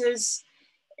users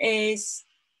is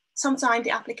sometimes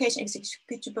the application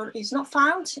executable is not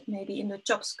found, maybe in the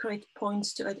job script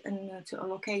points to a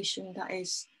location that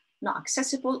is not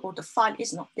accessible, or the file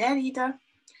is not there either.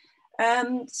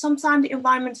 Sometimes the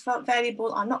environment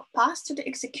variable are not passed to the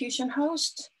execution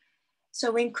host.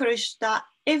 So we encourage that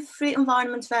every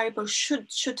environment variable should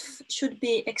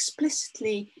be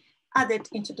explicitly added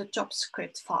into the job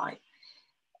script file.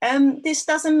 This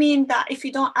doesn't mean that if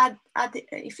you don't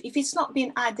if it's not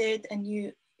been added and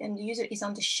the user is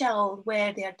on the shell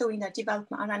where they are doing their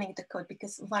development and running the code,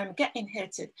 because environment get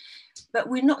inherited. But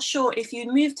we're not sure if you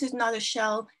move to another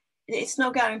shell, it's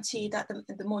no guarantee that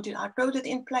the module are loaded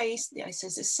in place. This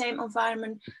is the same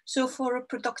environment. So for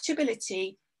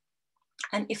productivity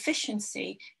and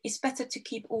efficiency, it's better to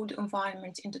keep all the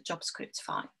environment in the job script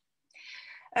file.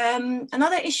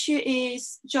 Another issue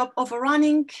is job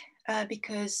overrunning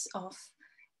because of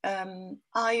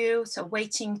IO, so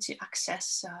waiting to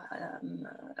access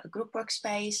a group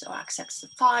workspace or access a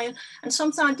file. And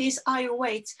sometimes these IO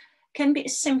waits can be a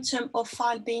symptom of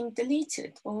file being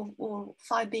deleted or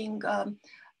file being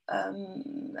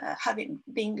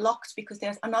being locked because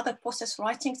there's another process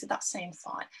writing to that same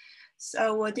file.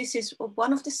 So this is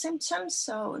one of the symptoms.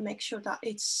 So make sure that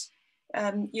it's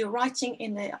you're writing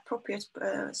in the appropriate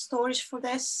storage for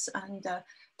this, and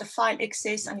the file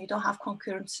exists and you don't have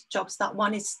concurrent jobs, that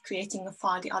one is creating a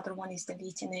file, the other one is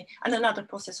deleting it, and another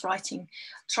process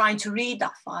trying to read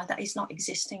that file that is not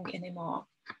existing anymore.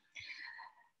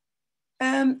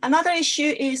 Another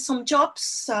issue is some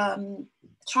jobs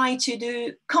trying to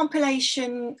do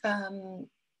compilation,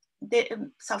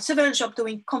 so several jobs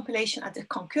doing compilation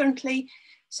concurrently.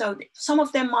 So some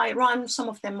of them might run, some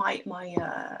of them might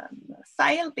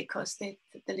fail because the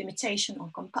limitation on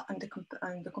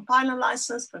the compiler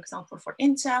license, for example, for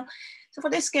Intel. So for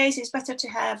this case, it's better to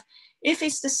have, if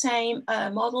it's the same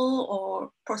model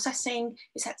or processing,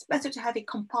 it's better to have it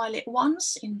compile it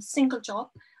once in a single job,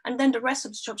 and then the rest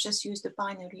of the jobs just use the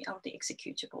binary or the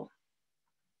executable.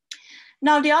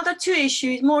 Now, the other two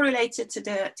issues more related to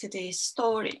the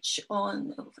storage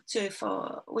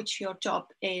for which your job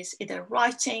is either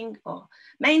writing or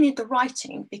mainly the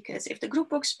writing, because if the group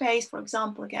workspace, for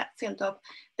example, get filled up,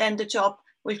 then the job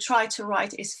will try to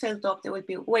write is filled up. There will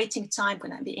be waiting time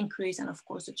going to be increased, and of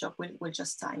course the job will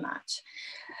just time out.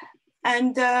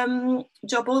 And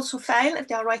job also fail if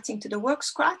they are writing to the work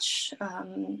scratch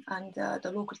and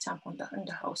the local temp on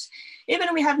the host.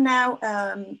 Even we have now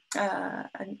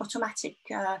an automatic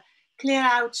clear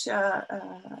out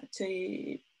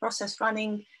to process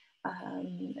running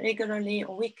regularly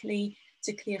or weekly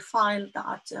to clear file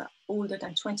that are older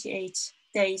than 28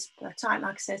 days per time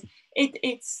access.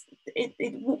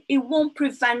 It won't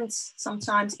prevent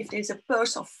sometimes if there's a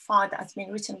burst of file that has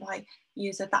been written by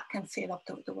user that can fill up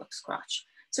the work scratch.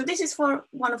 So this is for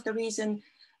one of the reasons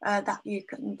that you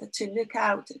can to look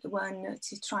out when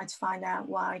to try to find out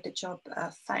why the job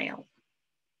failed.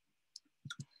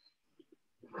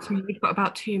 So we've got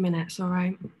about 2 minutes, all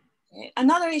right.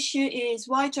 Another issue is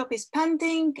why job is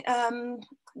pending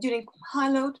during high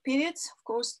load periods. Of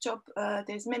course,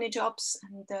 there's many jobs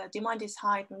and the demand is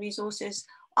high and resources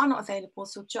are not available.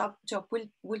 So job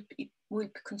will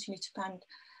continue to pend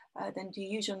than the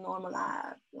usual normal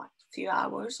like few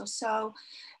hours or so.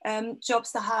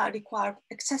 Jobs that require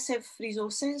excessive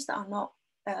resources that are not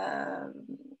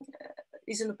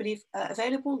reasonably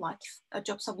available, like a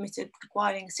job submitted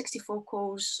requiring 64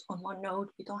 cores on one node.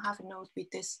 We don't have a node with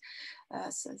this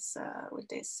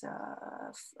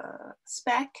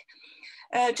spec.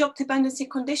 Job dependency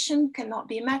condition cannot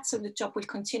be met, so the job will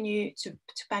continue to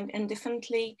pend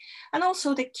indefinitely. And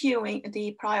also the queuing,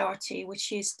 the priority,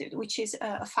 which is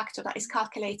a factor that is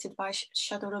calculated by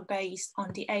scheduler based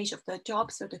on the age of the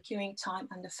job, so the queuing time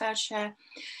and the fair share.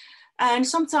 And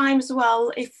sometimes,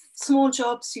 well, if small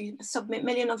jobs, you submit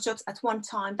millions of jobs at one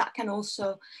time, that can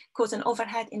also cause an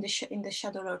overhead in the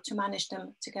scheduler to manage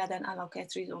them together and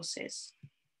allocate resources.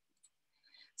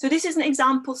 So this is an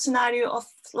example scenario of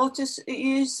Lotus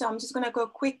use. So I'm just going to go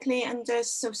quickly. And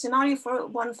there's a scenario for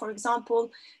one, for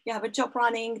example, you have a job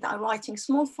running that are writing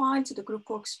small file to the group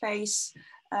workspace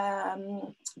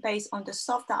based on the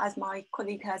stuff that, as my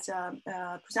colleague has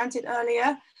presented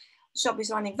earlier. Job is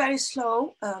running very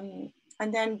slow,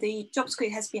 and then the job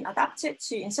script has been adapted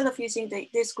to, instead of using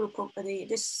this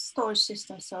storage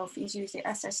system, so please use the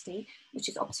SSD, which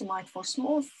is optimized for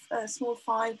small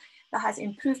file that has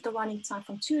improved the running time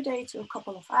from 2 days to a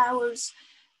couple of hours.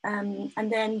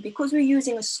 And then because we're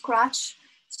using a scratch,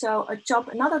 so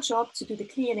another job to do the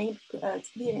clearing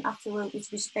afterward,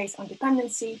 which is based on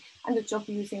dependency, and the job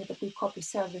using the boot copy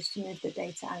service to move the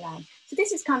data around. So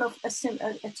this is kind of a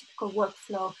typical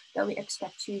workflow that we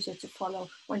expect users to follow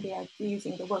when they are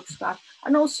using the work scratch,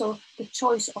 and also the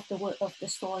choice of the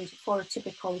storage for a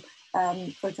typical,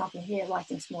 for example, here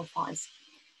writing small files.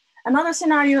 Another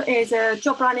scenario is a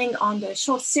job running on the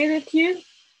short serial queue,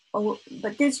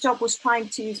 but this job was trying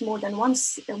to use more than one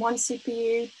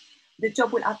CPU. The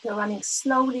job will appear running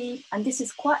slowly, and this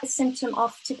is quite a symptom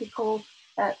of typical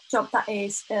job that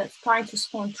is trying to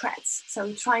spawn threads. So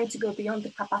we're trying to go beyond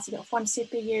the capacity of one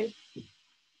CPU.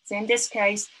 So in this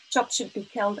case, job should be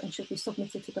killed and should be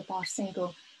submitted to the bar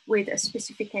single with a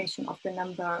specification of the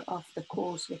number of the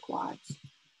cores required.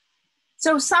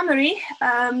 So summary,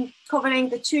 covering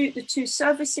the two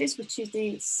services, which is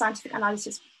the scientific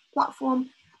analysis platform.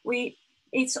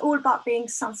 It's all about being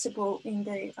sensible in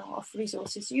the of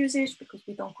resources usage, because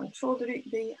we don't control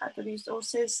the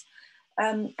resources,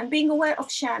 and being aware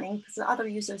of sharing, because the other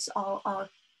users are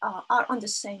on the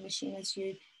same machine as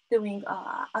you, doing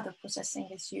other processing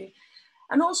as you,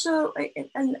 and also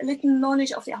a little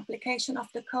knowledge of the application of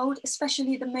the code,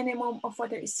 especially the minimum of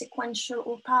whether it's sequential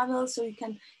or parallel, so you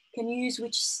can use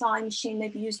which SI machine,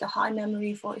 maybe use the high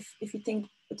memory for if you think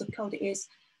that the code is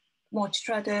more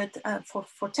threaded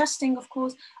for testing, of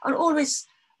course, and always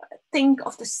think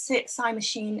of the SI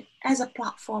machine as a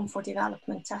platform for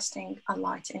development, testing, and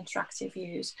light interactive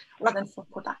use, rather than for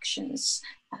productions.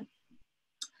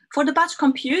 For the batch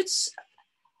computes,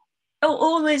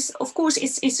 always, of course,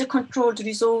 it's a controlled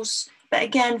resource, but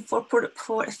again, for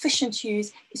efficient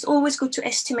use, it's always good to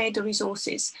estimate the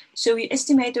resources. So you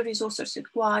estimate the resources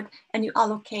required and you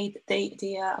allocate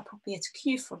the appropriate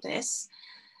queue for this.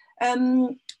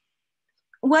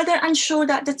 Whether ensure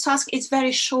that the task is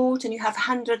very short and you have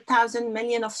 100,000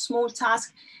 million of small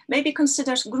tasks, maybe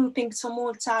consider grouping some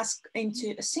more tasks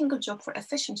into a single job for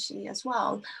efficiency as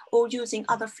well, or using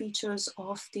other features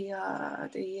of the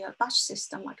batch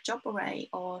system like job array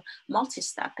or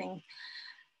multi-stepping.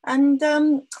 And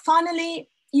finally,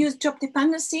 use job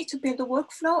dependency to build a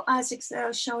workflow as it's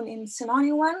shown in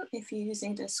scenario 1. If you're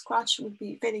using the Scratch, it would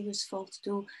be very useful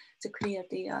to clear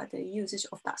the usage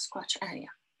of that Scratch area.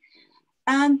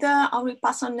 And I will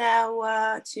pass on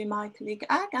now to my colleague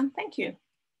Ag, and thank you.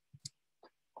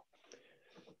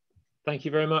 Thank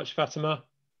you very much, Fatima.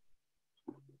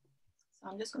 So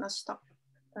I'm just going to stop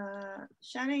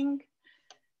sharing.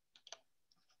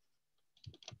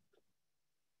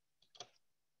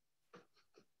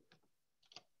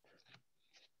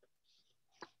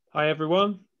 Hi,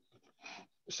 everyone.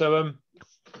 So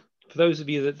for those of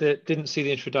you that didn't see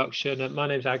the introduction, my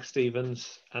name is Ag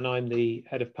Stevens, and I'm the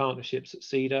Head of Partnerships at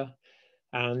CEDA.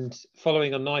 And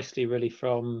following on nicely, really,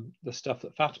 from the stuff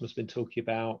that Fatima's been talking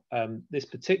about, this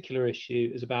particular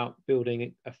issue is about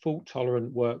building a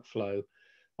fault-tolerant workflow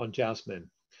on Jasmine.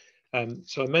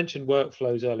 So I mentioned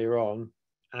workflows earlier on,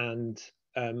 and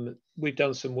we've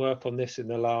done some work on this in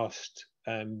the last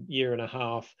year and a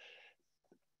half,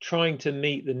 trying to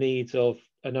meet the needs of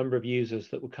a number of users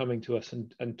that were coming to us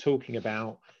and talking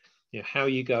about, you know, how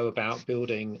you go about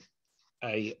building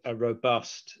a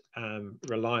robust,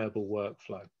 reliable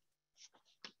workflow.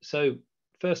 So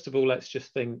first of all, let's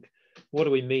just think, what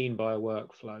do we mean by a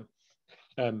workflow?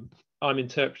 I'm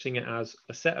interpreting it as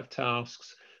a set of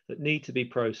tasks that need to be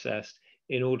processed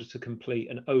in order to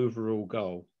complete an overall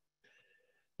goal.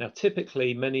 Now,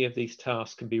 typically, many of these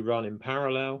tasks can be run in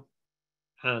parallel,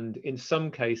 and in some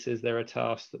cases, there are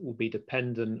tasks that will be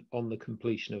dependent on the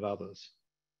completion of others.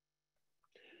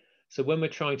 So when we're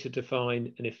trying to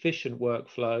define an efficient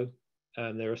workflow,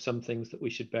 there are some things that we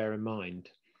should bear in mind.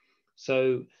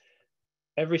 So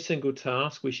every single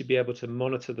task, we should be able to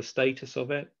monitor the status of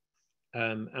it,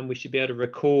 and we should be able to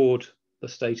record the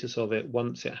status of it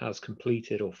once it has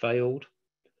completed or failed.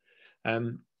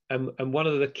 And one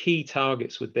of the key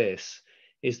targets with this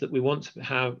is that we want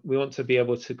to be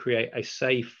able to create a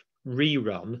safe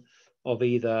rerun of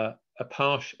either a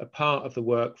part of the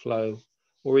workflow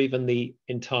or even the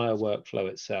entire workflow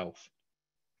itself.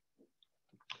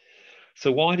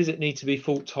 So why does it need to be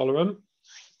fault tolerant?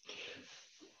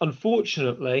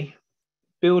 Unfortunately,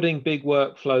 building big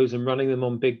workflows and running them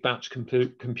on big batch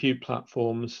compute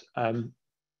platforms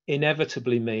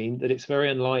inevitably mean that it's very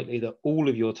unlikely that all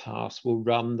of your tasks will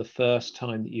run the first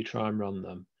time that you try and run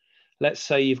them. Let's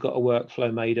say you've got a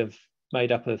workflow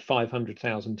made up of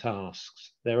 500,000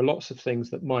 tasks. There are lots of things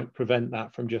that might prevent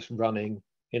that from just running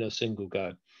in a single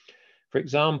go. For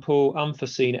example,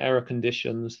 unforeseen error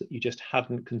conditions that you just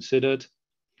hadn't considered.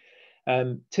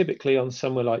 Typically on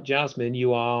somewhere like Jasmine,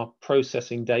 you are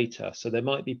processing data. So there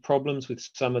might be problems with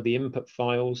some of the input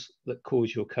files that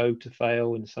cause your code to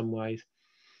fail in some ways.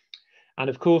 And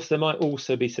of course, there might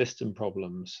also be system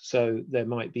problems. So there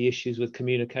might be issues with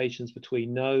communications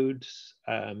between nodes.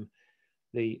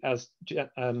 As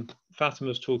Fatima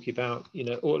was talking about, you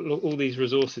know, all these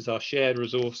resources are shared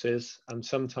resources, and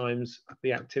sometimes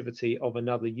the activity of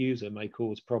another user may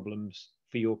cause problems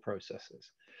for your processes.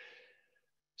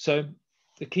 So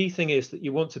the key thing is that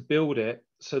you want to build it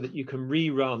so that you can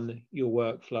rerun your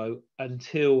workflow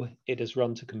until it has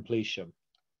run to completion.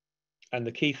 And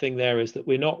the key thing there is that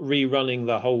we're not rerunning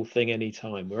the whole thing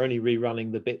anytime. We're only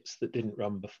rerunning the bits that didn't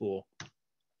run before.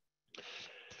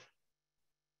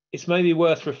 It's maybe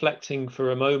worth reflecting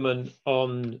for a moment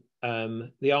on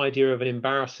the idea of an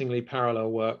embarrassingly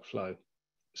parallel workflow.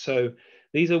 So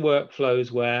these are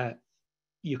workflows where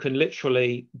you can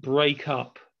literally break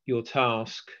up your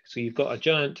task. So you've got a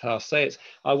giant task, say it's,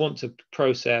 I want to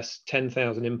process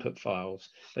 10,000 input files,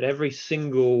 but every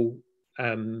single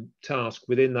task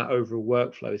within that overall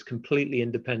workflow is completely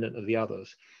independent of the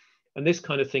others. And this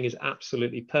kind of thing is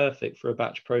absolutely perfect for a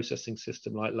batch processing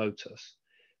system like Lotus,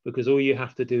 because all you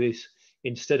have to do is,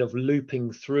 instead of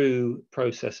looping through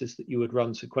processes that you would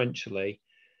run sequentially,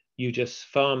 you just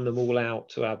farm them all out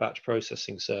to our batch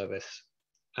processing service,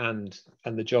 and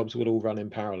the jobs will all run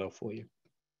in parallel for you.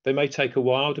 They may take a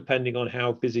while depending on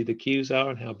how busy the queues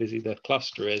are and how busy the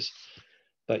cluster is,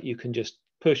 but you can just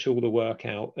push all the work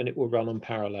out and it will run on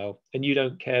parallel, and you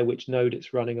don't care which node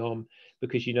it's running on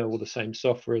because you know all the same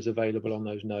software is available on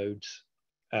those nodes,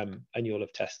 and you'll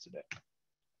have tested it.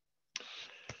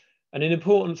 And an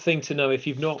important thing to know if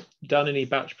you've not done any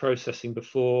batch processing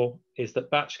before is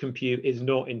that batch compute is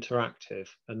not interactive.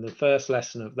 And the first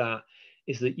lesson of that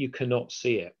is that you cannot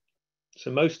see it.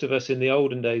 So most of us in the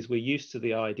olden days, we're used to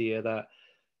the idea that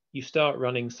you start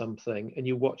running something and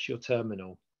you watch your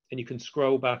terminal and you can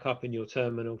scroll back up in your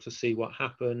terminal to see what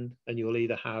happened, and you'll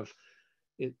either have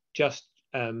just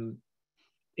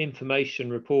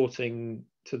information reporting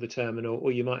to the terminal,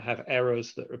 or you might have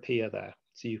errors that appear there.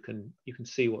 So you can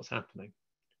see what's happening.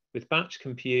 With batch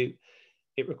compute,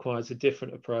 it requires a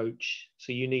different approach.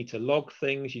 So you need to log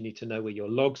things, you need to know where your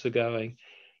logs are going,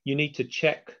 you need to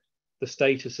check the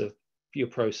status of your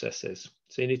processes.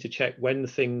 So you need to check when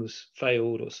things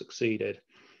failed or succeeded.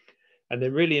 And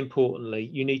then really importantly,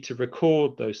 you need to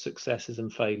record those successes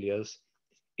and failures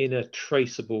in a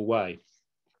traceable way.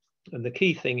 And the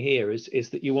key thing here is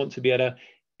that you want to be able to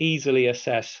easily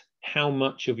assess how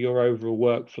much of your overall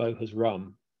workflow has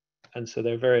run. And so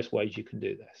there are various ways you can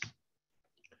do this.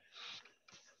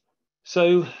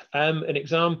 So an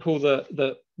example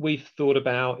that we've thought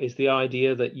about is the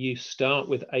idea that you start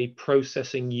with a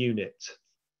processing unit.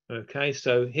 Okay,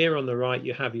 so here on the right,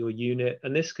 you have your unit,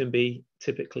 and this can be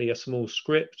typically a small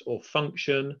script or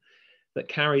function that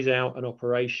carries out an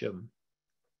operation.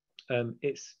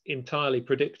 It's entirely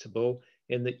predictable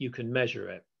in that you can measure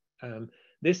it.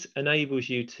 This enables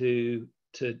you to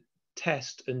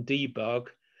test and debug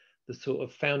the sort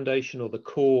of foundation or the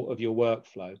core of your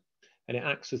workflow, and it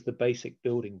acts as the basic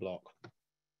building block.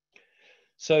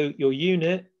 So your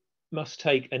unit must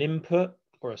take an input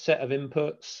or a set of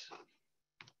inputs,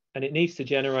 and it needs to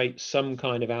generate some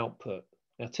kind of output.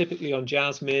 Now, typically on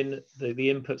Jasmine, the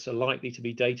inputs are likely to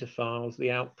be data files, the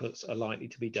outputs are likely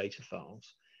to be data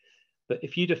files. But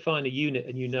if you define a unit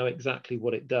and you know exactly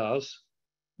what it does,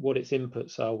 what its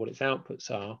inputs are, what its outputs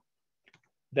are,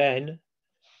 then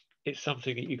it's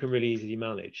something that you can really easily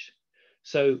manage.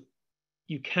 So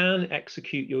you can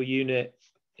execute your unit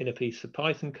in a piece of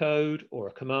Python code or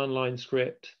a command line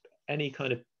script, any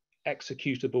kind of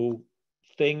executable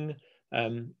thing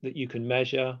that you can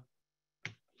measure.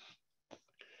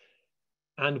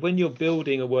 And when you're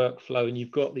building a workflow and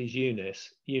you've got these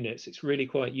units, it's really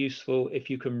quite useful if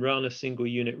you can run a single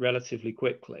unit relatively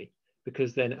quickly,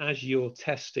 because then as you're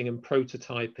testing and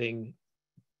prototyping,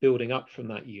 building up from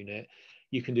that unit,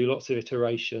 you can do lots of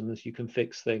iterations, you can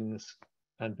fix things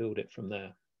and build it from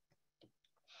there.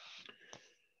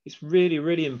 It's really,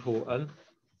 really important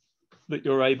that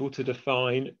you're able to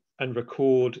define and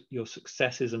record your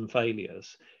successes and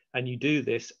failures, and you do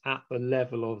this at the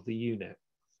level of the unit.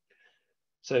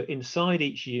 So inside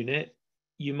each unit,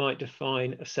 you might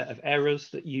define a set of errors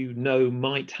that you know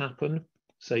might happen.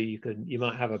 So you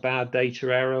might have a bad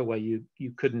data error where you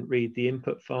couldn't read the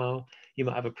input file. You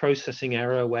might have a processing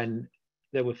error when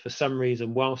there were, for some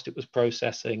reason, whilst it was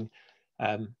processing,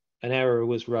 an error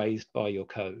was raised by your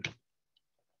code.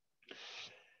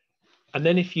 And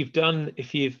then if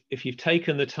you've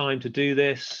taken the time to do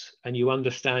this and you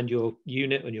understand your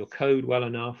unit and your code well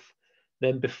enough,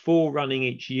 then before running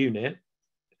each unit,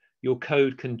 your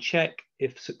code can check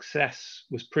if success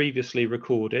was previously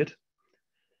recorded.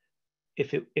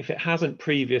 If it hasn't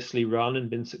previously run and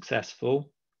been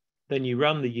successful, then you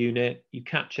run the unit, you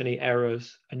catch any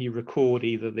errors, and you record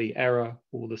either the error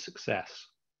or the success.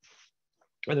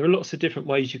 And there are lots of different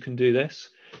ways you can do this.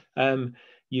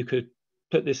 You could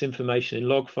put this information in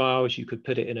log files, you could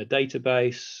put it in a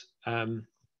database.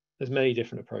 There's many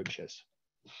different approaches.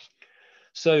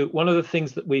 So one of the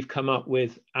things that we've come up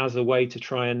with as a way to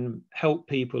try and help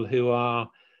people who are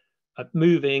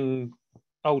moving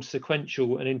old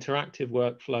sequential and interactive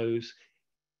workflows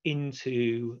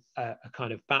into a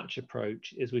kind of batch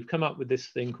approach is we've come up with this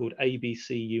thing called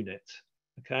ABC Unit,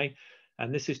 okay?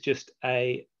 And this is just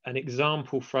an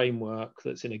example framework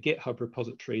that's in a GitHub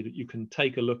repository that you can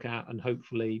take a look at and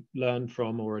hopefully learn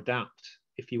from or adapt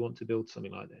if you want to build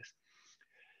something like this.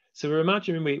 So we're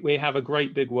imagining we have a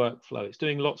great big workflow. It's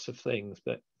doing lots of things,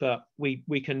 but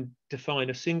we can define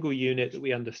a single unit that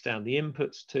we understand the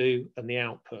inputs to and the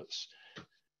outputs.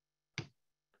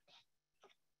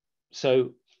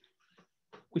 So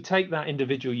we take that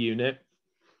individual unit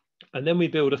and then we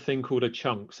build a thing called a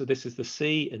chunk. So this is the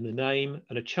C in the name,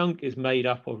 and a chunk is made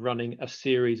up of running a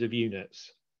series of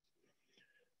units.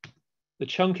 The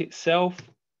chunk itself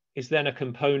is then a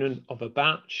component of a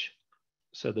batch.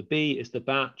 So the B is the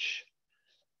batch,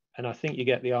 and I think you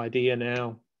get the idea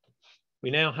now. We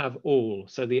now have all,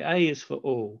 so the A is for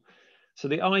all. So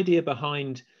the idea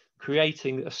behind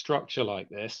creating a structure like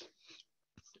this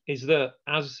is that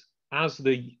as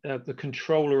the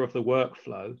controller of the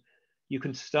workflow, you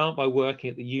can start by working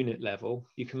at the unit level.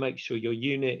 You can make sure your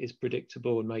unit is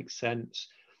predictable and makes sense.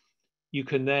 You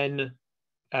can then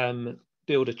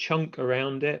build a chunk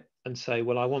around it and say,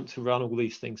 well, I want to run all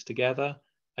these things together,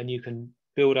 and you can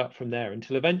build up from there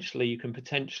until eventually you can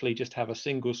potentially just have a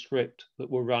single script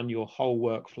that will run your whole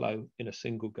workflow in a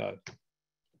single go.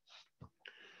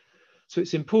 So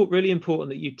it's really important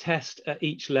that you test at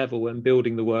each level when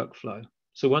building the workflow.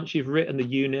 So once you've written the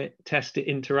unit, test it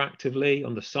interactively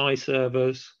on the SI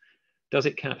servers. Does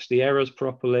it catch the errors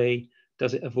properly?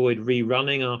 Does it avoid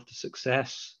rerunning after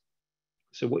success?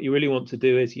 So what you really want to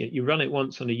do is you run it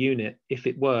once on a unit. If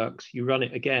it works, you run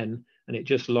it again and it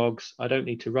just logs, I don't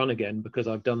need to run again because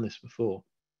I've done this before.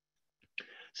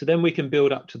 So then we can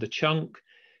build up to the chunk.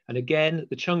 And again,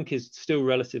 the chunk is still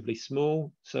relatively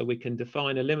small. So we can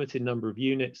define a limited number of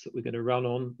units that we're going to run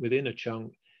on within a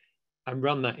chunk and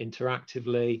run that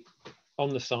interactively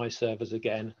on the SI servers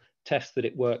again, test that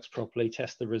it works properly,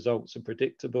 test the results are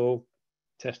predictable,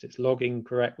 test it's logging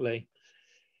correctly.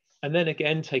 And then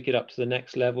again, take it up to the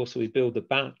next level. So we build the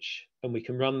batch and we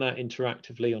can run that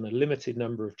interactively on a limited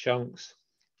number of chunks.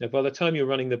 Now, by the time you're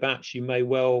running the batch, you may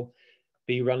well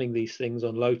be running these things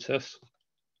on Lotus.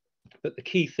 But the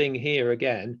key thing here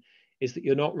again is that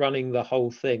you're not running the whole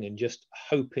thing and just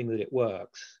hoping that it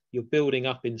works. You're building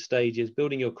up in stages,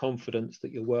 building your confidence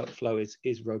that your workflow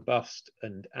is robust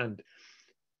and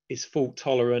is fault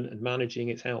tolerant and managing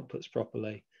its outputs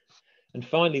properly. And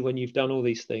finally, when you've done all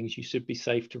these things, you should be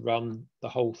safe to run the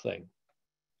whole thing.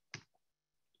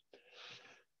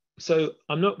 So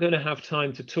I'm not going to have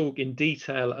time to talk in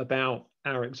detail about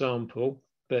our example,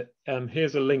 but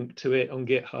here's a link to it on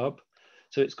GitHub.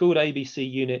 So it's called ABC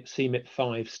Unit CMIP5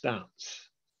 Stats.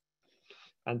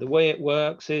 And the way it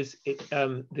works is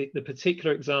the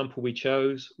particular example we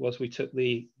chose was we took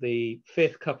the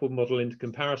fifth coupled model into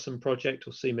comparison project,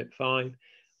 or CMIP5,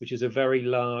 which is a very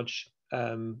large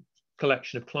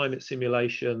collection of climate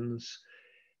simulations.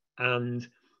 And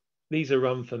these are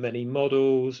run for many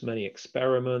models, many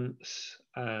experiments,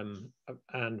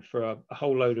 and for a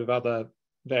whole load of other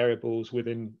variables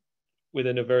within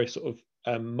a very sort of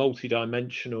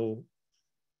multi-dimensional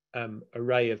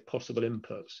array of possible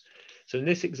inputs. So in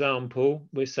this example,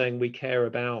 we're saying we care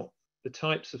about the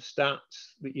types of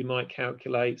stats that you might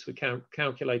calculate. So we're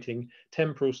calculating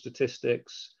temporal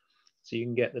statistics, so you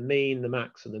can get the mean, the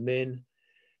max, and the min.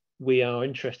 We are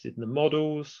interested in the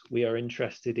models. We are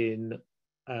interested in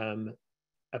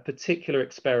a particular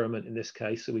experiment in this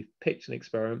case. So we've picked an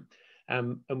experiment,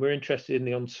 and we're interested in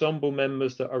the ensemble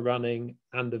members that are running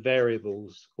and the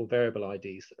variables or variable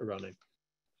IDs that are running.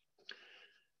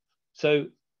 So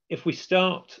if we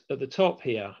start at the top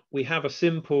here, we have a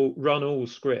simple run all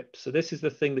script. So this is the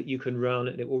thing that you can run,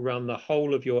 and it will run the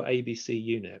whole of your ABC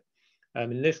unit.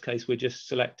 In this case, we're just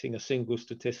selecting a single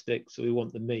statistic. So we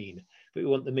want the mean, but we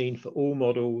want the mean for all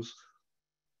models,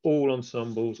 all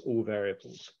ensembles, all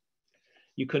variables.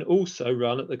 You can also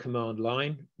run at the command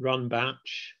line, run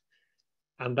batch,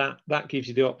 and that gives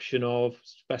you the option of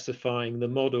specifying the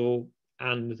model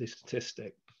and the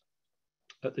statistic.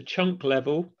 At the chunk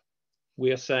level,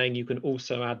 we are saying you can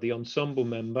also add the ensemble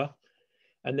member.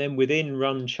 And then within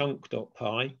run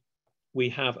chunk.py, we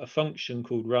have a function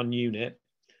called run unit,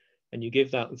 and you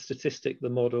give that the statistic, the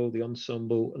model, the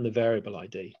ensemble, and the variable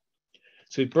ID.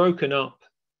 So we've broken up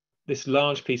this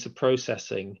large piece of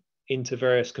processing into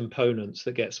various components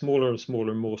that get smaller and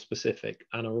smaller and more specific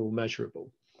and are all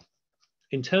measurable.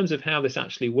 In terms of how this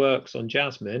actually works on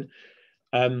Jasmine,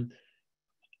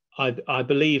 I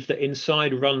believe that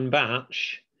inside run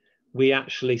batch, we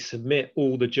actually submit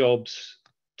all the jobs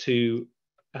to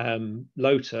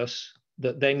Lotus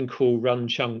that then call run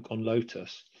chunk on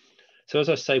Lotus. So as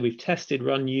I say, we've tested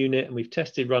run unit and we've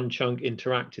tested run chunk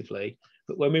interactively,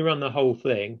 but when we run the whole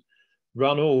thing,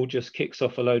 run all just kicks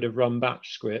off a load of run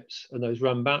batch scripts, and those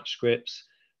run batch scripts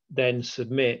then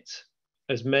submit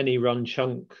as many run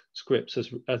chunk scripts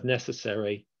as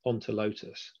necessary onto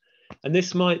Lotus. And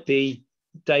this might be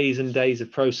days and days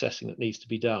of processing that needs to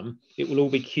be done. It will all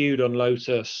be queued on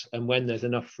Lotus, and when there's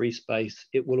enough free space,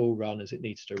 it will all run as it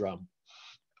needs to run.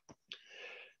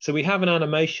 So we have an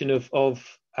animation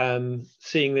of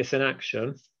seeing this in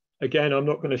action. Again, I'm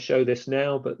not going to show this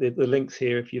now, but the link's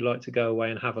here if you'd like to go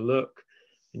away and have a look,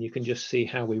 and you can just see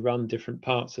how we run different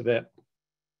parts of it.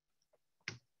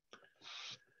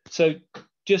 So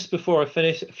just before I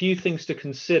finish, a few things to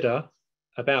consider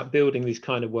about building these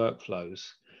kind of workflows.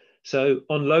 So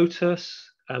on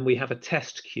Lotus, we have a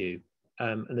test queue,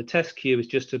 and the test queue is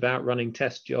just about running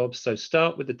test jobs. So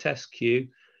start with the test queue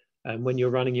when you're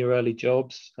running your early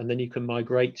jobs, and then you can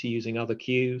migrate to using other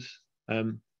queues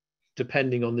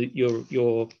depending on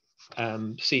your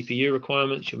CPU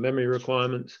requirements, your memory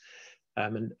requirements,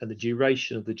 and the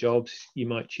duration of the jobs, you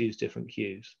might choose different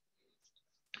queues.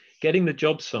 Getting the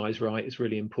job size right is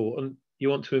really important. You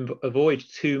want to avoid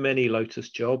too many Lotus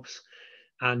jobs,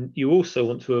 and you also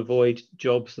want to avoid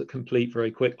jobs that complete very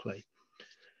quickly.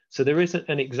 So there isn't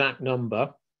an exact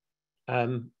number,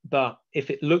 but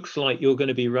if it looks like you're going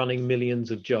to be running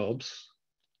millions of jobs,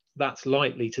 that's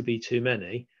likely to be too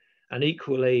many. And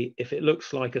equally, if it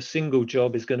looks like a single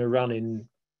job is going to run in,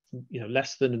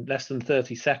 less than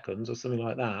 30 seconds or something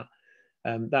like that,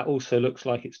 that also looks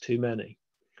like it's too many.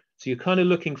 So you're kind of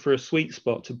looking for a sweet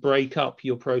spot to break up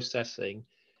your processing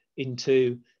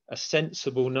into a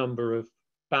sensible number of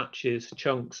batches,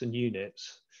 chunks, and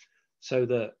units, so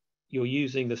that you're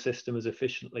using the system as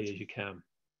efficiently as you can.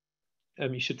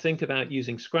 You should think about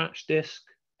using scratch disk,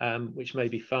 which may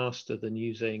be faster than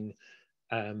using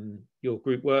your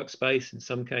group workspace in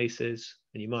some cases,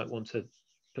 and you might want to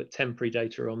put temporary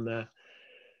data on there.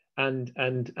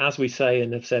 And as we say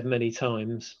and have said many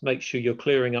times, make sure you're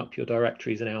clearing up your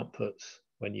directories and outputs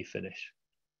when you finish.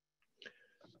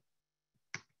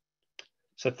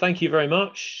 So thank you very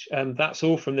much. That's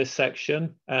all from this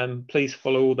section. Please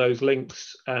follow all those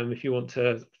links if you want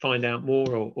to find out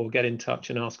more or get in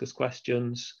touch and ask us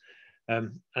questions.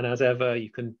 And as ever, you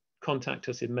can contact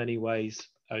us in many ways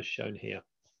as shown here.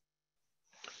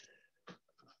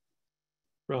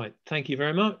 Right, thank you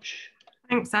very much.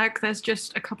 Thanks, Zach. There's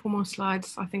just a couple more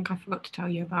slides I think I forgot to tell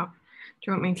you about. Do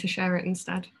you want me to share it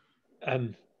instead?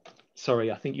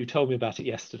 Sorry, I think you told me about it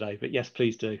yesterday, but yes,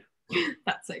 please do.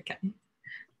 That's okay.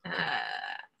 Hang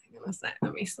on a sec,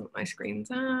 let me sort my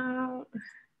screens out.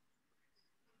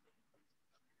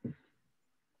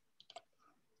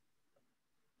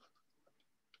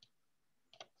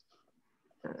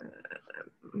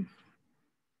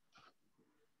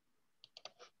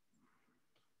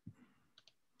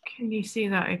 Can you see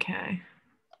that okay?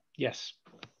 Yes.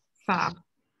 Fab.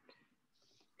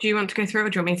 Do you want to go through it, or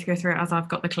do you want me to go through it as I've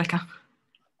got the clicker?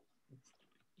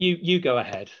 You go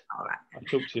ahead. All right. I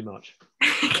talk too much.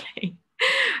 Okay.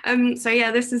 So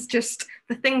yeah, this is just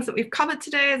the things that we've covered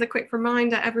today as a quick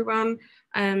reminder, everyone.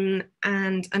 And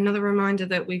another reminder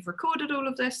that we've recorded all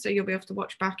of this, so you'll be able to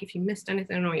watch back if you missed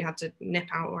anything or you had to nip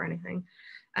out or anything.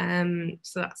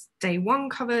 So that's day one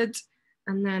covered.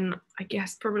 And then I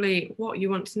guess probably what you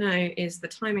want to know is the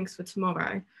timings for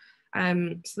tomorrow.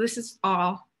 So this is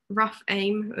our rough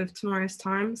aim of tomorrow's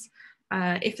times.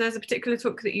 If there's a particular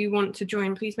talk that you want to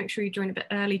join, please make sure you join a bit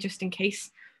early, just in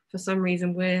case for some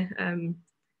reason we're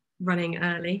running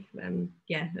early. Then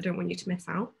yeah, I don't want you to miss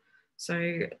out.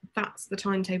 So that's the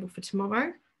timetable for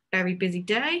tomorrow. Very busy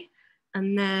day.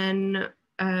 And then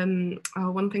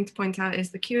one thing to point out is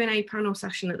the Q&A panel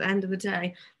session at the end of the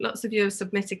day. Lots of you have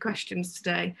submitted questions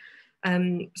today.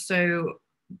 So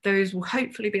those will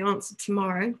hopefully be answered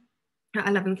tomorrow at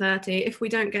 11:30. If we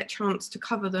don't get a chance to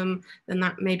cover them, then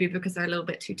that may be because they're a little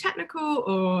bit too technical,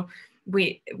 or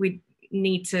we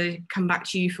need to come back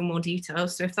to you for more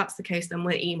details. So if that's the case, then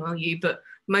we'll email you, but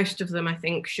most of them I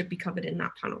think should be covered in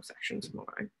that panel session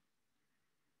tomorrow.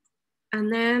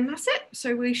 And then that's it.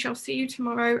 So we shall see you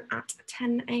tomorrow at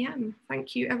 10 AM.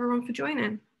 Thank you everyone for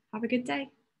joining. Have a good day.